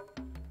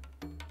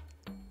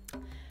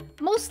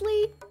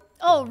 Mostly,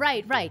 oh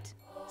right.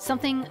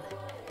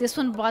 This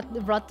one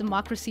brought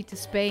democracy to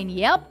Spain.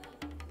 Yep.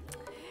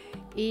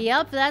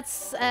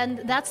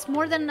 That's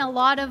more than a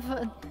lot of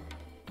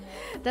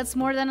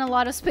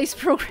space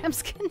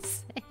programs can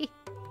say.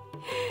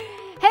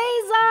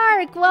 Hey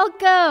Zark,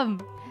 welcome.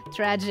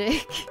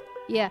 Tragic.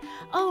 Yeah.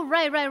 Oh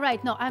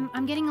right. No,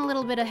 I'm getting a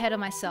little bit ahead of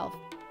myself.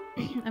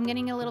 I'm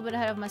getting a little bit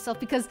ahead of myself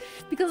because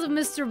of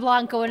Mr.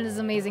 Blanco and his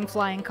amazing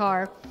flying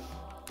car.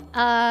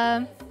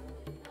 How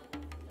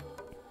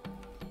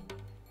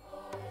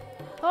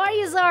are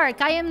you, Zark?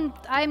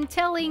 I'm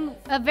telling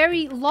a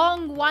very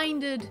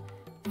long-winded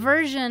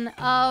version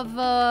of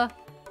the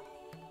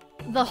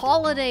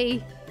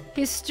holiday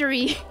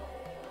history.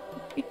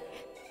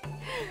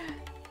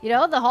 You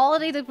know, the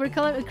holiday that we're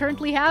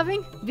currently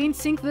having?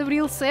 25 de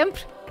Abril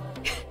sempre.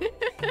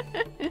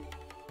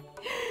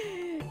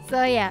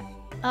 So yeah.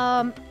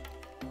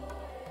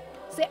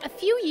 So a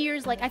few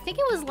years, like I think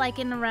it was like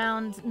in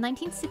around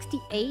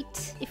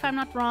 1968, if I'm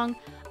not wrong,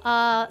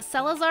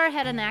 Salazar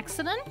had an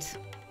accident.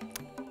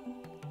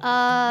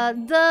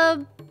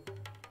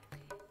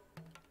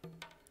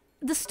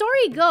 The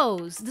story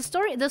goes, the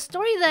story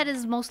that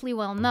is mostly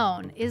well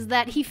known is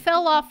that he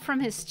fell off from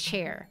his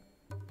chair.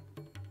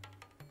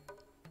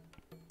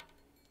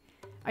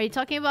 Are you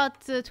talking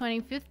about the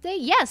 25th day?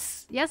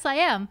 Yes, I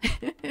am.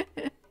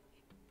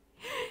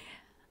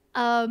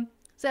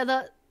 So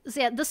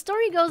the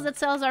story goes that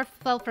Salazar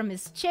fell from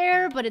his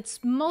chair, but it's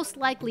most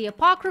likely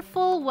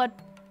apocryphal. What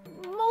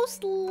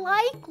most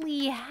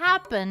likely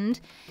happened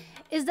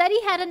is that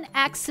he had an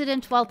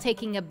accident while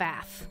taking a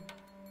bath.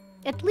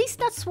 At least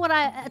that's what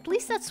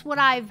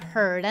I've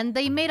heard, and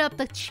they made up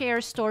the chair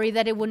story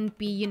that it wouldn't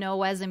be, you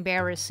know, as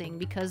embarrassing,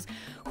 because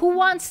who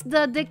wants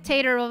the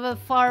dictator of a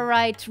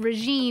far-right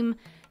regime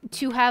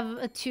to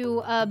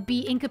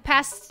be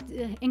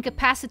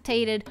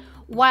incapacitated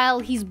while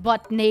he's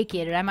butt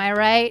naked? Am I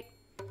right?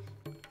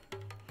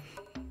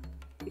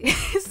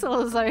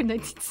 Salazar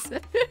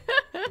 1970.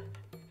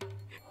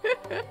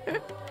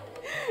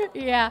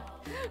 Yeah,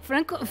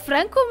 Franco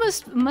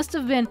must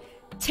have been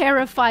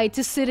terrified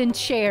to sit in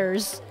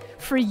chairs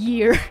for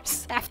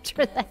years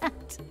after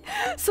that.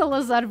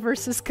 Salazar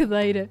versus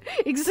Kairi.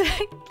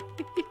 Exactly.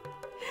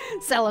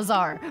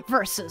 Salazar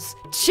versus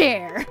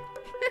chair.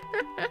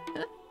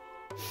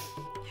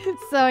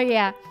 So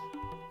yeah.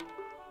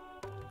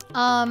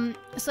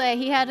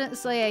 He had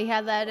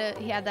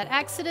that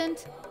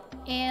accident,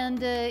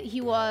 and he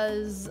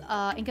was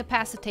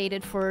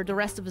incapacitated for the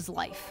rest of his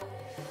life.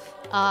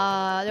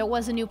 There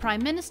was a new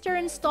prime minister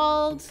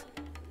installed.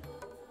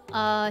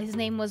 His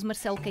name was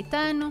Marcelo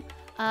Caetano,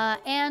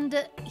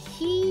 and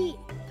he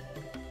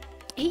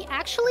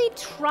actually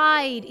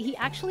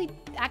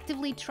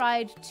actively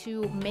tried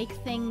to make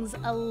things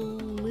a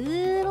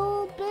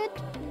little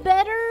bit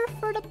better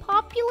for the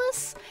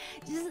populace.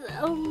 Just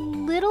a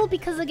little,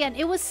 because again,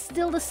 it was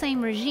still the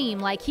same regime.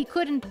 Like, he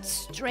couldn't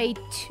stray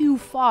too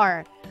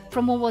far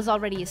from what was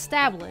already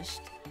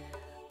established.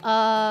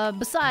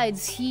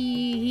 Besides,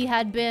 he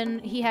had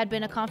been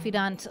a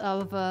confidant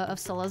of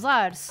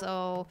Salazar,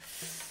 so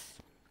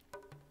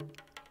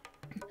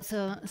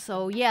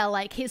yeah,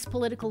 like, his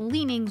political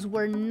leanings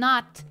were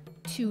not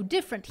too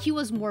different. He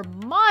was more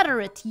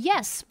moderate,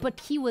 yes, but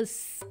he was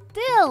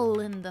still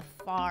in the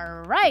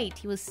far right.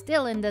 He was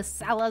still in the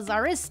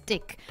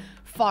Salazaristic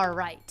far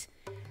right.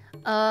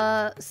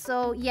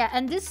 So yeah,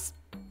 and this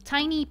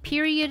tiny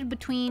period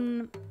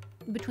between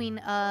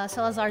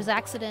Salazar's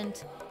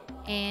accident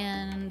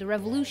and the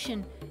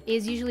revolution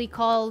is usually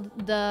called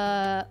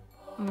the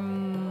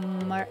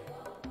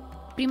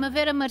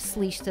Primavera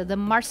Marcelista, the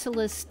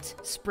Marcelist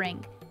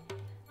Spring,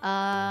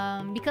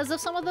 because of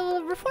some of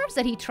the reforms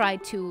that he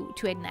tried to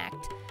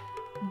enact.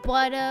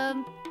 But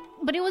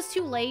it was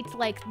too late.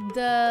 Like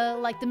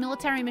the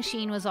military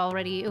machine was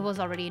already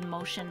in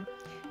motion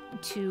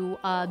to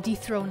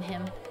dethrone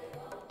him,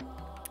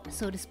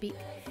 so to speak.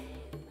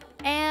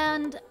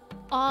 And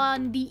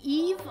on the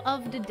eve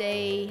of the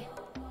day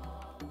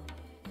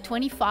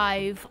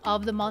 25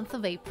 of the month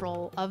of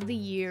April of the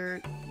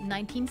year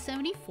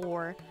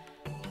 1974,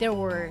 there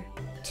were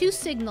two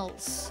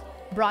signals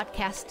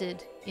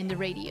broadcasted in the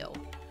radio.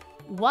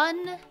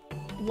 One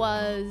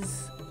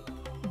was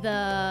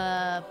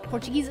the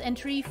Portuguese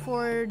entry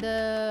for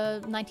the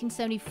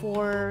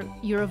 1974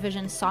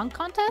 Eurovision Song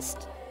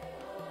Contest,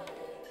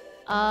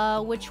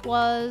 which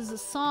was a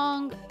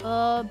song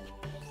of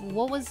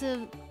what was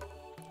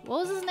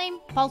his name?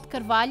 Paulo de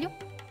Carvalho.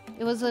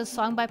 It was a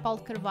song by Paulo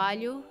de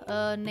Carvalho,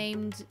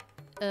 named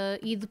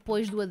E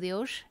Depois do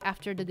Adeus,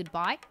 After the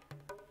Goodbye.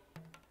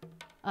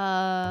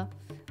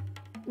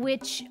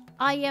 Which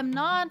I am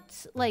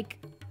not, like,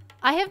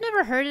 I have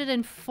never heard it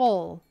in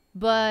full,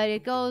 but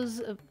it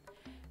goes,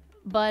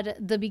 but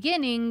the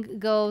beginning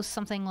goes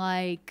something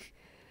like: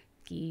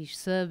 Quis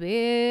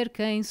saber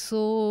quem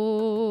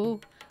sou,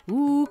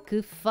 o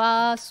que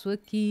faço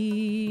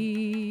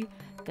aqui,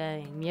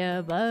 quem me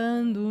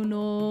abandonou,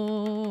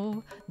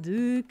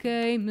 de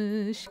quem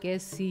me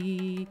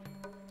esqueci,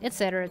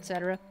 etc,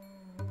 etc.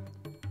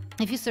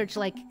 If you search,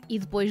 like, E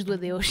Depois do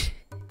Adeus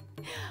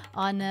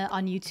on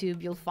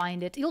YouTube, you'll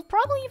find it. You'll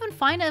probably even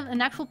find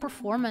an actual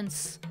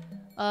performance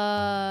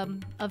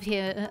of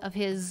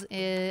his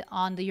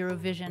on the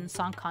Eurovision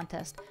Song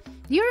Contest.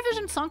 The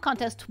Eurovision Song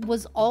Contest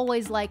was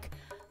always like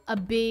a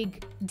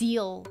big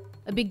deal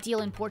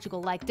in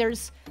Portugal. Like,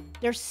 there's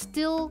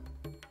still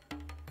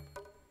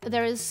a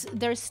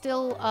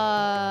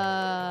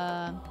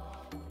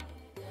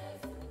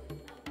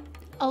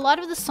lot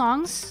of the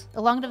songs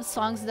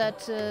that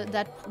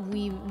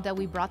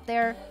we brought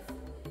there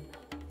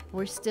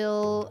were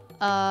still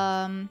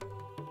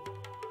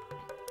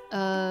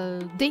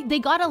they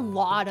got a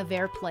lot of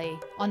airplay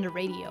on the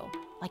radio,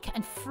 like,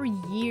 and for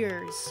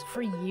years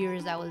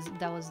that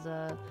was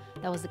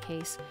the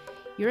case.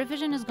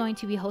 Eurovision is going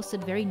to be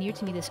hosted very near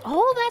to me this.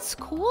 Oh, that's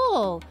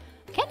cool.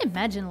 I can't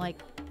imagine,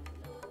 like,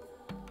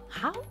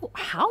 how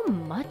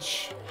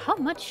much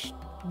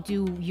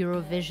do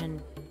Eurovision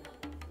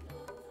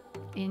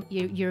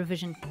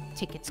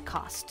tickets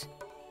cost?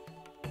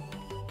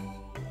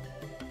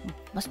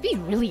 Must be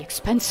really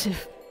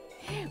expensive,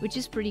 which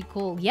is pretty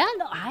cool. Yeah,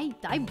 no, I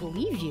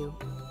believe you.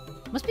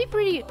 Must be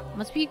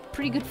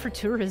pretty good for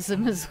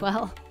tourism as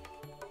well.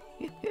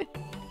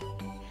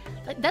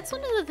 Like, that's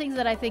one of the things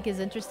that I think is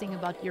interesting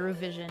about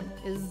Eurovision,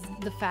 is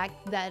the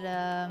fact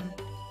that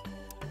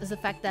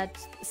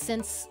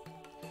since,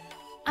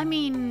 I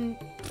mean,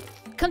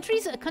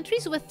 countries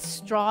with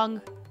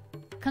strong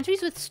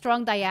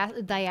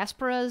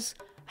diasporas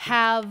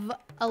have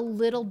a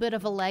little bit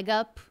of a leg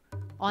up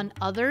on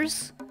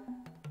others,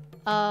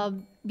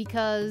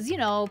 because, you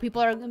know,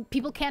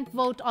 people can't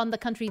vote on the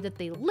country that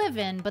they live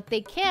in, but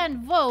they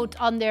can vote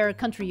on their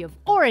country of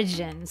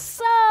origin.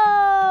 So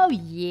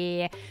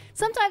yeah,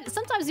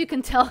 sometimes you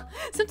can tell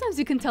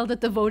that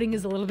the voting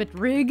is a little bit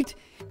rigged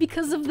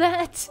because of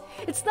that.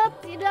 It's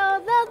not, you know,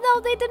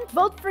 no, they didn't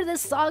vote for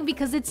this song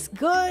because it's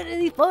good.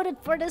 They voted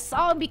for this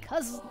song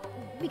because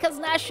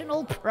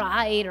national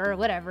pride or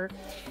whatever.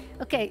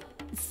 Okay,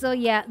 so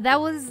yeah, that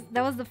was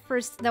the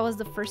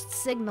first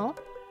signal.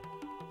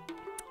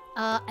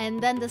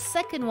 And then the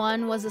second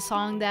one was a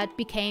song that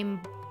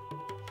became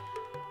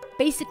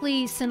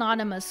basically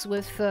synonymous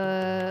with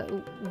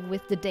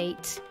the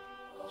date.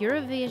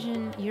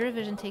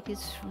 Eurovision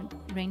tickets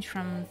range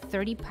from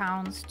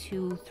 £30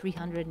 to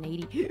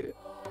 $380.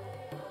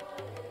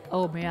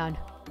 Oh man!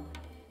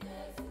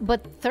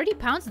 But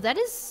 £30, that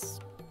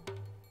is,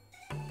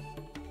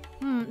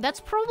 that's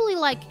probably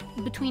like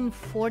between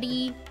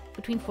 40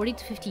 to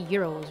 50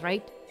 euros,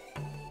 right?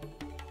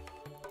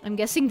 I'm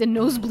guessing the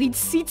nosebleed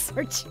seats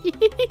are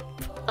cheap.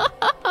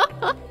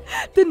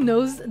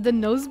 The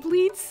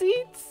nosebleed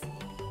seats?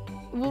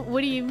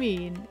 What do you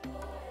mean?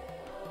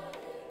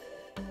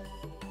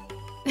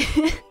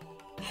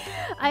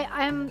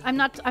 I'm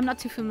not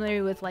too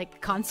familiar with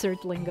like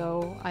concert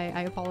lingo.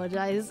 I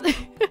apologize.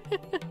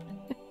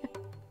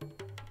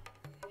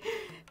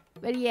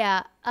 But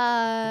yeah,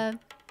 the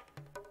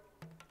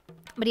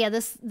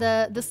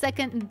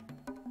second,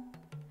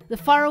 the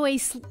faraway.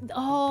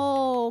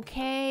 Oh,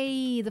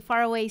 okay, the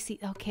faraway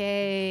seat.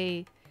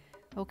 Okay.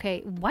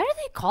 Why do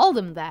they call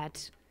them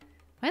that?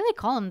 Why do they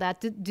call them that?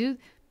 Do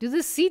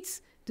the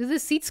seats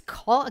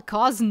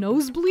cause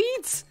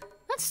nosebleeds?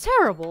 That's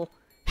terrible.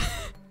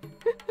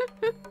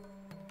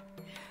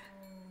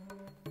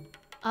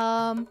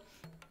 But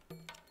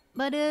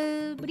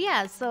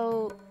yeah.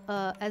 So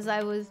as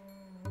I was,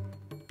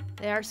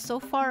 they are so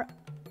far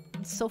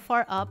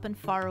up and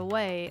far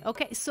away.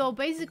 Okay, so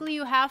basically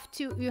you have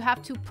to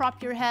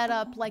prop your head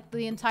up like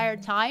the entire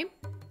time.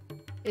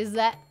 Is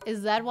that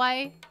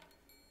why?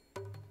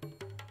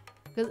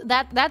 Because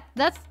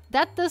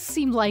that does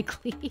seem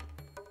likely.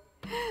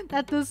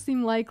 That does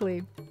seem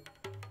likely.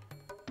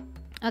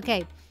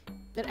 Okay,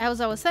 but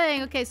as I was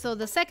saying, okay, so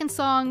the second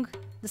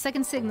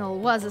signal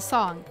was a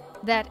song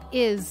that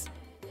is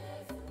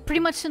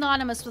pretty much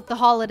synonymous with the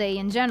holiday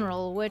in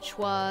general, which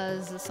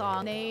was a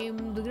song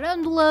named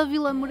Grândola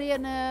Vila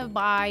Morena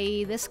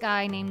by this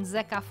guy named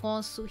Zeca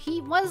Afonso.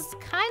 He was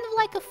kind of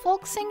like a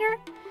folk singer,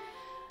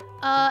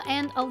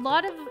 and a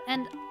lot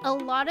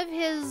of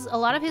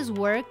his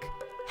work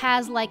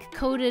has like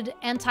coded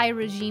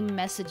anti-regime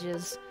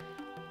messages.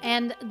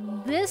 And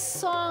this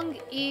song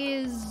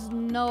is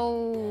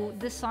no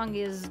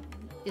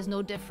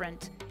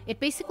different. It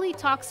basically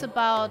talks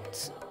about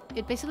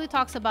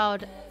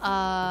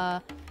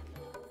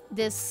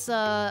this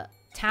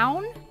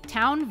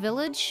town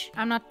village.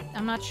 I'm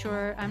not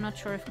sure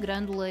if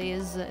Grândola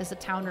is a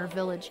town or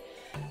village,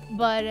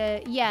 but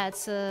yeah,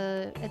 it's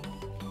a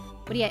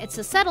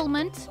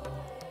settlement,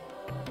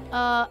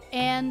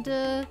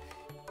 and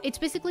it's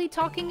basically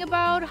talking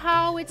about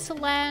how it's a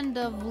land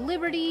of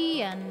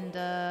liberty and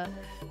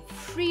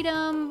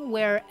freedom,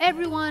 where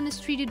everyone is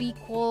treated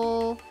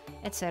equal,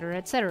 etc.,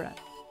 etc.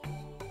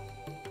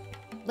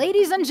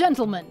 Ladies and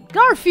gentlemen,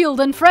 Garfield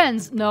and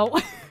friends. No.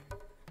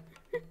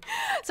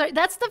 Sorry,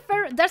 that's the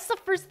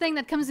first thing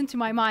that comes into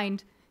my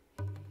mind.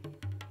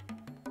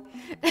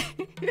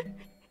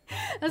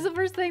 That's the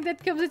first thing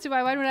that comes into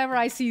my mind whenever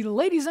I see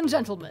ladies and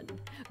gentlemen,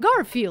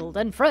 Garfield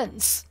and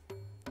friends.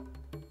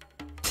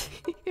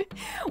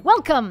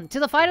 Welcome to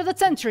the fight of the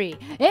century.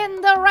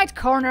 In the right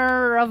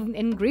corner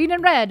in green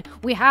and red,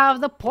 we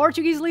have the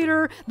Portuguese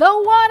leader, the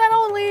one and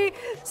only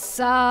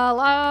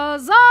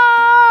Salazar.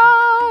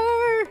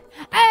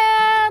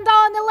 And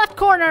on the left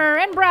corner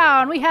in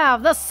brown, we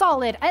have the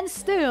solid and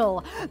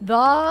still,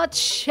 the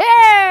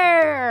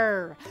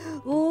chair.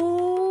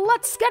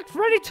 Let's get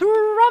ready to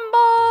rumble.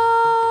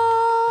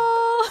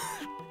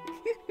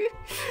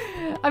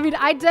 I mean,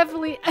 I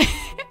definitely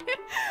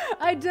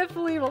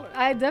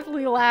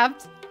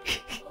laughed.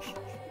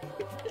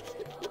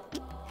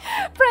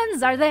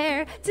 Friends are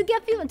there to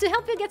help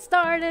you get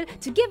started,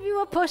 to give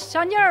you a push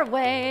on your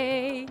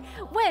way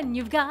when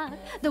you've got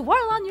the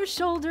world on your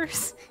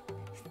shoulders.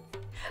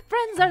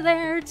 Friends are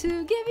there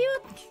to give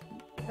you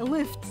a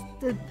lift,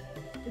 a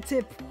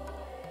tip.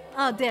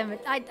 Oh damn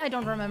it! I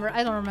don't remember.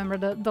 I don't remember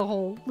the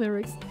whole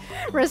lyrics.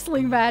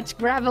 Wrestling match,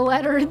 grab a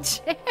ladder and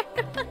chair.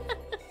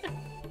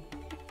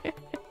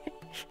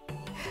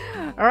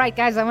 All right,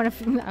 guys. I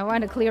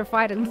want a clear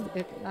fight, and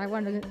I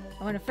want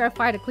a fair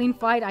fight, a clean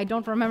fight. I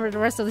don't remember the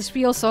rest of the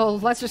spiel, so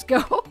let's just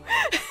go.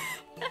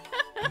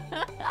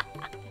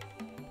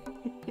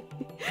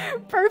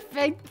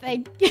 Perfect.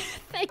 Thank you.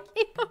 Thank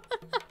you.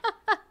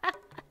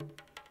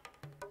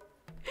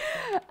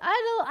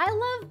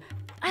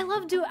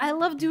 I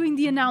love doing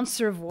the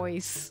announcer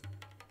voice.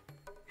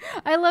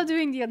 I love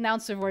doing the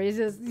announcer voice.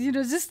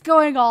 Just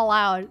going all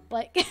out,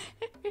 like.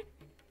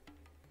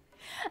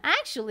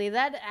 Actually,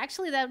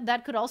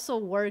 that could also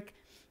work.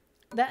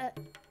 That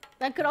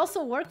could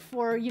also work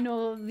for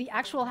the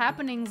actual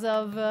happenings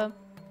of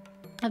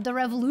the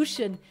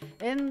revolution.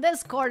 In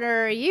this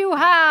corner, you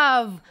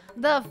have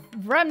the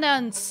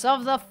remnants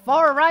of the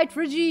far-right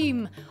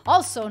regime,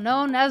 also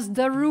known as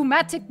the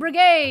Rheumatic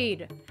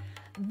Brigade,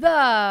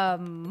 the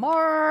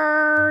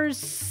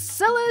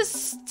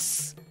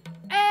Marcellists,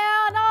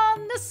 and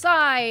on this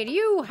side,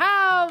 you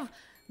have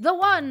the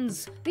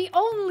ones, the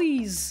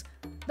onlys.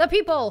 The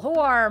people who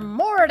are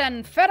more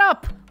than fed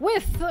up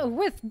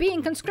with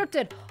being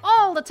conscripted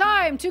all the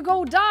time to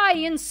go die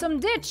in some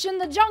ditch in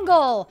the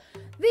jungle.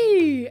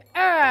 The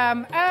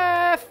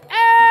MFA!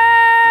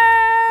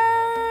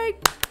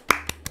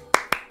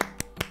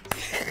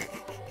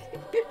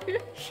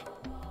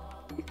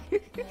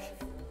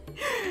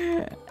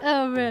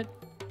 Oh man.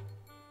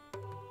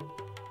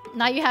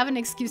 Now you have an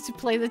excuse to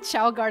play the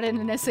Chow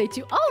Garden in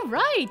SA2. Oh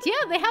right,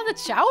 yeah, they have the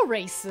Chow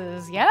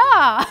races,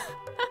 yeah.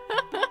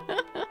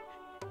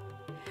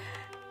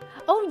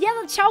 Oh yeah,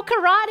 the Chow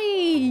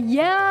Karate!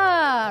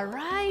 Yeah,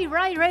 right.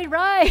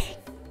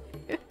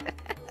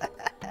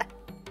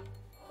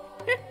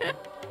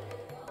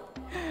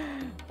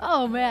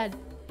 Oh man.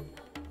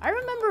 I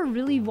remember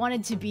really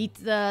wanted to beat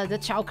the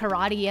Chow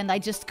Karate and I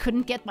just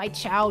couldn't get my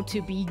Chow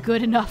to be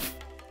good enough.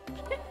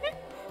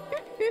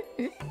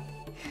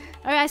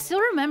 I still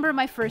remember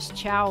my first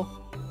Chow.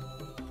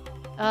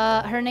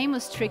 Her name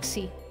was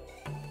Trixie.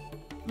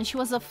 And she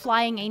was a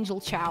flying angel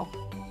Chow.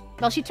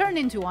 Well, she turned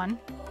into one.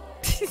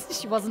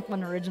 She wasn't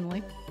one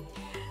originally.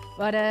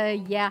 But,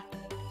 yeah.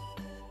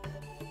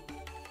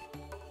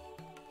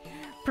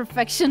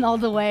 Perfection all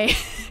the way.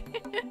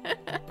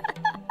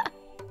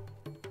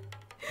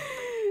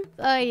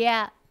 Oh,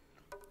 yeah.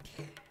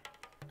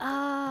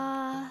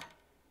 I'm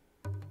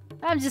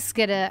just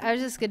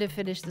gonna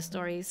finish the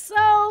story.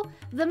 So,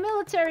 the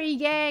military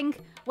gang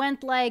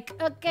went like,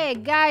 okay,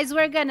 guys,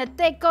 we're gonna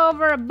take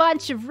over a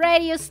bunch of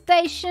radio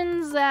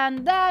stations,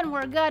 and then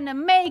we're gonna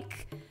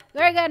make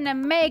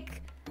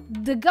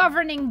the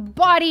governing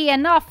body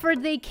an offer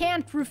they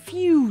can't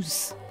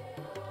refuse.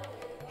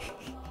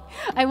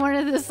 I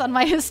wanted this on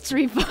my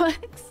history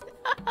books.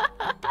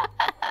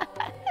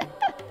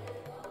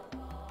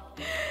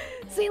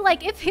 See,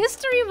 like, if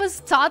history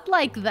was taught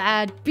like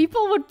that,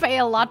 people would pay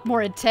a lot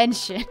more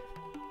attention.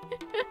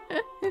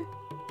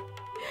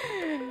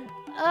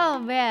 Oh,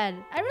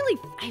 man. I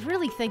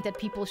really think that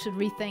people should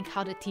rethink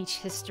how to teach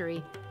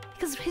history.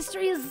 Because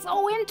history is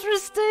so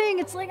interesting!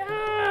 It's like,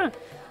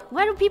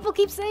 why do people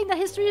keep saying that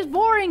history is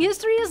boring?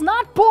 History is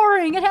not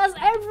boring! It has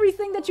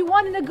everything that you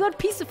want in a good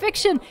piece of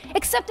fiction,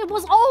 except it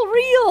was all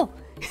real!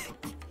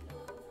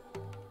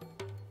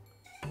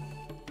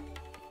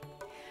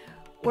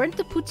 Weren't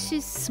the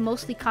Putschists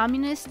mostly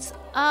communists?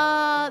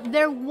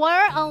 There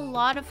were a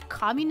lot of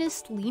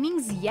communist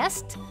leanings,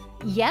 yes.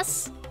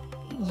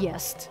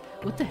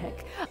 What the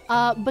heck?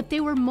 But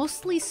they were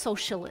mostly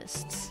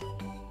socialists.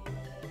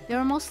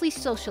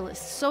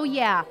 So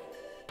yeah.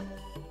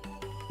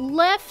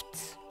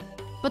 Left,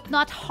 but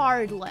not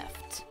hard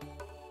left.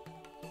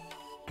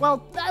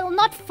 Well,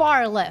 not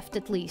far left,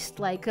 at least.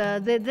 Like,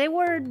 they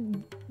were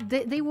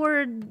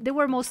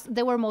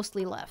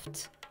mostly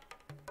left.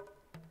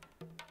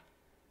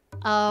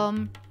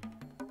 But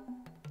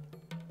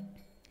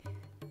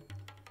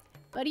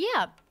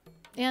yeah,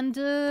 and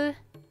well,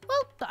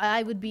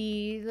 I would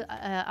be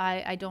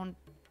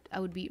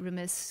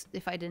remiss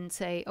if I didn't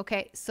say,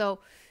 okay, so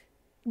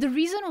the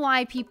reason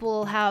why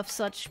people have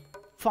such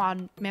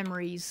fond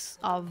memories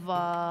of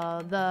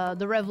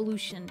the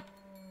revolution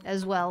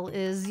as well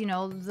is, you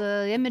know,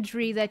 the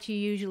imagery that you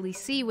usually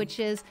see, which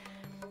is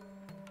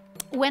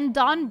when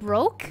dawn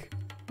broke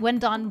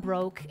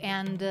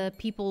and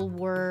people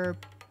were,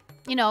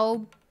 you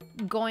know,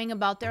 going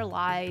about their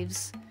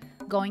lives,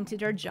 going to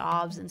their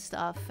jobs and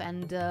stuff,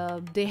 and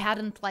they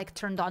hadn't, like,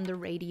 turned on the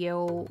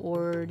radio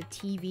or the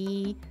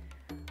TV.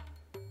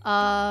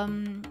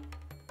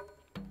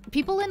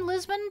 People in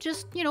Lisbon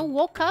just, you know,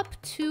 woke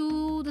up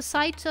to the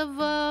sight of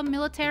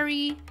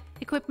military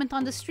equipment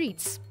on the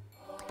streets.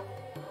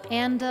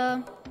 And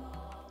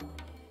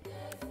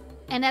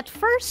at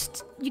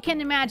first, you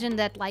can imagine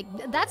that, like,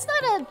 that's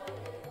not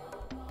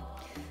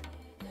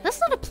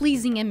a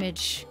pleasing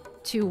image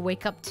to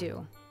wake up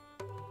to.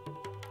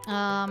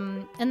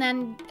 And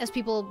then as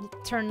people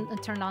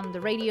turned on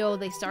the radio,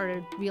 they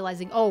started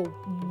realizing, oh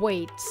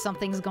wait,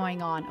 something's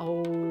going on.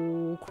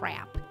 Oh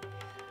crap.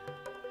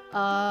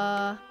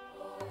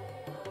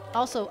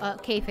 Also,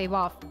 kayfabe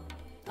off.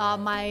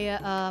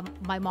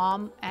 My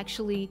mom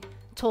actually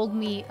told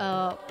me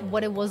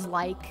what it was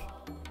like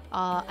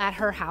at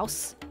her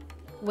house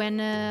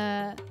when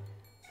on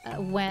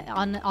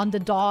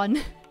the dawn.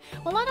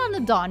 Well, not on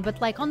the dawn,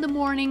 but like on the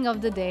morning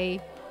of the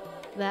day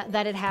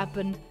that it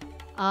happened.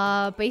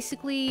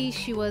 Basically,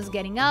 she was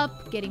getting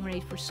up, getting ready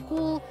for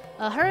school.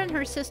 Her and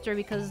her sister,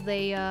 because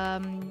they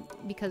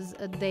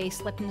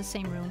slept in the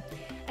same room.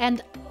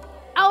 And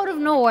out of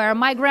nowhere,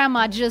 my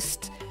grandma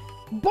just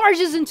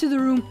barges into the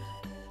room.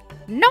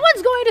 No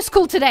one's going to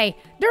school today.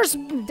 There's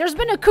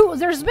been a coup.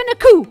 There's been a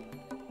coup.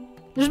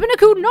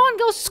 No one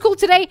goes to school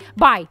today.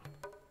 Bye.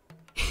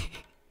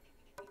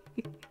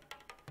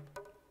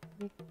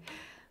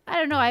 I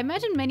don't know, I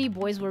imagine many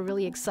boys were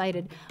really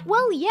excited.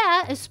 Well,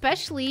 yeah,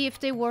 especially if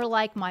they were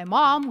like my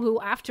mom,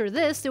 who after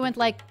this, they went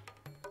like,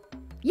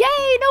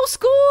 yay, no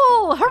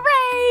school!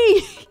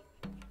 Hooray!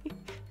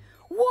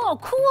 Whoa,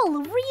 cool,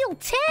 a real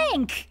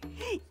tank!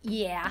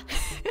 Yeah.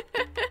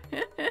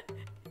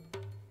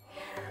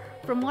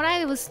 From what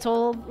I was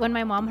told, when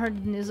my mom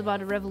heard the news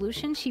about the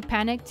revolution, she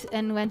panicked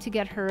and went to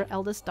get her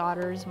eldest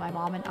daughters, my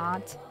mom and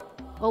aunt.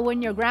 Well,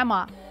 when your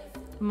grandma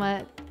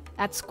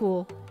at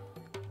school,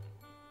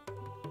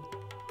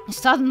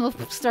 suddenly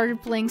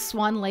started playing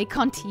Swan Lake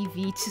on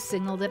TV to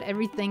signal that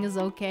everything is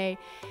okay.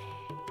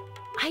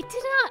 I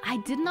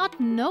did not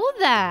know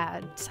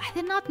that. I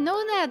did not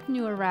know that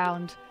new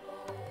around.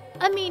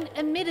 I mean,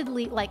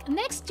 admittedly, like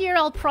next year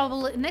I'll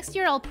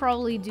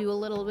probably do a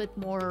little bit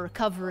more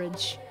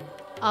coverage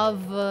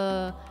of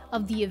the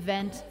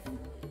event,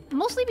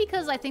 mostly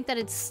because I think that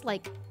it's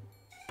like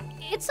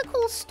it's a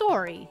cool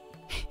story.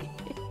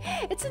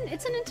 it's an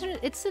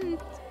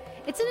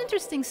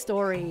interesting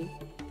story.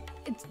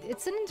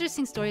 it's an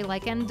interesting story,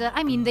 like, and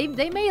I mean,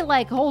 they made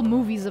like whole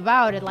movies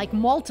about it, like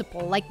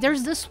multiple. Like,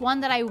 there's this one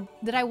that I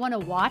want to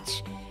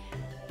watch.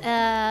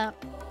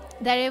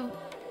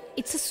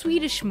 It's a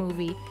Swedish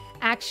movie,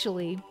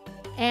 actually,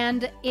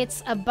 and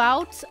it's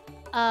about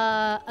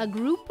a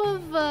group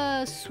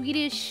of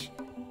Swedish,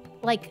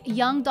 like,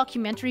 young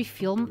documentary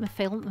film.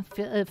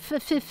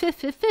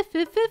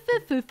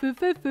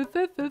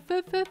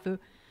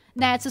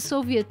 Nah, it's a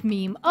Soviet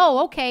meme.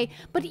 Oh, okay.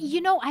 But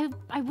you know,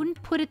 I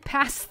wouldn't put it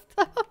past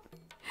them.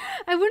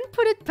 I wouldn't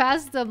put it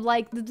past them.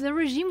 Like, the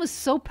regime was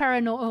so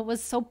paranoid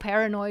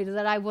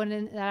that I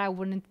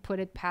wouldn't put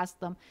it past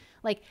them.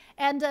 Like,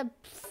 and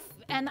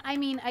I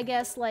mean, I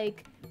guess,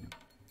 like,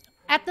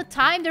 at the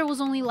time there was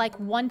only like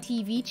one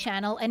TV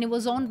channel and it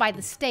was owned by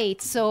the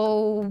state,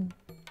 so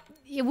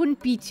it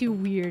wouldn't be too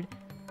weird.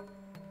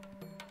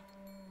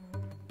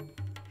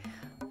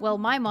 Well,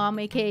 my mom,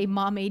 aka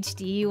Mom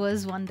HD,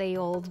 was 1 day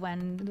old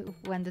when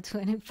the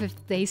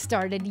 25th day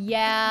started.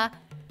 Yeah,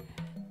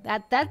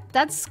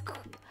 that's.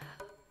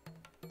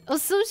 Oh,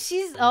 so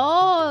she's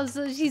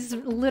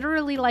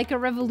literally like a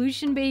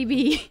revolution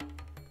baby.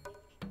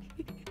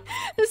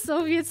 The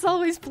Soviets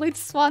always played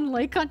Swan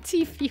Lake on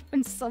TV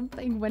when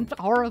something went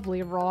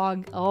horribly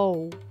wrong.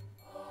 Oh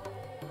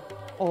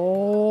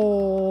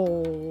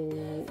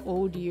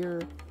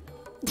dear.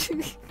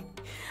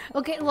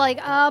 Okay, like,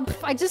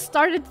 I just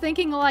started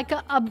thinking like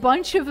a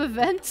bunch of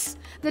events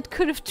that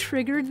could have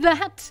triggered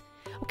that.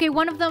 Okay,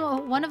 one of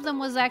them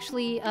was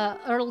actually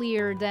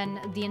earlier than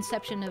the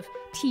inception of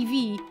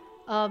TV,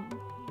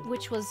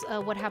 which was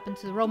what happened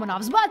to the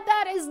Romanovs. But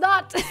that is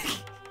not.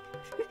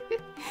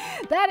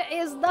 That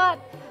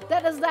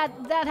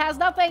has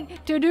nothing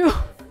to do.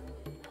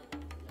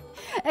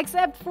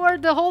 Except for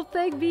the whole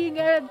thing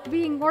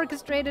being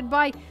orchestrated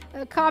by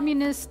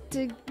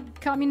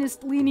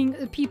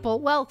communist-leaning people.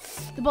 Well,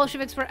 the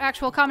Bolsheviks were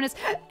actual communists.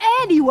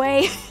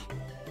 Anyway!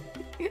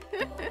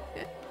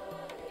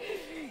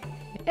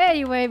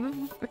 Anyway.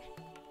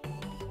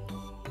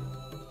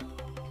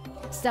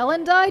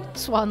 Stalin died,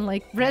 Swan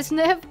Lake.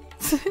 Brezhnev,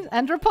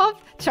 Andropov,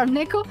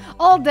 Charnenko,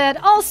 all dead,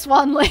 all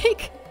Swan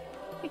Lake.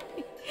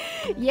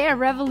 Yeah,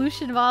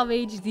 Revolution Mom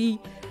HD.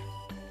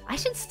 I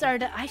should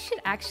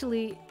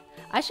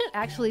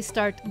actually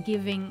start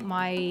giving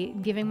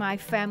my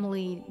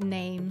family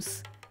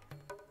names,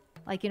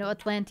 like, you know,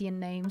 Atlantean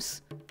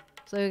names,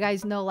 so you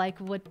guys know like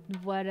what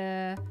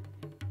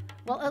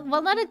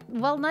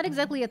not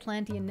exactly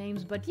Atlantean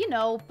names, but you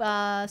know,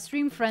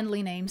 stream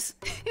friendly names.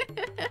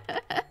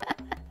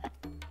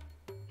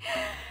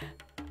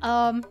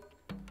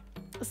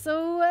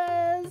 So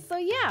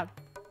yeah.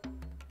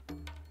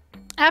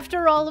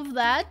 After all of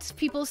that,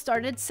 people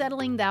started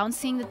settling down,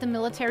 seeing that the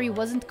military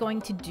wasn't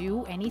going to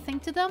do anything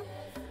to them.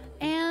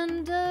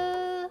 And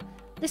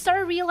they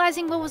started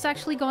realizing what was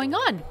actually going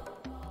on.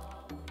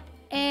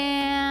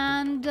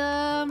 And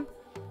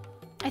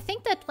I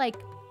think that, like,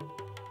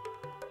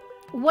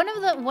 one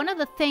of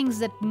the things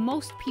that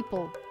most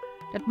people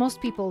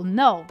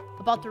know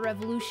about the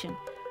revolution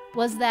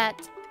was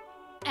that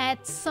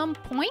at some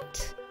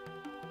point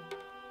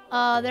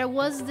there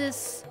was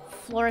this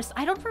florist.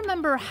 I don't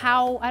remember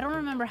how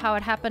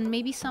it happened.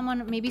 Maybe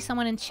someone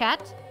in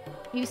chat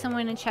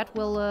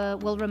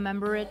will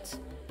remember it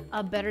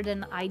better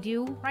than I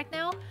do right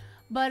now.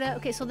 But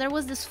okay, so there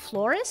was this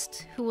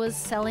florist who was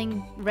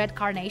selling red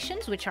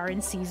carnations, which are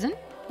in season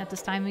at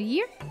this time of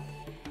year.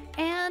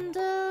 And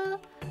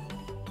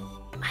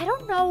I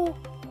don't know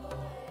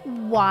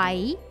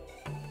why,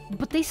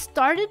 but they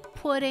started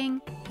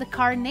putting the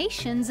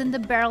carnations in the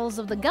barrels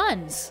of the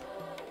guns.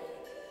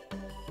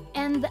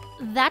 And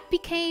that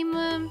became,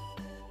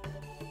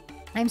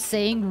 I'm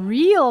saying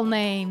real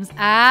names.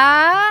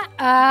 Yeah,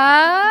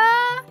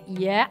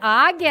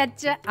 I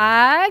getcha.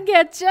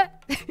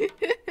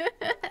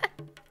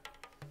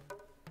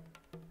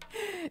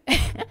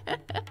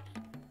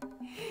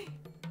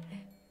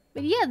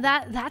 But yeah,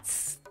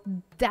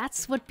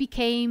 that's what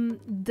became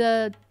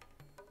the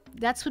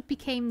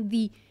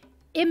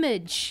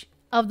image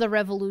of the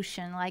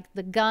revolution, like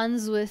the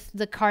guns with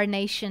the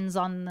carnations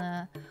on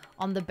the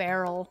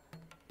barrel.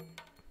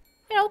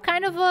 You know,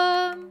 kind of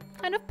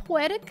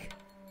poetic,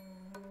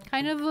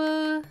 kind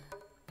of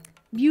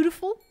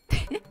beautiful.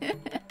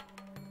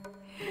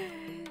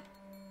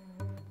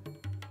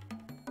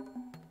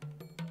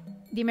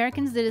 The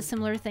Americans did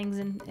similar things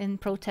in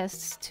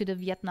protests to the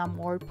Vietnam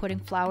War, putting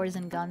flowers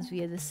and guns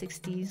via the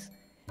 60s.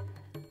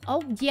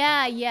 Oh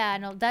yeah,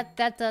 no, that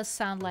does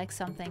sound like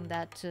something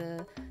that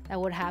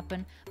would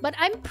happen. But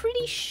I'm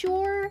pretty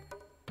sure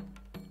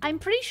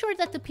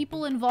that the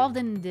people involved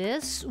in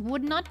this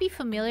would not be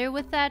familiar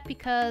with that,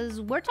 because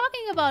we're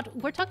talking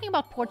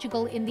about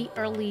Portugal in the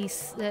early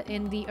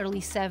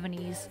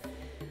 70s.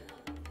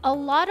 A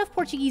lot of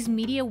Portuguese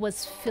media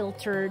was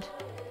filtered.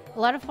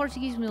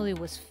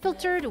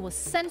 It was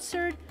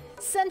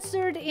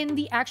censored in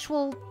the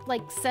actual,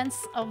 like, sense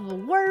of the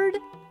word.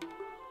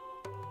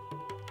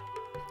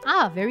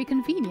 Ah, very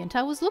convenient.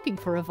 I was looking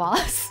for a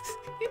vase.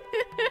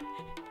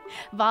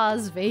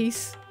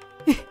 Vase.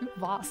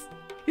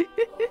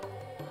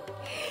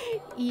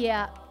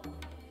 Yeah.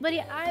 But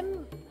yeah,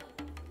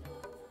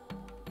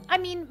 I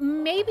mean,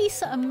 maybe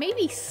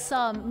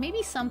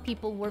some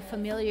people were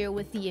familiar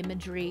with the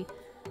imagery,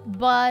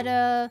 but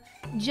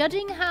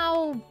judging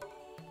the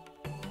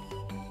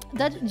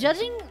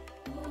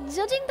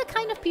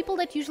kind of people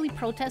that usually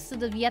protested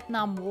the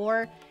Vietnam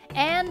War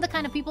and the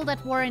kind of people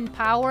that were in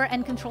power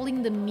and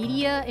controlling the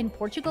media in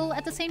Portugal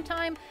at the same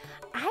time,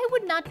 I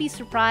would not be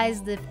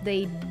surprised if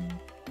they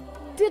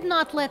did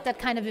not let that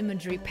kind of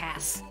imagery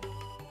pass.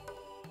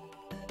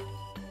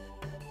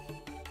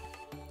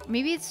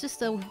 Maybe it's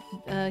just a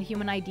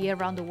human idea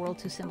around the world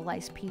to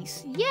symbolize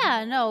peace.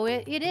 Yeah, no,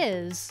 it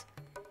is.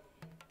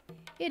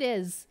 It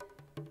is.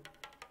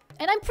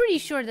 And I'm pretty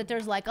sure that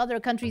there's like other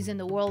countries in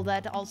the world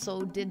that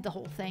also did the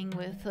whole thing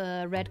with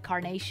red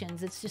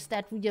carnations. It's just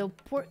that, you know,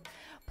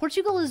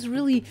 Portugal is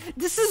really,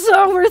 this is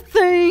our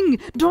thing!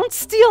 Don't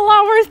steal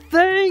our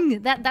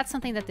thing! That's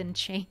something that didn't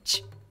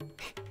change.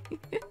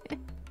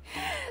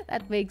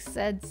 That makes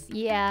sense,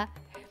 yeah.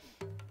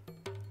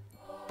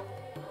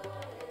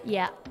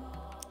 Yeah.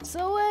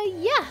 So,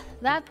 yeah,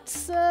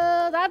 that's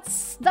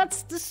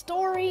the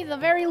story, the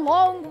very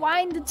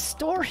long-winded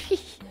story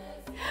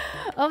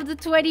of the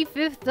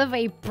 25th of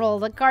April,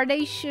 the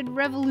Carnation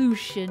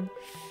Revolution.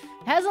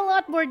 Has a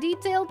lot more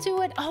detail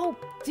to it. Oh,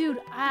 dude,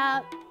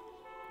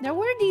 there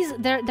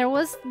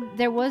was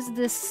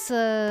this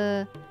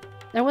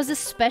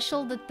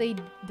special that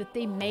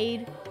they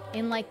made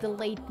in like the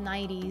late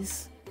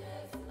 90s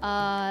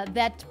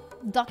that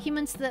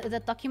documents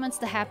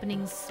the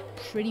happenings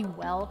pretty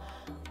well.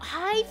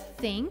 I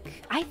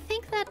think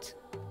that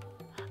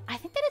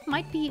it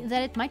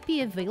might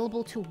be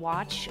available to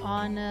watch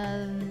on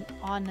the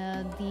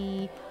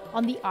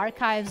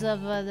archives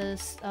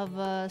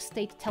of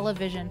state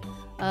television,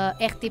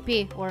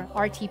 RTP or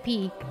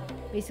RTP,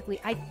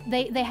 basically.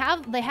 They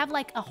have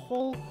like a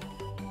whole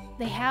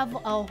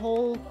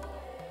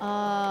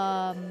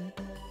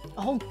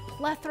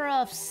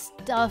plethora of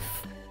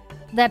stuff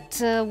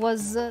that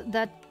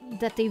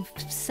that they've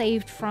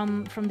saved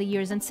from the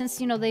years. And since,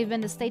 you know, they've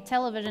been the state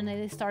television,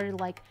 they started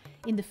like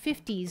in the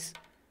 50s.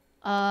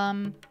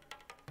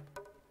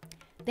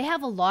 They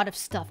have a lot of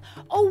stuff.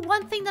 Oh,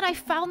 one thing that I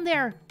found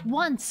there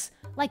once,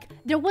 like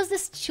there was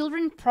this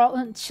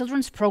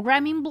children's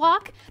programming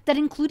block that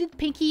included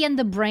Pinky and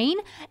the Brain,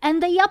 and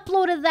they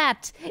uploaded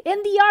that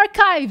in the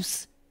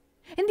archives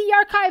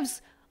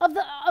of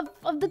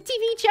the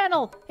TV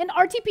channel in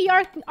RTP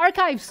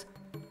archives.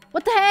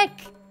 What the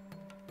heck?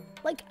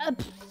 Like,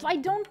 I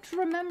don't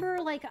remember.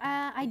 Like,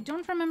 I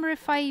don't remember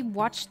if I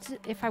watched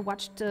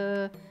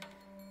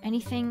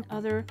anything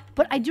other.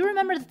 But I do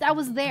remember that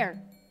was there.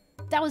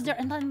 That was there,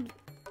 and then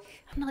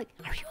I'm like,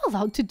 "Are you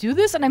allowed to do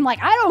this?" And I'm like,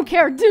 "I don't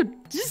care, dude.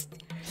 Just,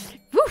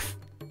 woof."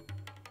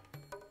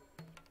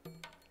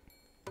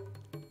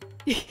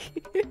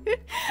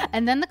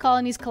 And then the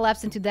colonies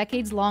collapsed into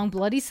decades-long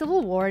bloody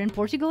civil war, and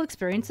Portugal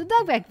experienced a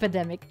dog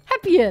epidemic.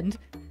 Happy end.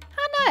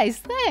 How nice.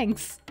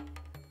 Thanks.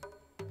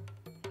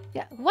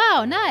 Yeah.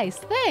 Wow, nice.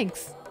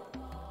 Thanks.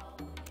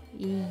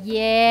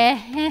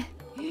 Yeah.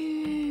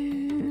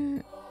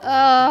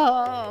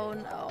 Oh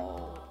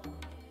no.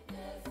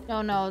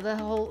 Oh no, the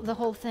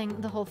whole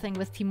thing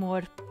with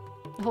Timor.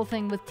 The whole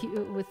thing with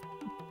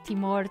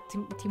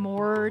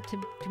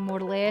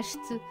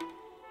Timor-Leste.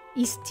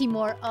 East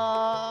Timor.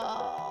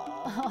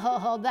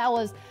 Oh, that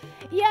was,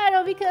 yeah,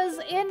 no, because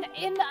in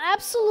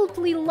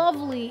absolutely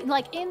lovely,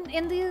 like in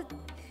the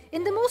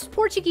most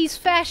Portuguese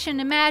fashion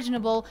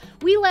imaginable,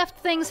 we left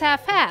things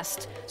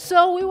half-assed.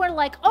 So we were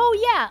like, oh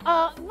yeah,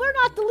 we're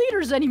not the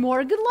leaders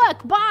anymore. Good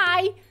luck,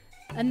 bye.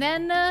 And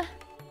then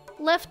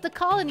left the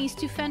colonies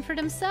to fend for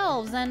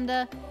themselves. And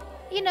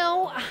you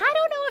know, I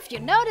don't know if you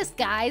noticed,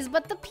 guys,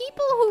 but the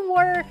people who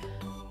were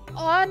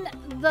on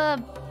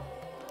the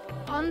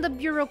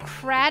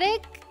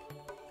bureaucratic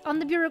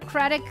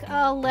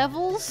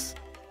levels,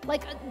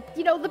 like,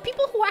 you know, the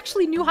people who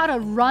actually knew how to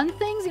run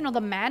things, you know,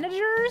 the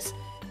managers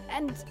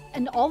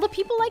and all the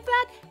people like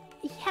that,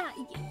 yeah,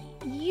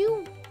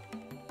 you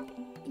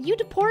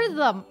deported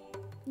them.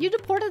 You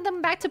deported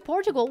them back to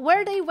Portugal,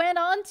 where they went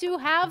on to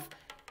have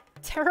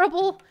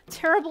terrible,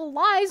 terrible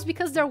lives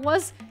because there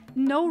was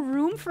no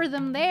room for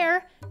them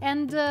there,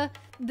 and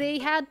they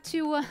had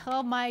to.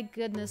 Oh my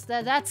goodness,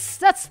 that's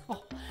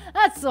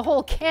the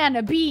whole can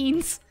of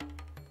beans.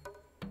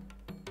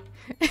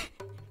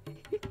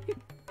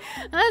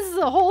 That's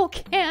the whole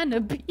can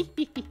of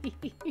beans.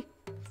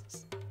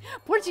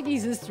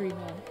 Portuguese history,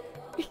 man.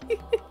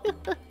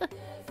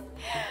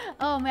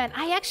 Oh man,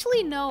 I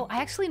actually know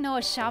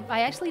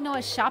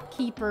a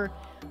shopkeeper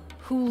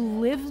who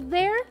lived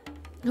there,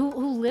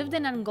 who lived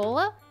in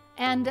Angola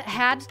and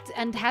had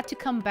to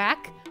come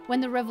back when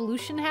the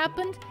revolution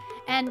happened,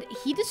 and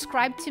he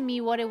described to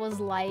me what it was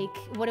like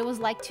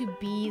to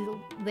be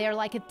there,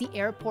 like at the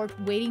airport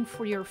waiting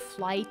for your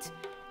flight,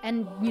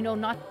 and, you know,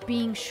 not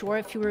being sure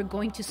if you were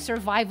going to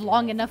survive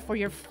long enough for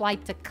your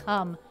flight to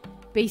come,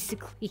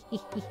 basically.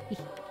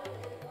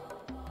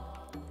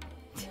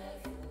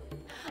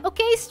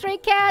 Okay, Stray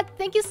Cat,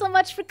 thank you so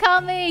much for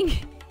coming.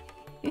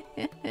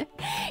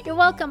 You're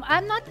welcome.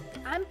 I'm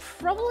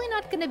probably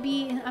not gonna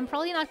be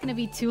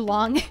too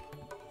long.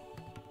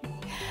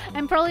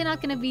 I'm probably not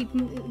gonna be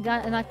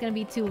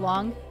too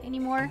long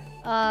anymore.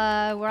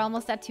 We're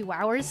almost at 2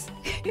 hours.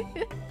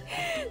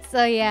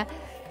 So yeah.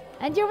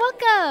 And you're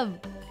welcome!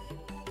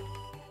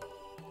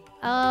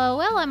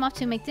 Well, I'm off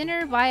to make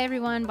dinner. Bye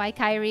everyone. Bye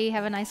Kairi.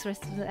 Have a nice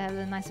rest of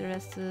a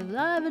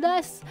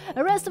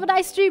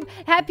nice stream.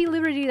 Happy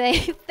Liberty Day.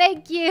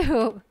 Thank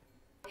you.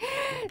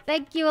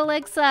 Thank you,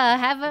 Alexa.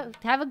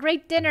 Have a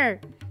great dinner.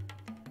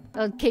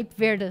 Cape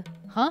Verde.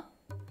 Huh?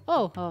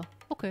 Oh,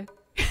 okay.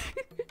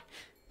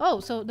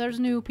 Oh, so there's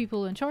new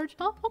people in charge?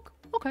 Huh?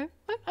 Okay.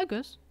 I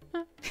guess.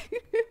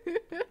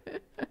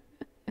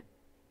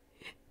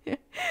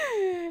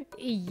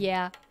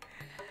 Yeah.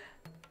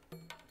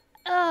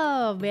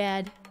 Oh,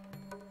 man.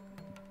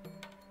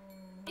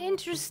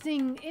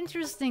 Interesting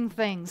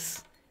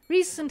things.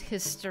 Recent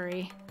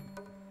history.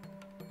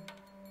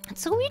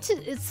 It's so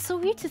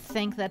weird to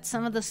think that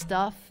some of the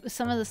stuff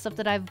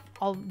that I've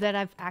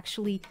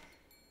actually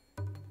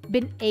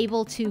been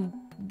able to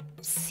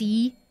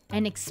see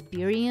and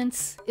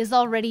experience is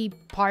already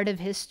part of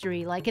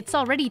history. Like, it's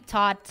already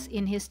taught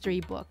in history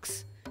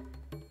books.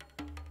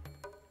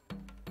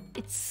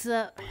 It's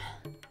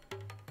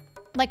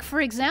like for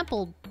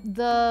example,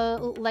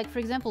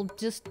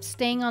 just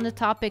staying on the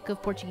topic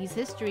of Portuguese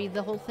history,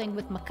 the whole thing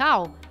with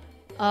Macau.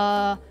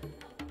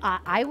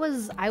 I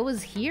was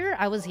here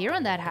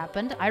when that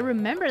happened. I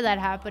remember that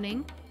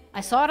happening.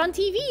 I saw it on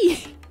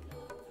TV.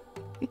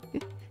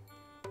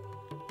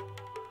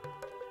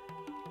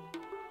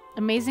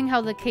 Amazing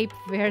how the Cape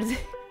Verdes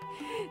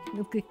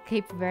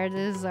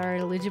are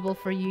eligible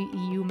for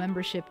EU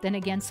membership. Then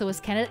again, so is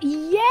Canada.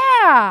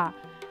 Yeah!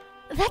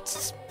 That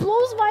just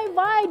blows my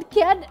mind.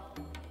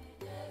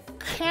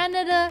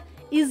 Canada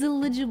is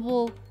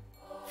eligible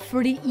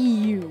for the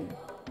EU.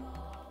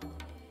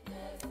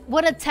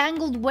 What a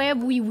tangled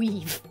web we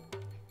weave.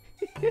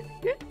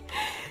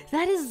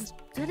 That is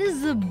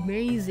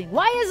amazing.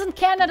 Why isn't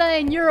Canada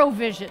in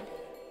Eurovision?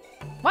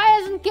 Why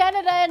isn't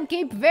Canada and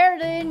Cape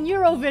Verde in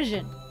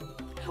Eurovision?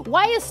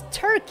 Why is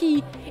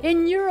Turkey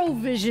in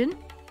Eurovision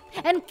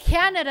and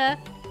Canada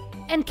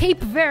and Cape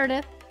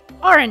Verde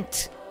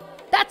aren't?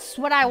 That's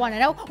what I want to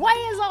know. Why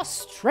is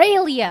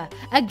Australia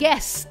a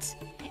guest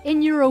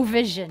in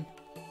Eurovision?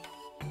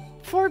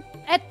 For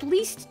at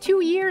least 2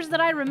 years that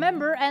I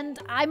remember, and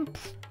I'm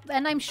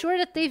sure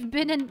that they've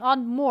been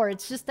on more.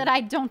 It's just that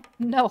I don't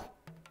know.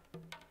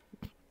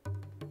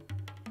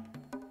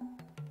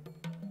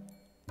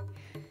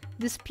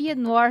 This Pied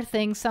Noir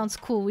thing sounds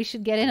cool. We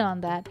should get in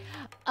on that.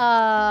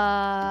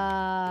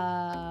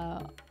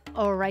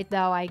 Oh, right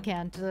now I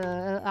can't.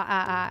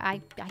 I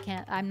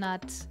can't. I'm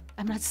not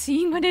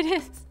seeing what it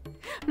is.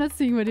 I'm not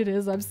seeing what it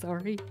is. I'm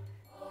sorry.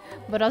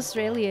 But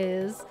Australia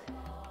is.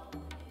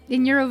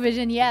 In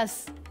Eurovision,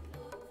 yes.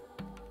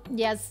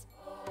 Yes.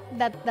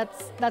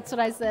 That's what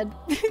I said.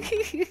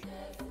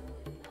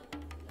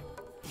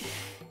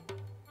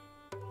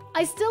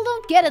 I still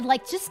don't get it.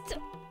 Like, just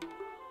the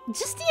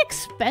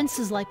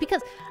expenses, like,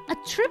 because a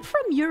trip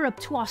from Europe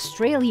to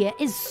Australia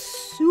is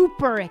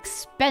super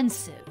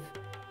expensive.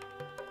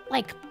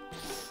 Like,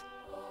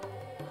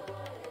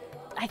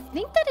 I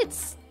think that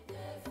it's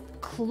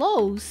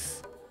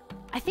close.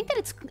 I think that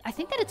it's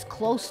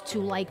close to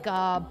like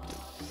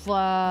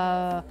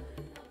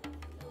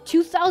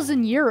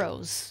 2,000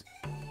 euros.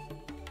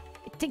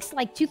 It takes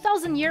like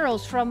 2,000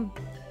 euros from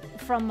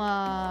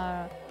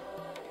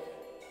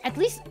at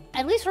least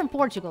from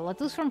Portugal.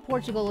 At least from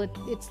Portugal,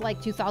 it's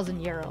like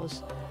 2,000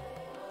 euros.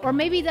 Or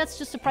maybe that's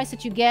just the price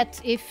that you get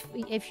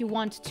if you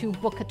want to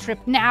book a trip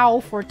now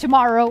for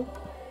tomorrow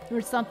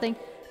or something.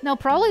 No,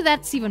 probably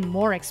that's even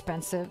more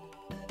expensive.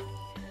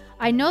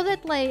 I know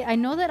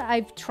that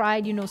I've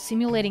tried, you know,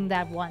 simulating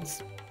that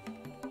once.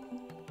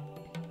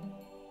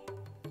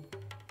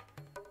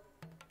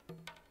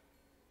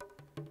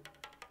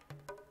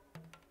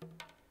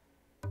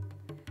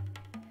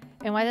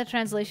 And why the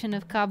translation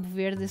of Cabo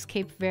Verde is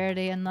Cape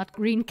Verde and not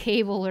Green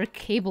Cable or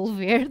Cable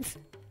Verde?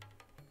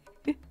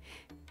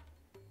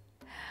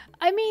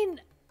 I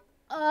mean,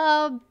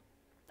 I'm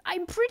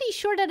pretty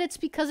sure that it's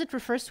because it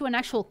refers to an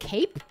actual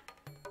cape,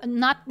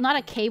 not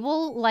a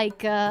cable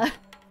like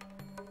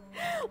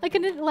like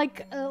an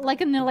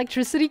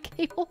electricity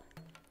cable.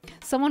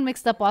 Someone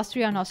mixed up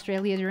Austria and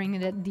Australia during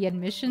the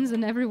admissions,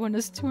 and everyone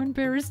is too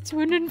embarrassed to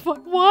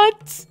invite.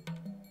 What?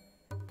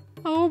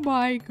 Oh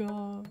my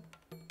god.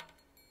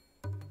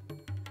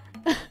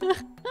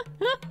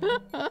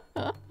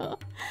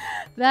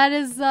 That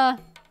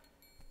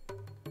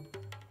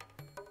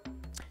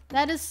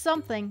is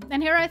something.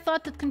 And here I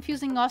thought that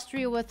confusing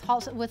Austria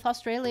with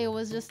Australia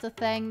was just a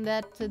thing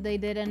that they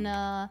did in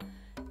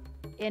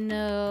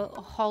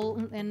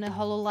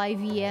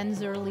HoloLive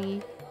EN's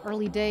early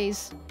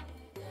days.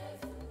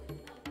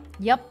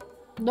 Yep.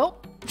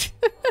 Nope.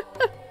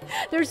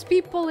 There's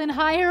people in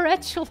higher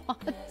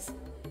echelons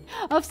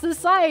of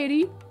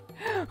society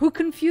who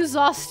confuse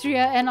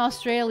Austria and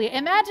Australia.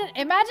 Imagine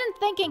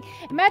thinking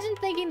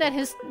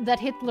that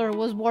Hitler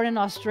was born in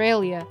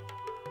Australia.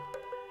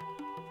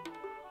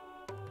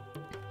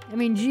 I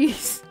mean,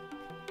 jeez.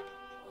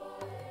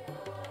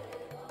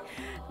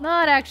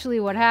 Not actually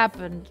what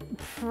happened.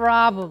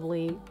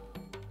 Probably.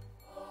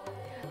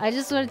 I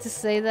just wanted to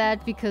say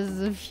that because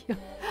of you.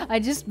 I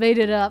just made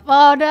it up.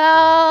 Oh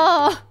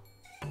no!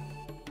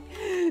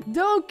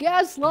 Don't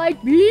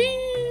gaslight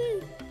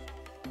me!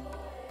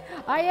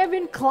 I am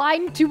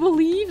inclined to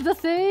believe the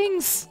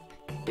things!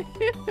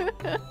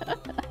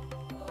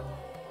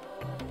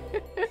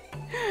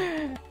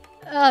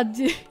 Oh,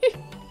 dude.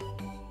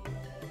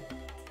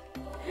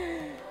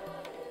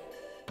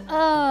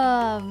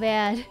 Oh,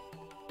 man.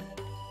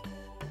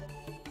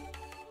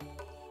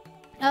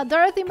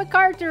 Dorothy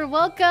MacArthur,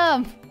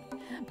 welcome!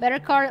 Better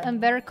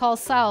call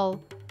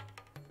Saul.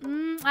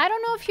 I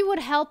don't know if he would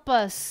help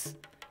us.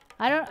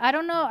 I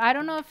don't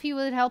know if he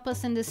would help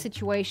us in this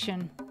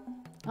situation.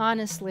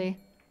 Honestly.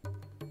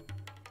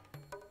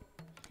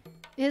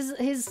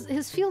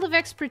 His field of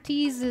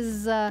expertise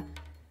is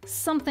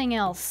something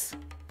else.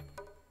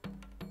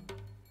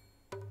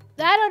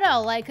 I don't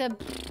know, like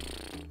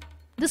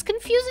does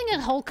confusing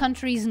a whole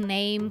country's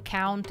name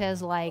count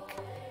as like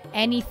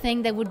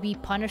anything that would be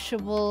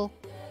punishable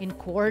in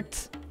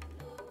court?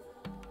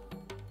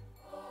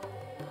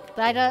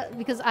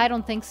 Because I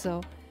don't think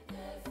so.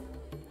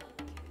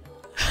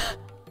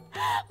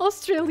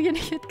 Australian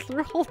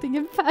Hitler holding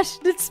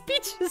impassioned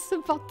speeches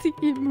about the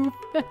emu.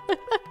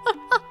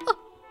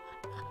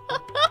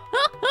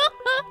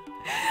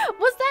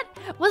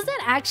 Was that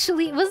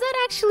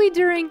actually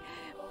during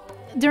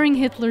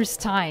Hitler's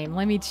time?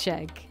 Let me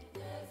check.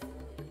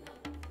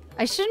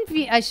 I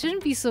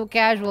shouldn't be so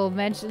casual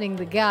mentioning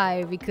the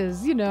guy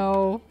because, you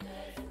know,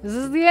 this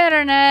is the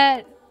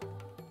internet.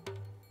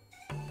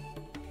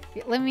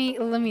 Let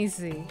me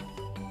see.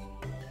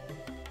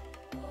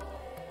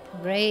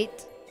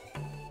 Great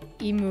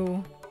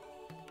Emu.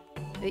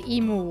 The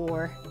Emu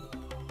War.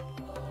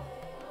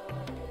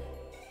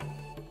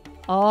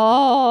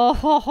 Oh,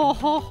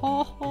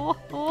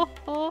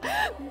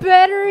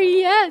 better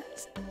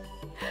yet.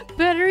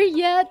 Better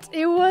yet,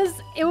 it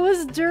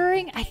was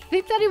during, I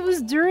think that it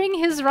was during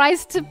his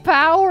rise to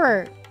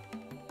power.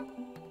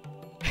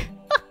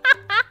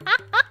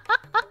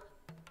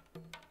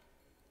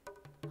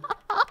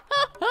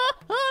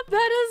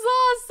 That is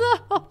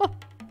awesome.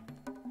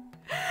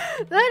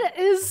 That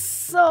is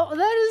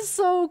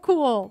so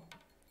cool.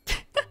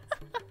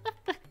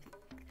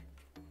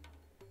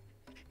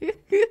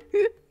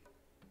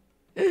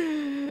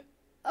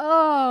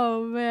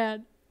 Oh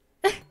man.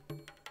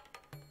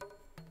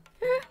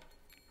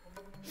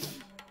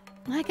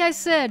 Like I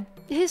said,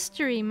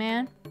 history,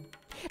 man.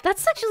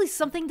 That's actually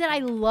something that I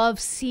love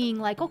seeing.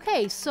 Like,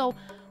 okay, so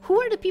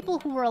who are the people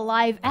who were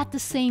alive at the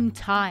same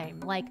time?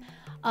 Like,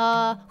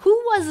 who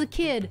was a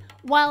kid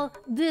while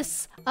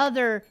this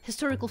other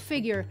historical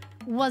figure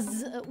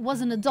was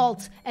an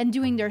adult and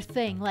doing their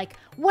thing? Like,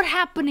 what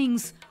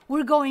happenings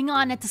were going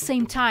on at the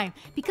same time?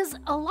 Because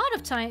a lot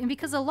of times,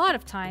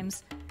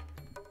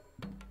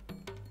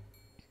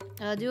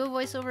 do a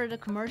voiceover to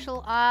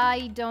commercial.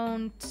 I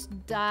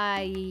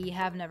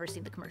have never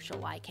seen the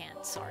commercial. I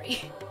can't,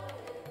 sorry.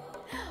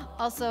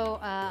 Also,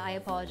 I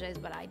apologize,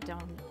 but I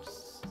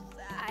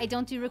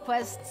don't do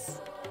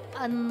requests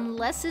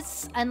unless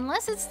it's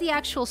the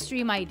actual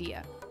stream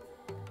idea.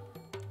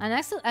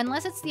 Unless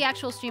it's the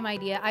actual stream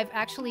idea. I've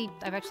actually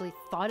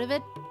thought of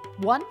it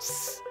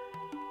once,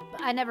 but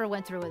I never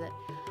went through with it.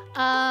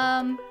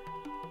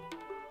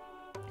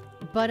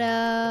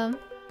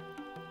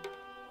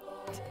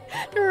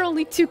 There are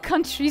only 2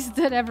 countries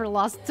that ever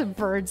lost to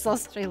birds.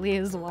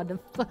 Australia is one of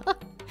them.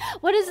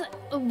 What is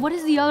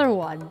the other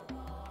one?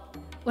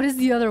 What is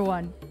the other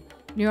one?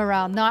 New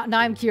around. Now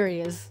I'm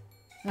curious.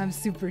 I'm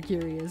super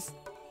curious.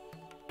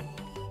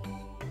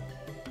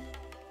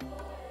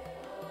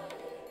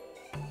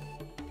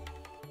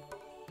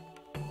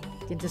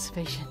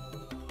 Anticipation.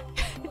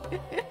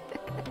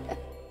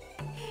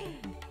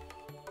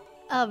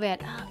 Oh man,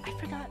 I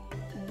forgot.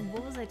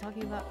 What was I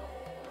talking about?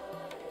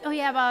 Oh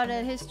yeah, about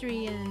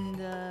history and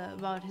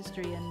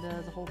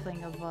the whole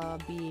thing of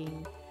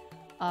being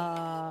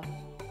well,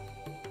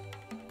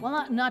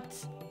 not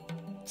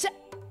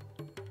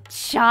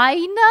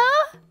China.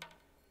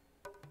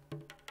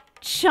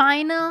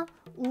 China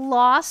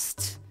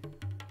lost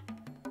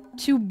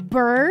to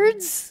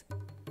birds.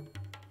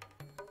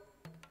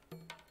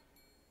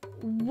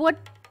 What?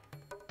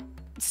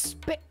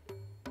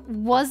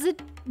 Was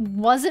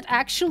it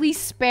actually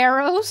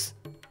sparrows?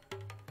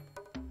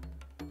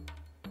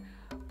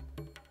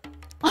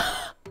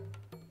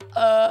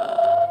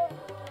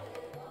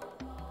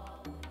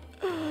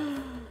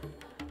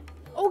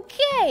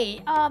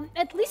 Okay,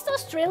 at least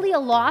Australia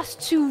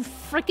lost to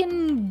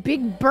frickin'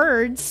 big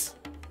birds.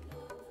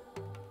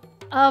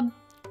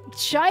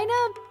 China?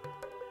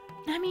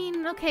 I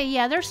mean, okay,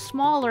 yeah, they're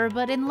smaller,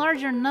 but in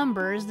larger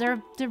numbers,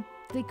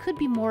 they could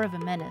be more of a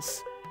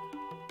menace.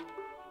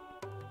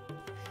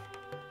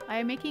 I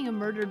am making a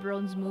Murder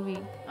Drones movie.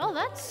 Oh,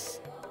 that's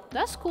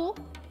cool.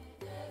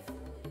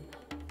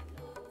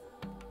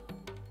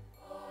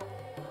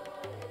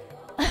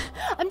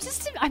 I'm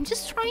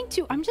just trying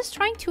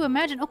to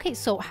imagine. Okay,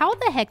 so how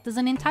the heck does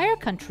an entire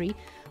country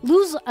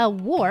lose a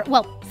war?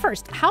 Well,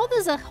 first, how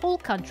does a whole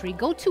country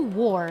go to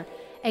war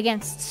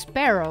against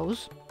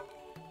sparrows?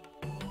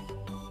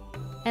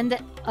 And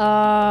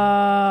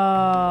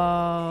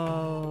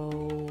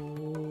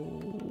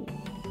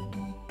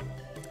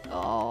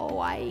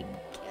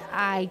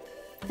I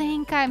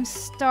think I'm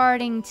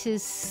starting to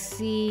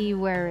see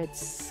where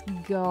it's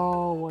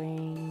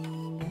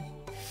going.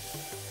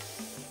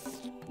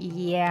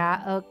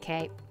 Yeah,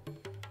 okay.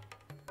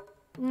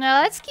 No,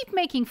 let's keep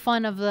making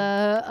fun of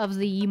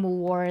the emo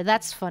war.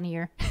 That's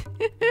funnier.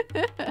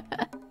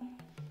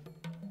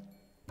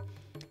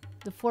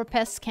 The Four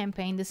Pests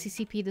campaign, the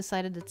CCP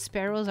decided that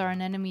sparrows are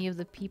an enemy of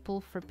the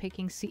people for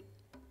picking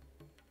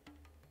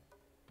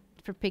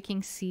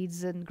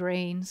seeds and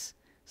grains.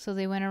 So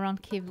they went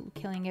around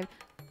killing it.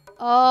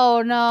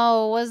 Oh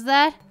no, was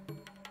that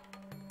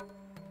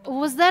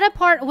a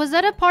part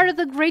of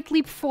the Great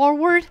Leap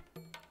Forward?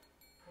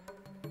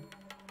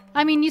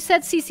 I mean, you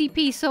said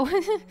CCP, so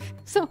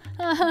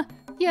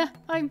yeah,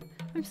 I'm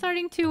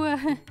starting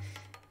to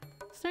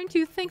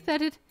think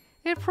that it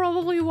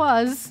probably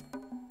was.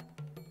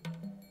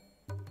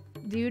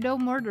 Do you know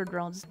murder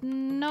drones?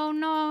 No,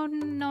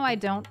 I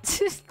don't.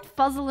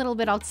 Falls a little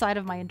bit outside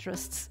of my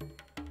interests.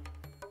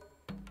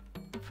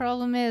 The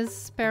problem is,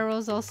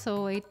 sparrows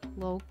also ate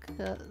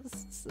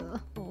locusts.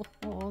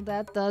 Oh,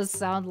 that does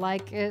sound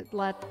like it.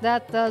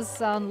 That does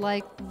sound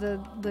like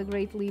the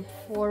Great Leap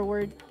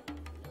Forward.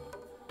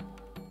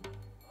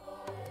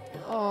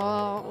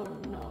 Oh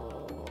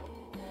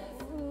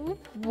no.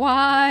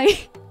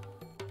 Why?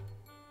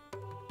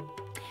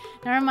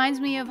 That reminds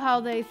me of how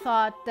they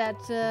thought that,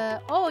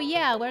 oh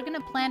yeah, we're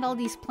gonna plant all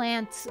these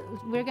plants.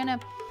 We're gonna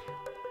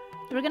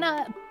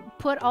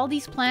put all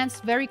these plants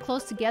very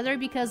close together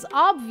because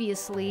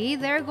obviously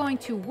they're going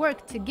to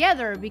work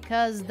together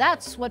because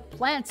that's what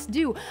plants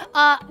do.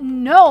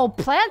 No,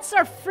 plants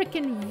are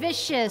freaking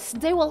vicious.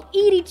 They will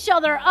eat each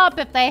other up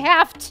if they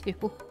have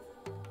to.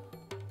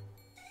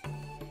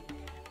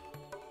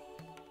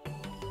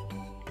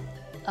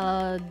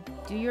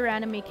 Do your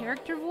anime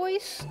character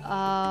voice?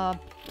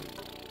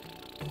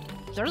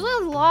 There's a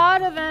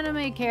lot of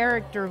anime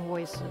character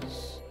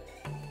voices.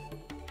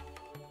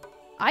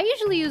 I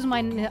usually use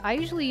my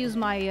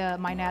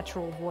my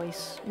natural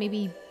voice.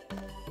 Maybe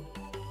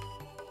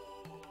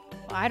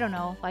I don't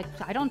know. Like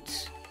I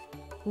don't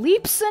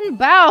leaps and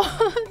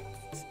bounds.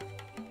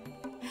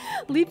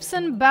 Leaps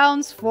and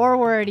bounds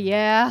forward.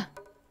 Yeah.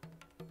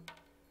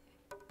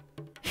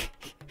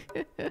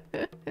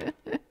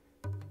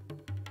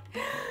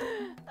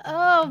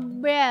 Oh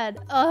man.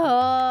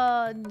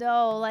 Oh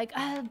no. Like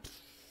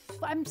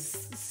I'm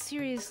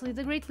seriously,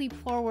 the Great Leap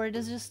Forward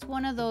is just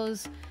one of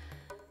those.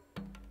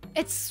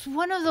 It's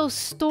one of those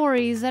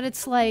stories that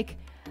it's like,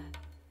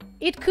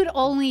 it could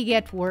only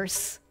get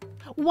worse.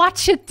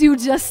 Watch it do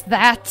just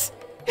that.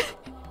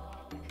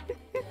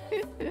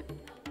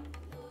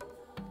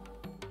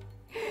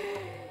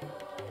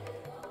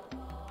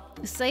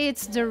 Say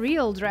it's the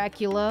real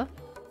Dracula.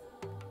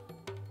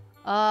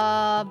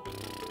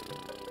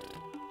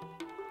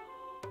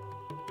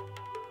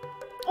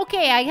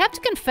 Okay, I have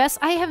to confess,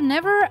 I have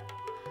never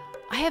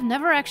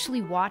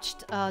actually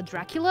watched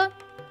Dracula,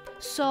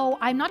 so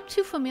I'm not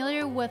too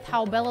familiar with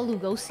how Bela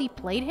Lugosi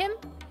played him.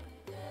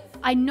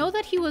 I know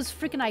that he was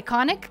freaking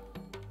iconic.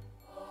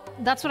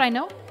 That's what I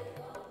know.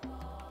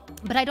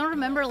 But I don't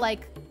remember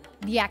like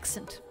the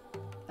accent.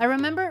 I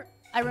remember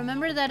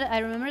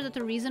that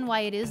the reason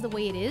why it is the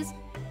way it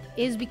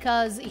is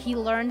because he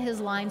learned his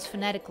lines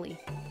phonetically.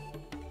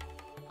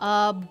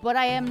 But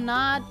I'm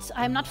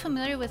not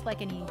familiar with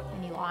like any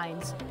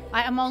lines.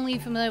 I'm only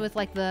familiar with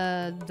like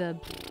the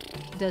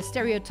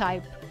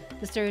stereotype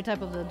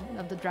of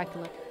the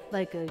Dracula,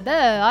 like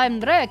I'm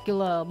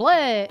Dracula,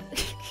 blah,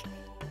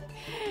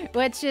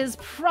 which is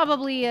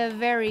probably a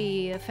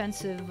very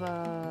offensive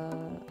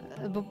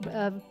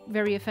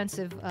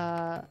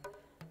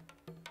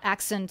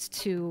accent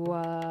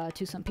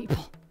to some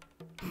people.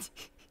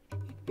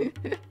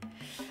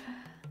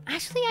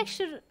 Actually, I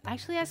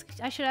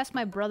should ask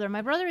my brother.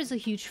 My brother is a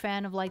huge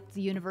fan of like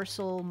the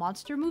Universal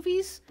monster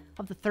movies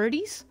of the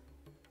 30s.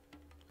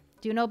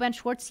 Do you know Ben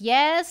Schwartz?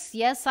 Yes,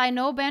 I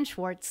know Ben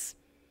Schwartz.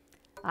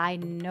 I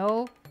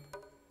know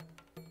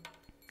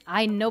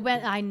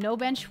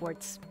Ben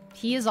Schwartz.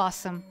 He is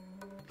awesome.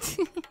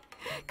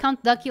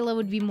 Count Duckula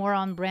would be more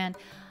on brand.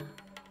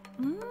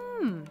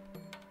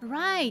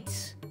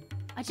 Right.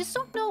 I just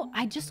don't know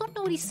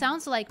what he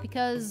sounds like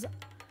because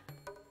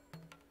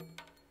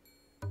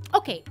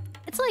okay,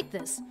 it's like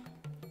this.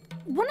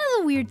 One of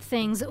the weird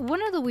things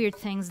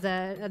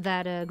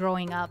that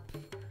growing up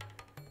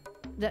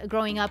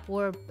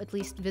or at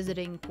least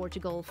visiting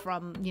Portugal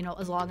from, you know,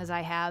 as long as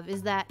I have,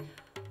 is that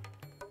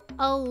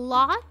a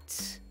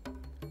lot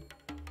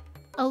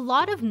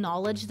of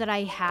knowledge that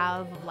I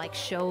have of like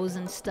shows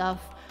and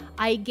stuff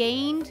I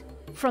gained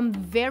from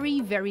very,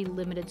 very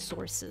limited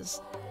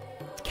sources.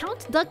 Count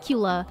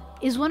Duckula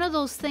is one of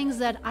those things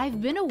that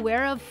I've been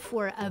aware of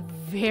for a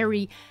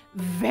very,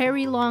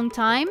 very long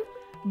time,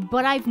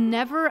 but I've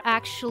never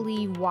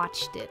actually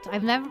watched it.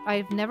 I've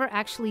never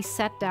actually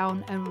sat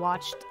down and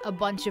watched a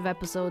bunch of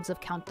episodes of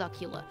Count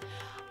Duckula.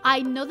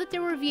 I know that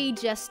there were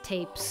VHS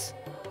tapes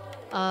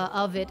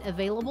of it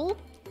available,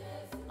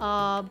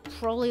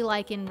 probably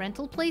like in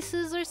rental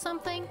places or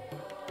something.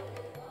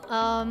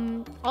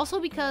 Also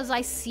because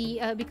I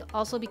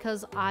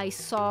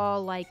saw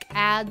like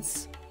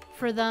ads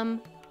for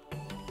them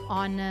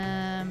on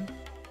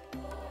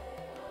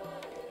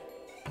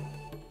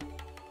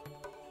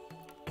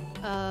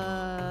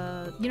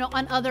you know,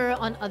 on other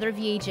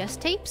VHS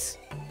tapes.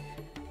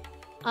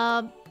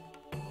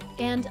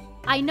 And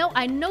I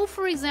know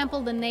for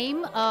example the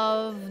name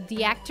of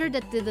the actor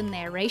that did the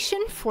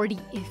narration for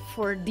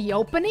the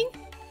opening,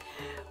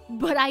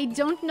 but I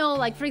don't know,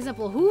 like, for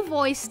example, who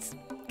voiced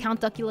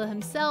Count Duckula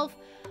himself,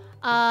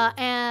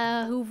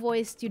 and who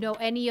voiced, you know,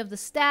 any of the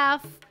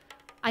staff.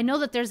 I know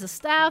that there's a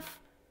staff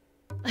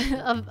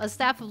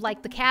of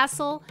like the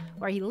castle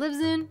where he lives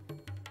in.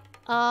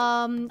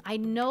 I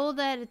know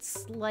that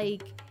it's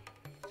like,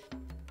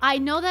 I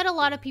know that a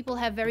lot of people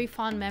have very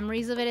fond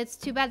memories of it. It's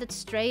too bad that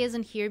Stray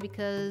isn't here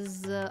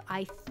because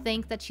I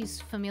think that she's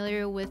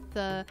familiar with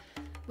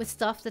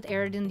stuff that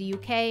aired in the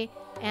UK,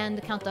 and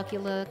the Count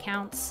Duckula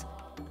counts.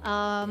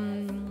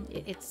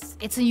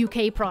 It's a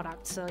UK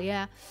product, so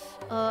yeah.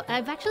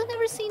 I've actually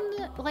never seen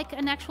like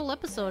an actual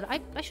episode.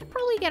 I should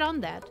probably get on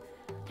that.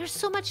 There's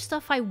so much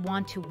stuff I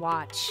want to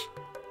watch.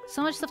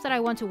 So much stuff that I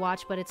want to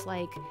watch, but it's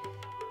like,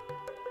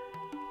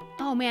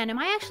 oh man, am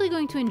I actually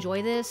going to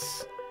enjoy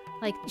this?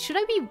 Like, should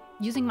I be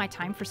using my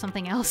time for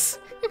something else?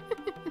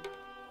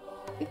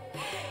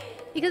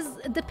 Because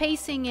the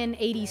pacing in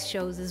 80s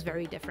shows is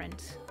very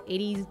different.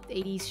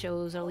 80s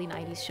shows, early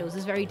 90s shows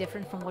is very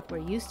different from what we're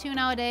used to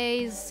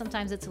nowadays.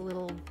 Sometimes it's a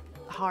little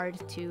hard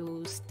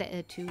to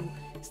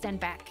stand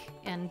back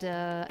and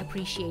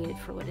appreciate it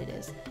for what it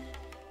is.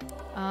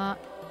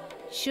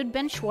 Should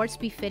Ben Schwartz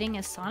be fitting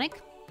as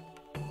Sonic?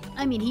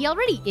 I mean, he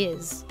already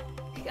is.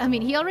 I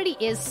mean, he already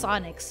is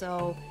Sonic,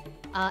 so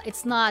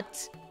it's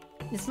not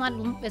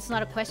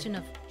a question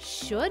of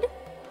should,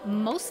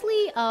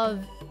 mostly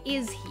of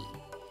is he.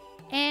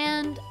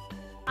 And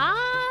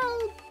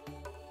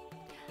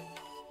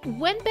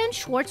when Ben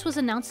Schwartz was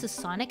announced as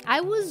Sonic,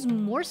 I was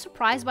more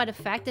surprised by the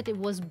fact that it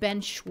was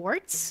Ben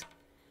Schwartz.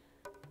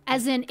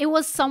 As in, it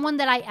was someone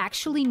that I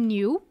actually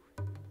knew.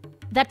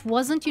 That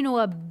wasn't, you know,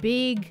 a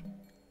big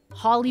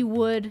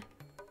Hollywood...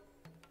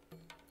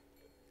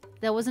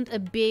 That wasn't a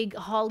big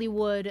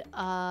Hollywood...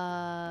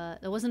 that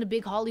wasn't a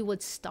big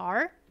Hollywood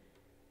star.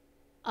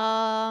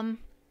 Than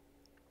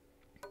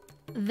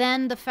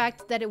the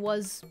fact that it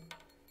was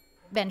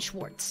Ben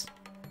Schwartz.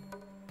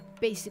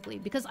 Basically,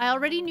 because I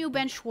already knew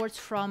Ben Schwartz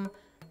from...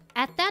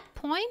 At that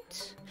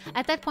point,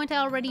 I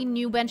already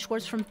knew Ben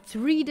Schwartz from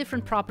 3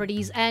 different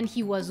properties, and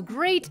he was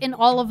great in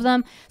all of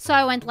them. So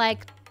I went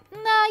like,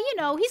 nah, you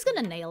know, he's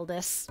gonna nail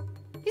this.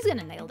 He's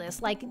gonna nail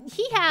this. Like,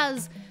 he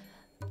has...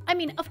 I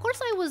mean, of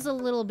course I was a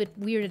little bit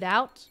weirded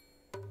out.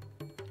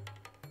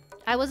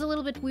 I was a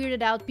little bit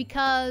weirded out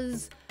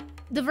because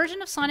the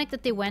version of Sonic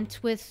that they went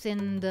with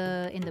in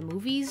the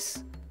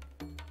movies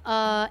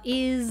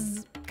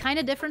is kind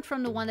of different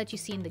from the one that you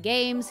see in the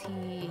games.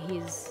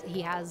 He's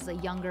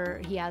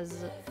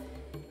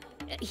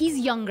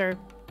younger,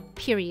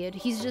 period.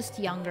 He's just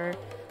younger.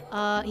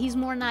 He's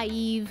more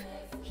naive.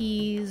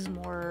 He's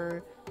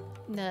more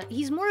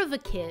of a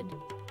kid.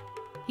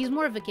 He's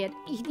more of a kid.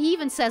 He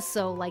even says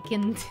so, like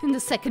in the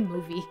second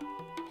movie.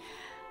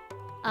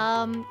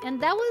 And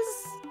that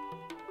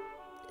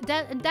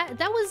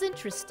was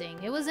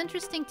interesting. It was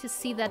interesting to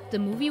see that the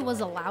movie was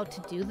allowed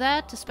to do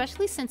that,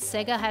 especially since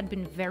Sega had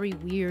been very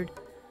weird.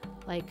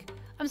 Like,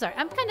 I'm sorry,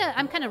 I'm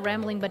kind of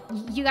rambling, but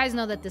you guys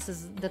know that this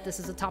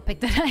is a topic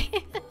that I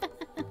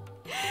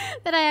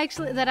that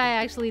I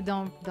actually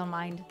don't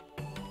mind.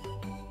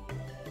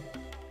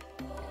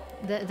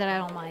 That I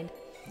don't mind.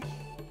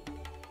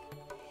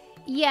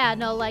 Yeah,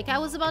 no, like I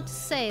was about to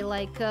say,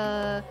 like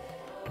I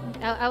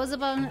was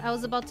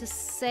about to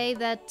say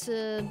that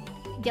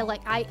yeah,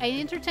 like I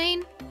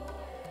entertain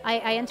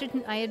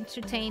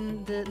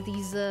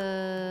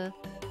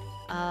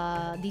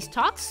these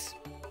talks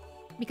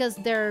because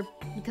they're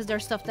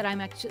stuff that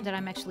I'm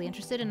actually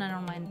interested in, and I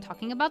don't mind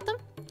talking about them.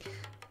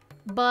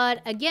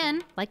 But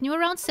again, like New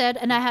Around said,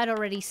 and I had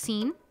already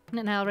seen,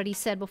 and I already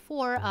said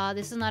before,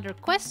 this is not a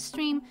request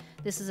stream,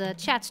 this is a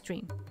chat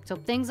stream. So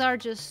things are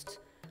just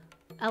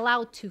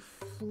allowed to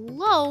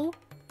flow,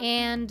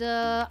 and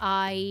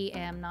I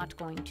am not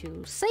going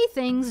to say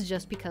things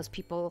just because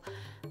people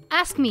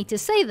ask me to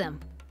say them.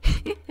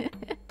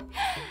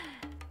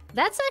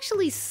 That's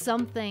actually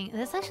something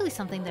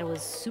that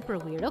was super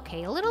weird.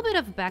 Okay, a little bit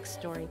of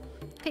backstory.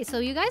 Okay, so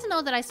you guys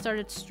know that I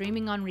started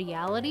streaming on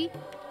Reality.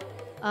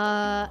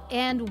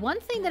 And one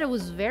thing that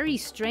was very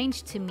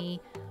strange to me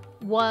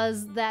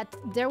was that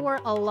there were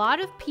a lot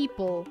of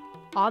people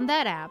on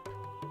that app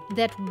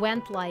that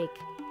went like,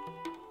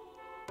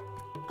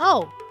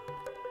 oh,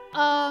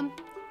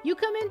 you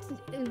come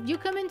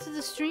into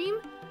the stream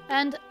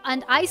and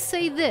I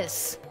say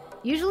this.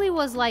 Usually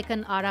was like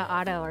an ara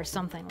ara or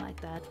something like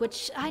that,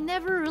 which I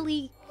never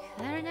really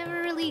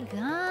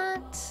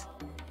got.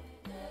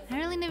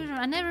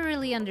 I never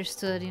really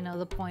understood, you know,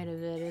 the point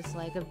of it. It's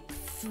like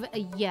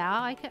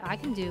yeah, I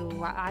can do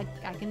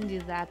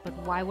that, but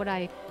why would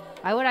I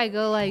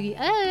go like,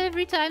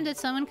 every time that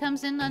someone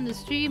comes in on the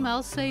stream,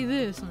 I'll say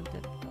this. And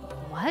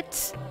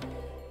what?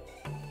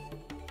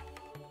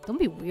 Don't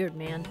be weird,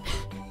 man.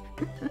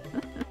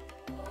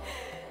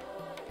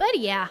 But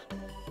yeah.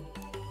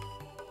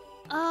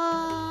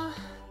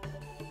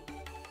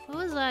 What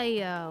was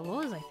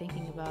I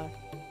thinking about?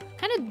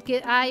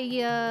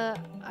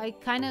 I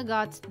kind of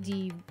got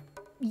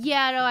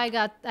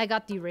I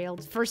got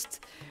derailed. First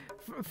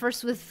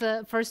with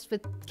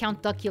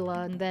Count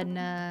Duckula, and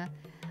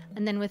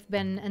then with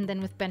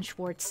Ben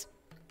Schwartz.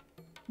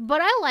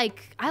 But I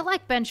like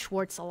Ben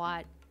Schwartz a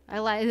lot. I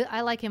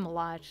like him a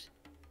lot.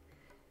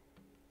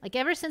 Like,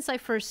 ever since I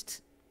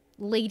first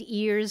laid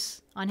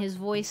ears on his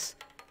voice,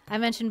 I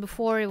mentioned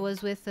before it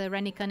was with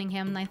Rennie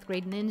Cunningham, 9th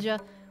Grade Ninja,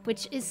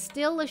 which is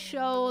still a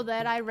show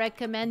that I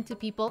recommend to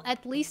people,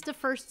 at least the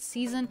first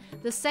season.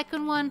 The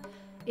second one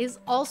is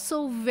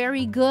also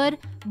very good,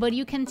 but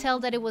you can tell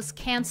that it was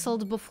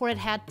cancelled before it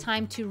had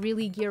time to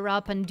really gear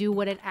up and do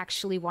what it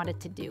actually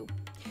wanted to do.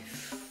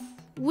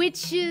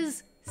 Which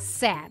is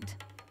sad.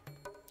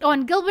 Oh,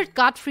 and Gilbert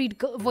Gottfried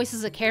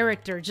voices a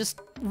character, just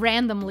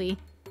randomly.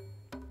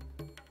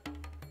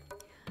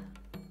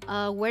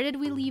 Where did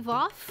we leave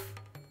off?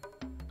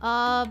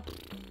 I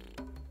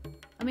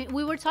mean,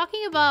 we were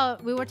talking about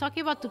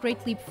the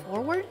Great Leap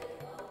Forward.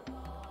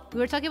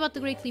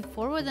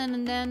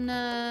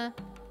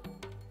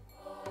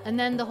 And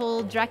then the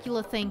whole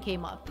Dracula thing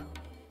came up.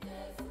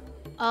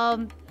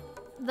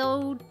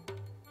 Though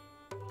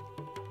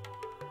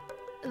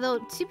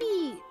to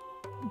be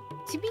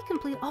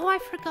complete. Oh, I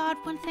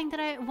forgot one thing that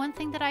I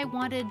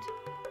wanted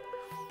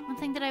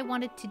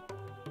to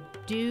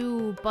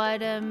do,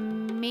 but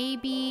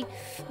maybe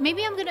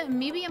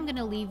I'm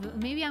gonna leave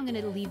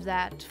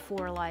that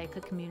for like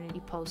a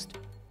community post.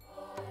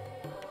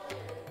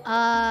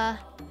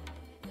 Like,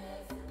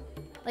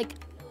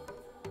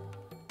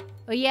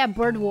 oh yeah,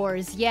 Bird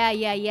Wars. Yeah.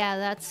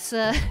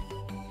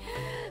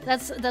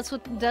 That's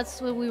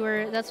what we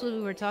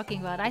were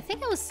talking about. I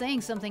think I was saying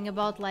something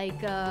about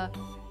like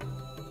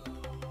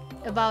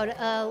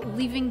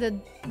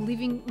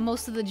leaving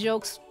most of the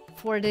jokes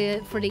for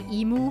the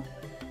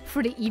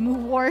emu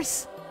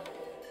wars.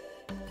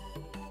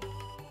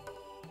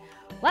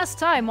 Last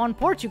time on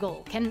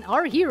Portugal, can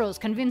our heroes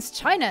convince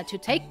China to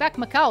take back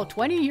Macau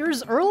 20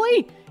 years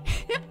early?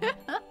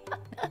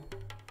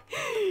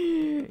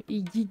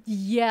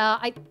 Yeah,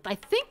 I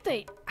think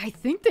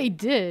they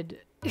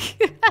did.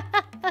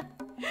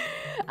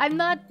 I'm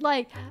not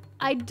like,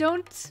 I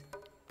don't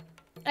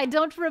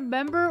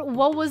remember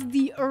what was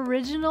the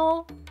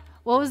original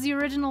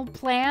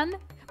plan,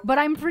 but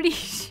I'm pretty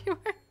sure.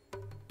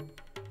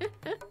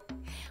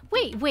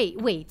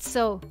 Wait,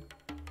 so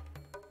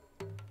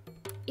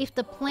if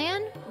the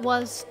plan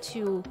was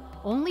to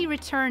only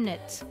return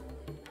it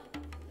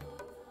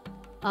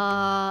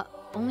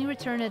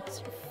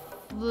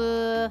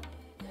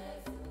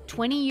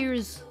 20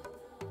 years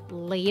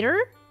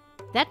later,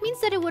 that means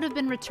that it would have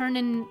been returned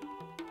in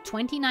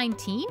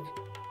 2019?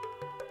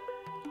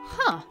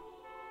 Huh.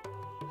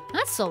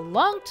 That's a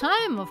long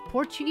time of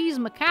Portuguese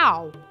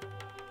Macau.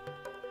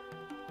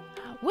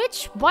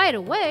 Which, by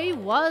the way,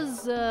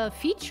 was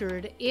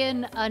featured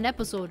in an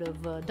episode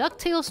of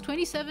DuckTales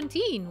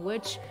 2017,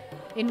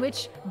 in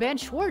which Ben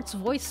Schwartz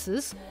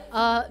voices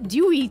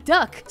Dewey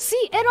Duck.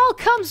 See, it all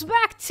comes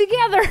back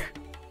together!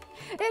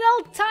 It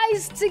all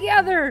ties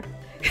together!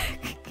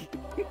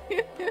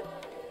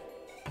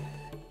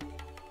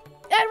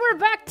 And we're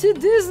back to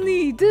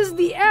Disney!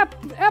 Disney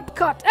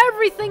Epcot!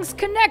 Everything's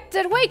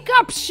connected! Wake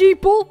up,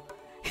 sheeple!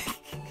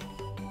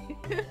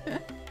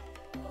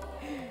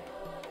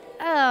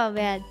 Oh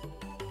man.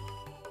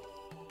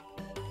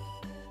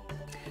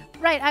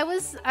 Right, I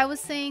was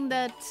saying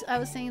that I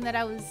was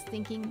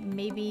thinking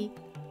maybe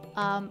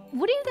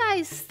what do you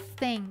guys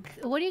think?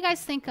 What do you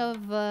guys think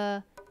of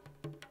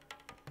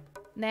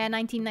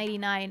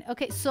 1999?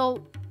 Okay,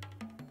 so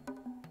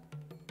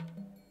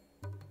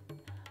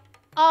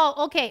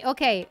oh,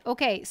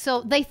 okay.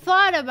 So they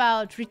thought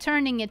about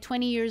returning it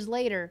 20 years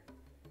later.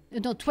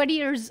 No, 20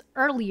 years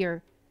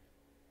earlier.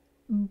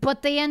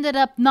 But they ended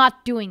up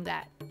not doing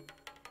that.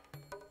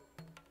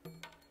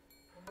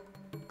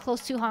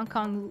 Close to Hong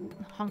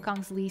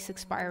Kong's lease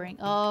expiring.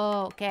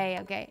 Oh,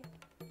 okay.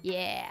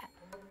 Yeah.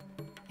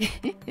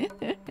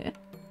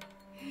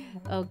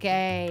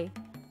 Okay.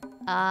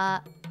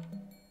 Yeah,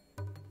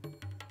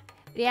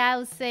 I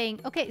was saying.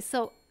 Okay,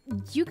 so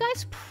you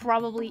guys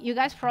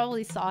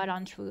probably saw it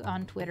on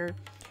Twitter.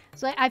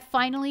 So I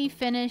finally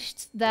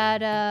finished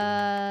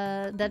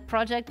that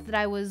project that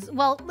I was,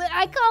 well,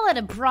 I call it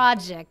a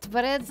project,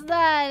 but it's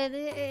not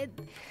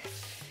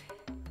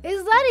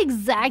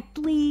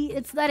exactly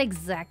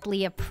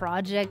a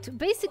project.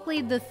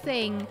 Basically, the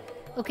thing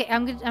Okay,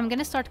 I'm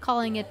gonna start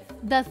calling it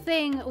the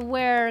thing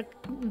where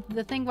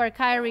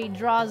Kairi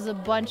draws a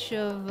bunch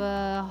of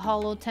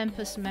Hollow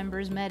Tempest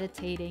members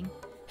meditating.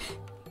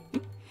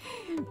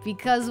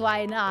 Because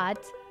why not?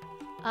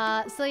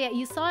 So yeah,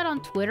 you saw it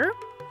on Twitter.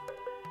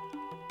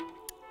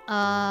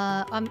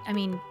 I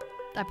mean,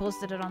 I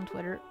posted it on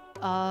Twitter.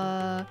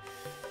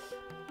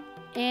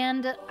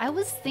 And I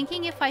was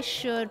thinking if I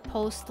should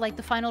post like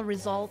the final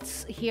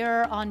results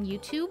here on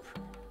YouTube,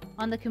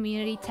 on the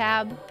community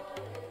tab.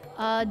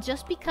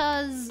 Just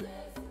because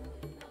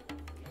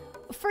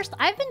first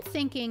I've been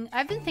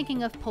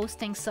thinking of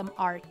posting some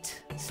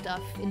art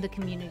stuff in the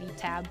community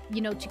tab,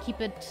 you know, to keep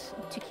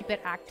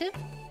it active.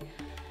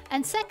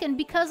 And second,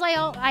 because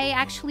I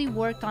actually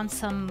worked on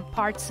some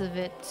parts of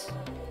it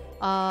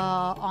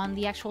on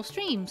the actual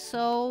stream.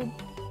 So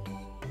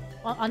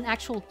on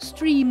actual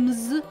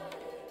streams.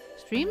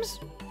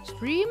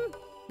 Stream?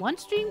 1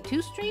 stream?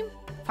 2 stream?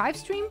 5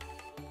 stream?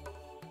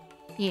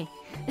 Yeah.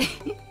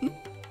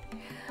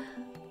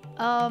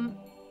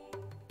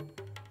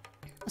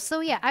 So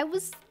yeah, I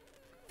was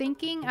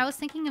thinking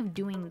of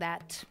doing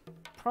that.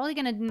 Probably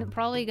gonna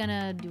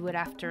do it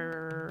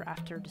after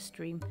the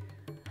stream.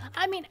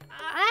 I mean,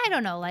 I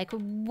don't know, like,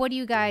 what do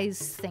you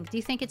guys think? Do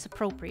you think it's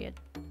appropriate?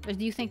 Or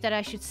do you think that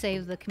I should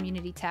save the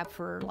community tab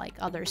for, like,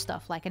 other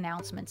stuff, like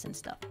announcements and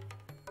stuff?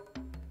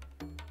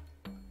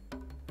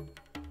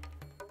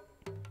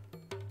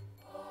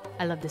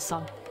 I love this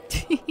song.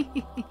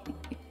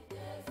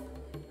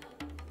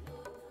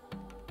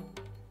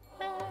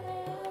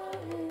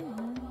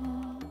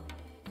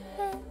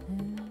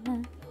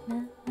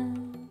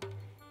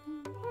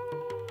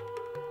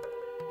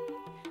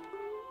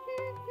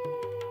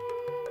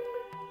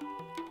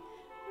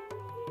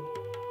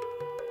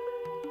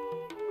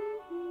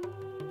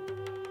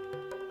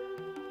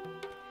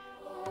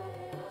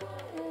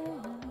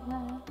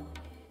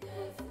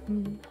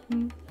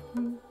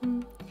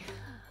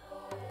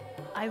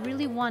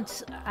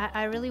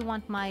 I really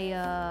want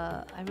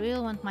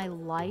my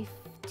life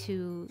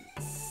to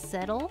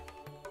settle.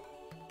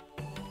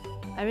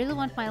 I really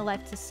want my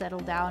life to settle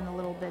down a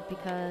little bit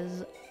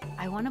because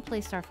I want to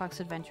play Star Fox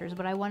Adventures,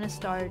 but I want to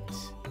start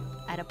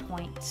at a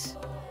point.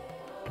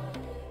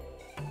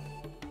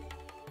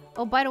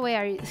 Oh, by the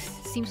way,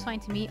 seems fine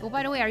to me. Oh,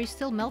 by the way, are you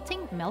still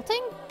melting?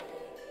 Melting?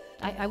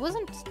 I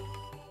wasn't.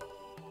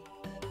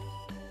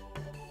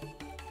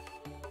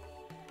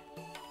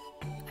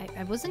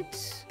 I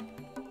wasn't.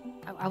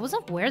 I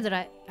wasn't aware that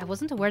I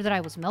wasn't aware that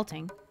I was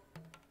melting.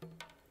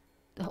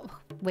 Oh,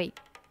 wait.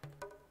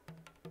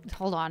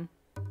 Hold on.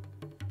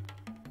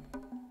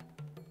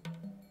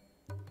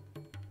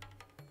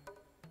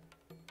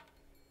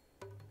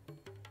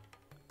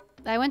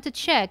 I went to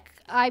check.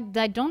 I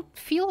don't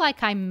feel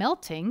like I'm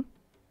melting.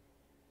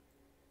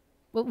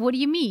 What do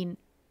you mean?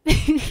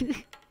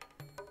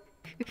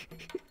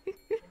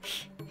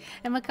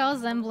 And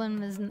Macao's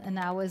emblem is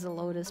now a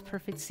lotus,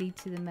 perfect seed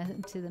to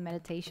the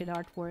meditation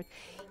artwork.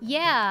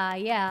 Yeah,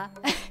 yeah.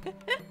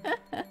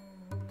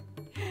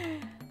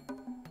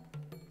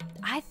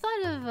 I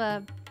thought of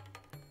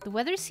the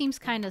weather seems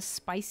kind of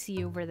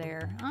spicy over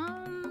there.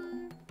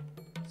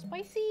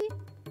 Spicy?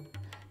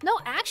 No,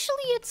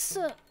 actually it's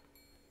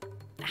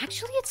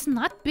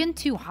not been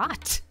too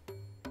hot.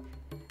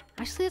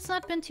 Actually, it's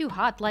not been too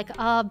hot. Like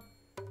I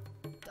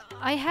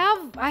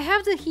have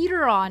the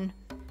heater on.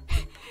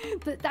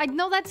 I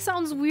know that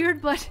sounds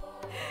weird, but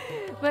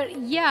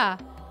yeah,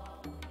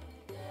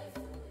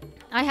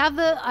 I have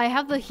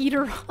the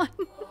heater on.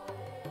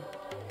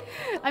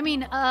 I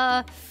mean,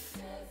 I'm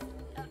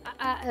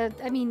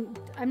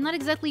not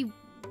exactly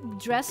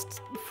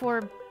dressed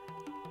for.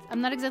 I'm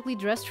not exactly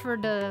dressed for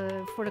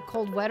the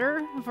cold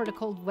weather.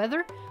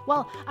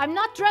 Well, I'm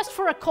not dressed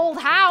for a cold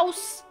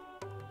house.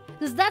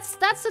 That's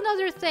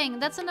another thing.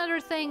 That's another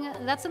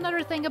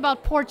thing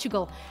about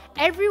Portugal.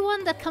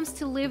 Everyone that comes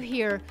to live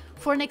here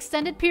for an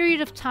extended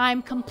period of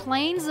time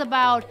complains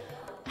about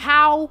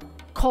how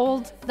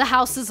cold the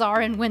houses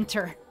are in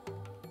winter.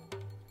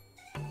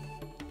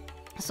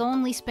 So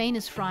only Spain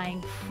is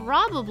frying.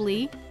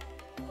 Probably.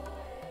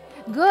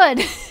 Good.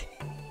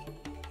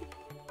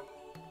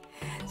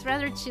 It's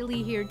rather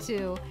chilly here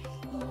too.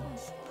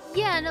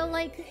 Yeah, no,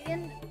 like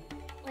in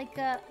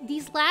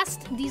these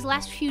last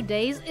few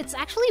days, it's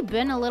actually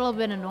been a little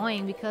bit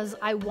annoying because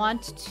I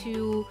want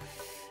to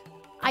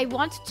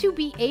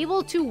be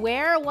able to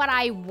wear what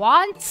I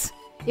want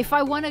if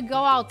I want to go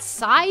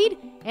outside,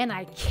 and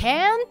I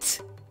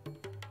can't.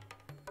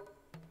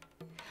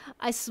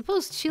 I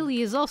suppose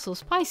chili is also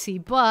spicy,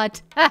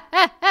 but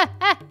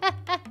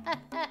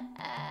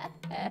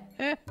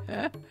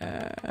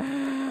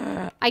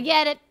I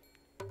get it.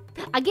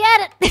 I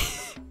get it.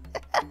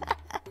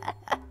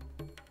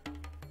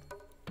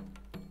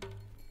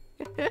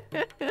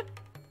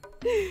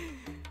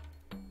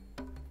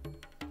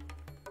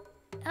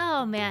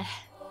 Oh man.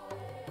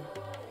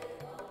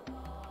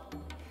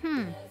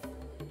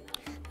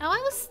 Now I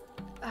was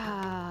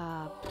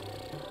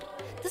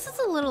this is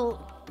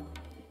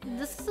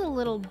a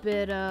little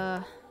bit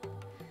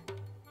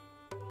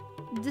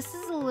this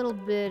is a little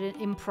bit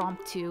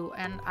impromptu,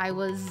 and I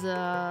was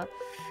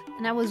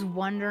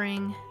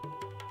wondering,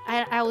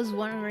 I was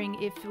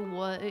wondering if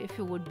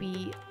it would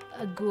be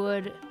a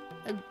good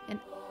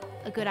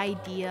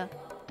idea.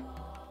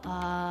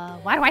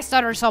 Why do I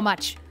stutter so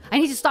much? I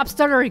need to stop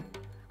stuttering.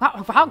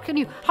 How can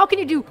you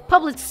do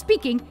public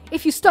speaking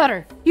if you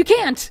stutter? You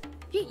can't.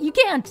 You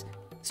can't.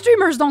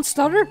 Streamers don't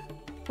stutter.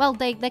 Well,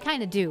 they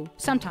kind of do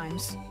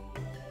sometimes,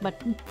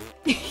 but.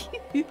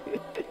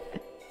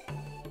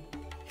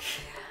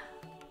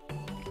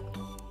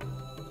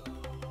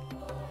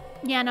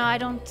 Yeah, no, I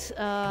don't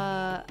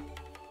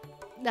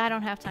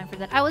have time for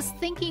that. I was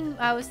thinking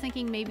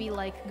maybe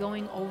like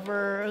going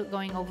over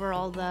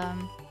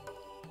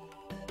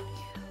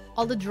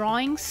all the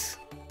drawings.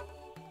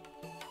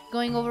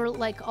 Going over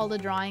like all the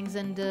drawings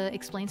and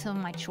explain some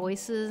of my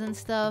choices and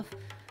stuff.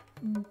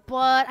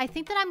 But I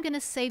think that I'm gonna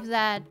save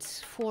that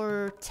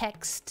for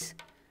text,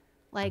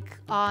 like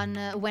on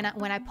when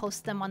I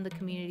post them on the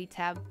community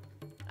tab.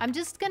 I'm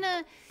just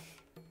gonna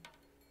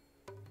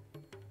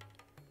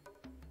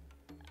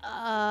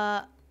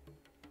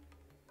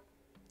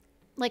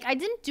like I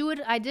didn't do it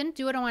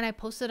when I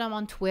posted them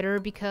on Twitter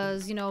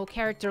because, you know,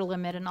 character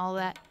limit and all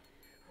that.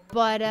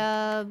 But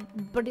now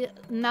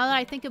that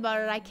I think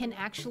about it, I can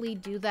actually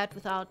do that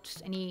without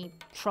any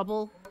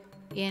trouble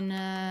in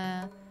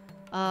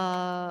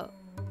on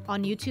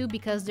YouTube,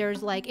 because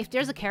there's like, if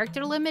there's a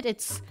character limit,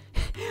 it's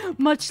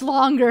much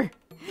longer.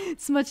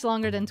 It's much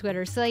longer than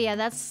Twitter. So yeah,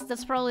 that's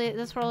probably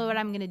what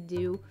I'm gonna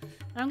do.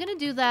 And I'm gonna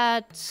do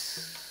that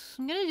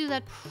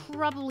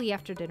probably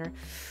after dinner.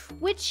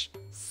 Which,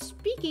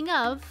 speaking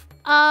of,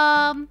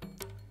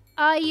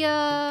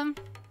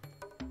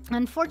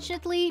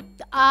 unfortunately,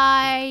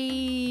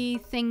 I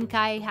think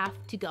I have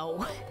to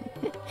go.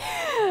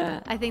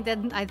 I think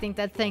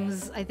that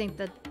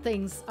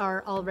things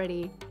are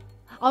already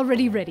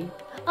ready.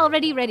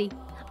 Already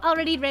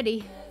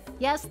ready.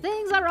 Yes,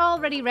 things are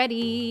already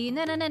ready.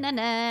 Na na na na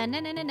na na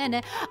na na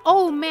na.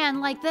 Oh man,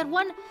 like that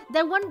one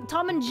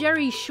Tom and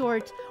Jerry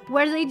short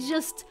where they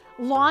just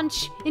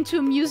launch into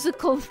a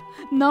musical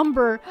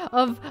number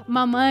of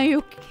Mama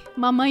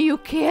Eu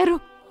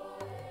Quero.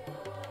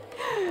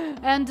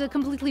 And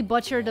completely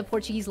butcher the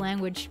Portuguese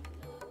language.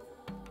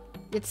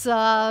 It's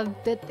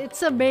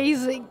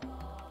amazing.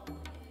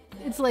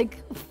 It's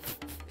like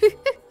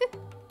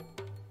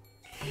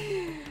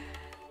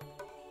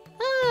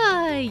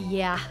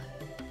yeah.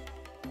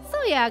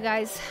 So yeah,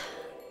 guys.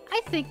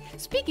 I think,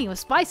 speaking of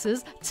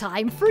spices,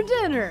 time for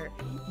dinner.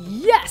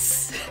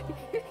 Yes.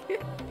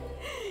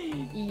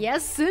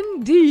 Yes,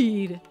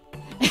 indeed.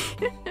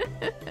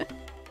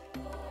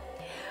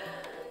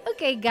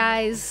 Okay,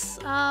 guys.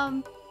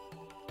 Yeah,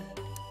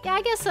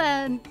 I guess,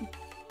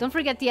 don't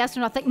forget the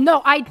astronaut thing.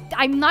 No,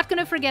 I'm not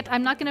gonna forget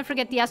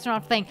the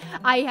astronaut thing.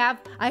 I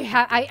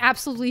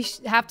absolutely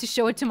have to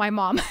show it to my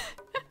mom.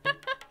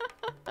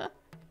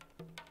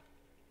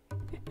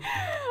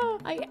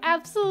 I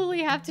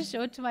absolutely have to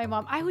show it to my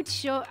mom. I would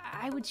show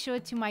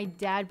it to my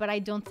dad, but I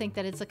don't think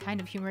that it's a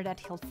kind of humor that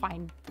he'll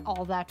find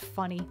all that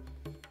funny.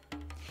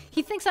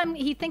 He thinks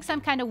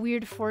I'm kind of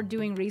weird for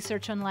doing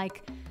research on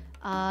like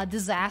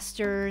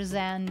disasters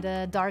and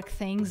dark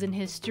things in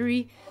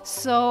history,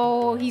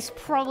 so he's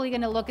probably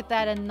gonna look at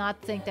that and not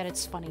think that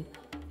it's funny.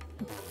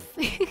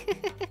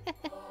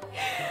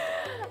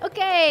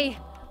 Okay,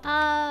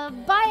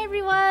 bye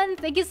everyone.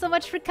 Thank you so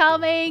much for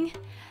coming,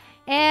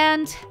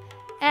 and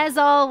as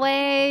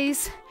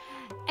always,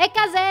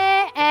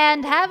 ekaze,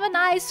 and have a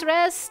nice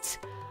rest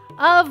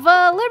of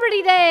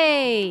Liberty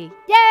Day.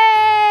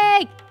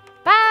 Yay!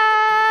 Bye.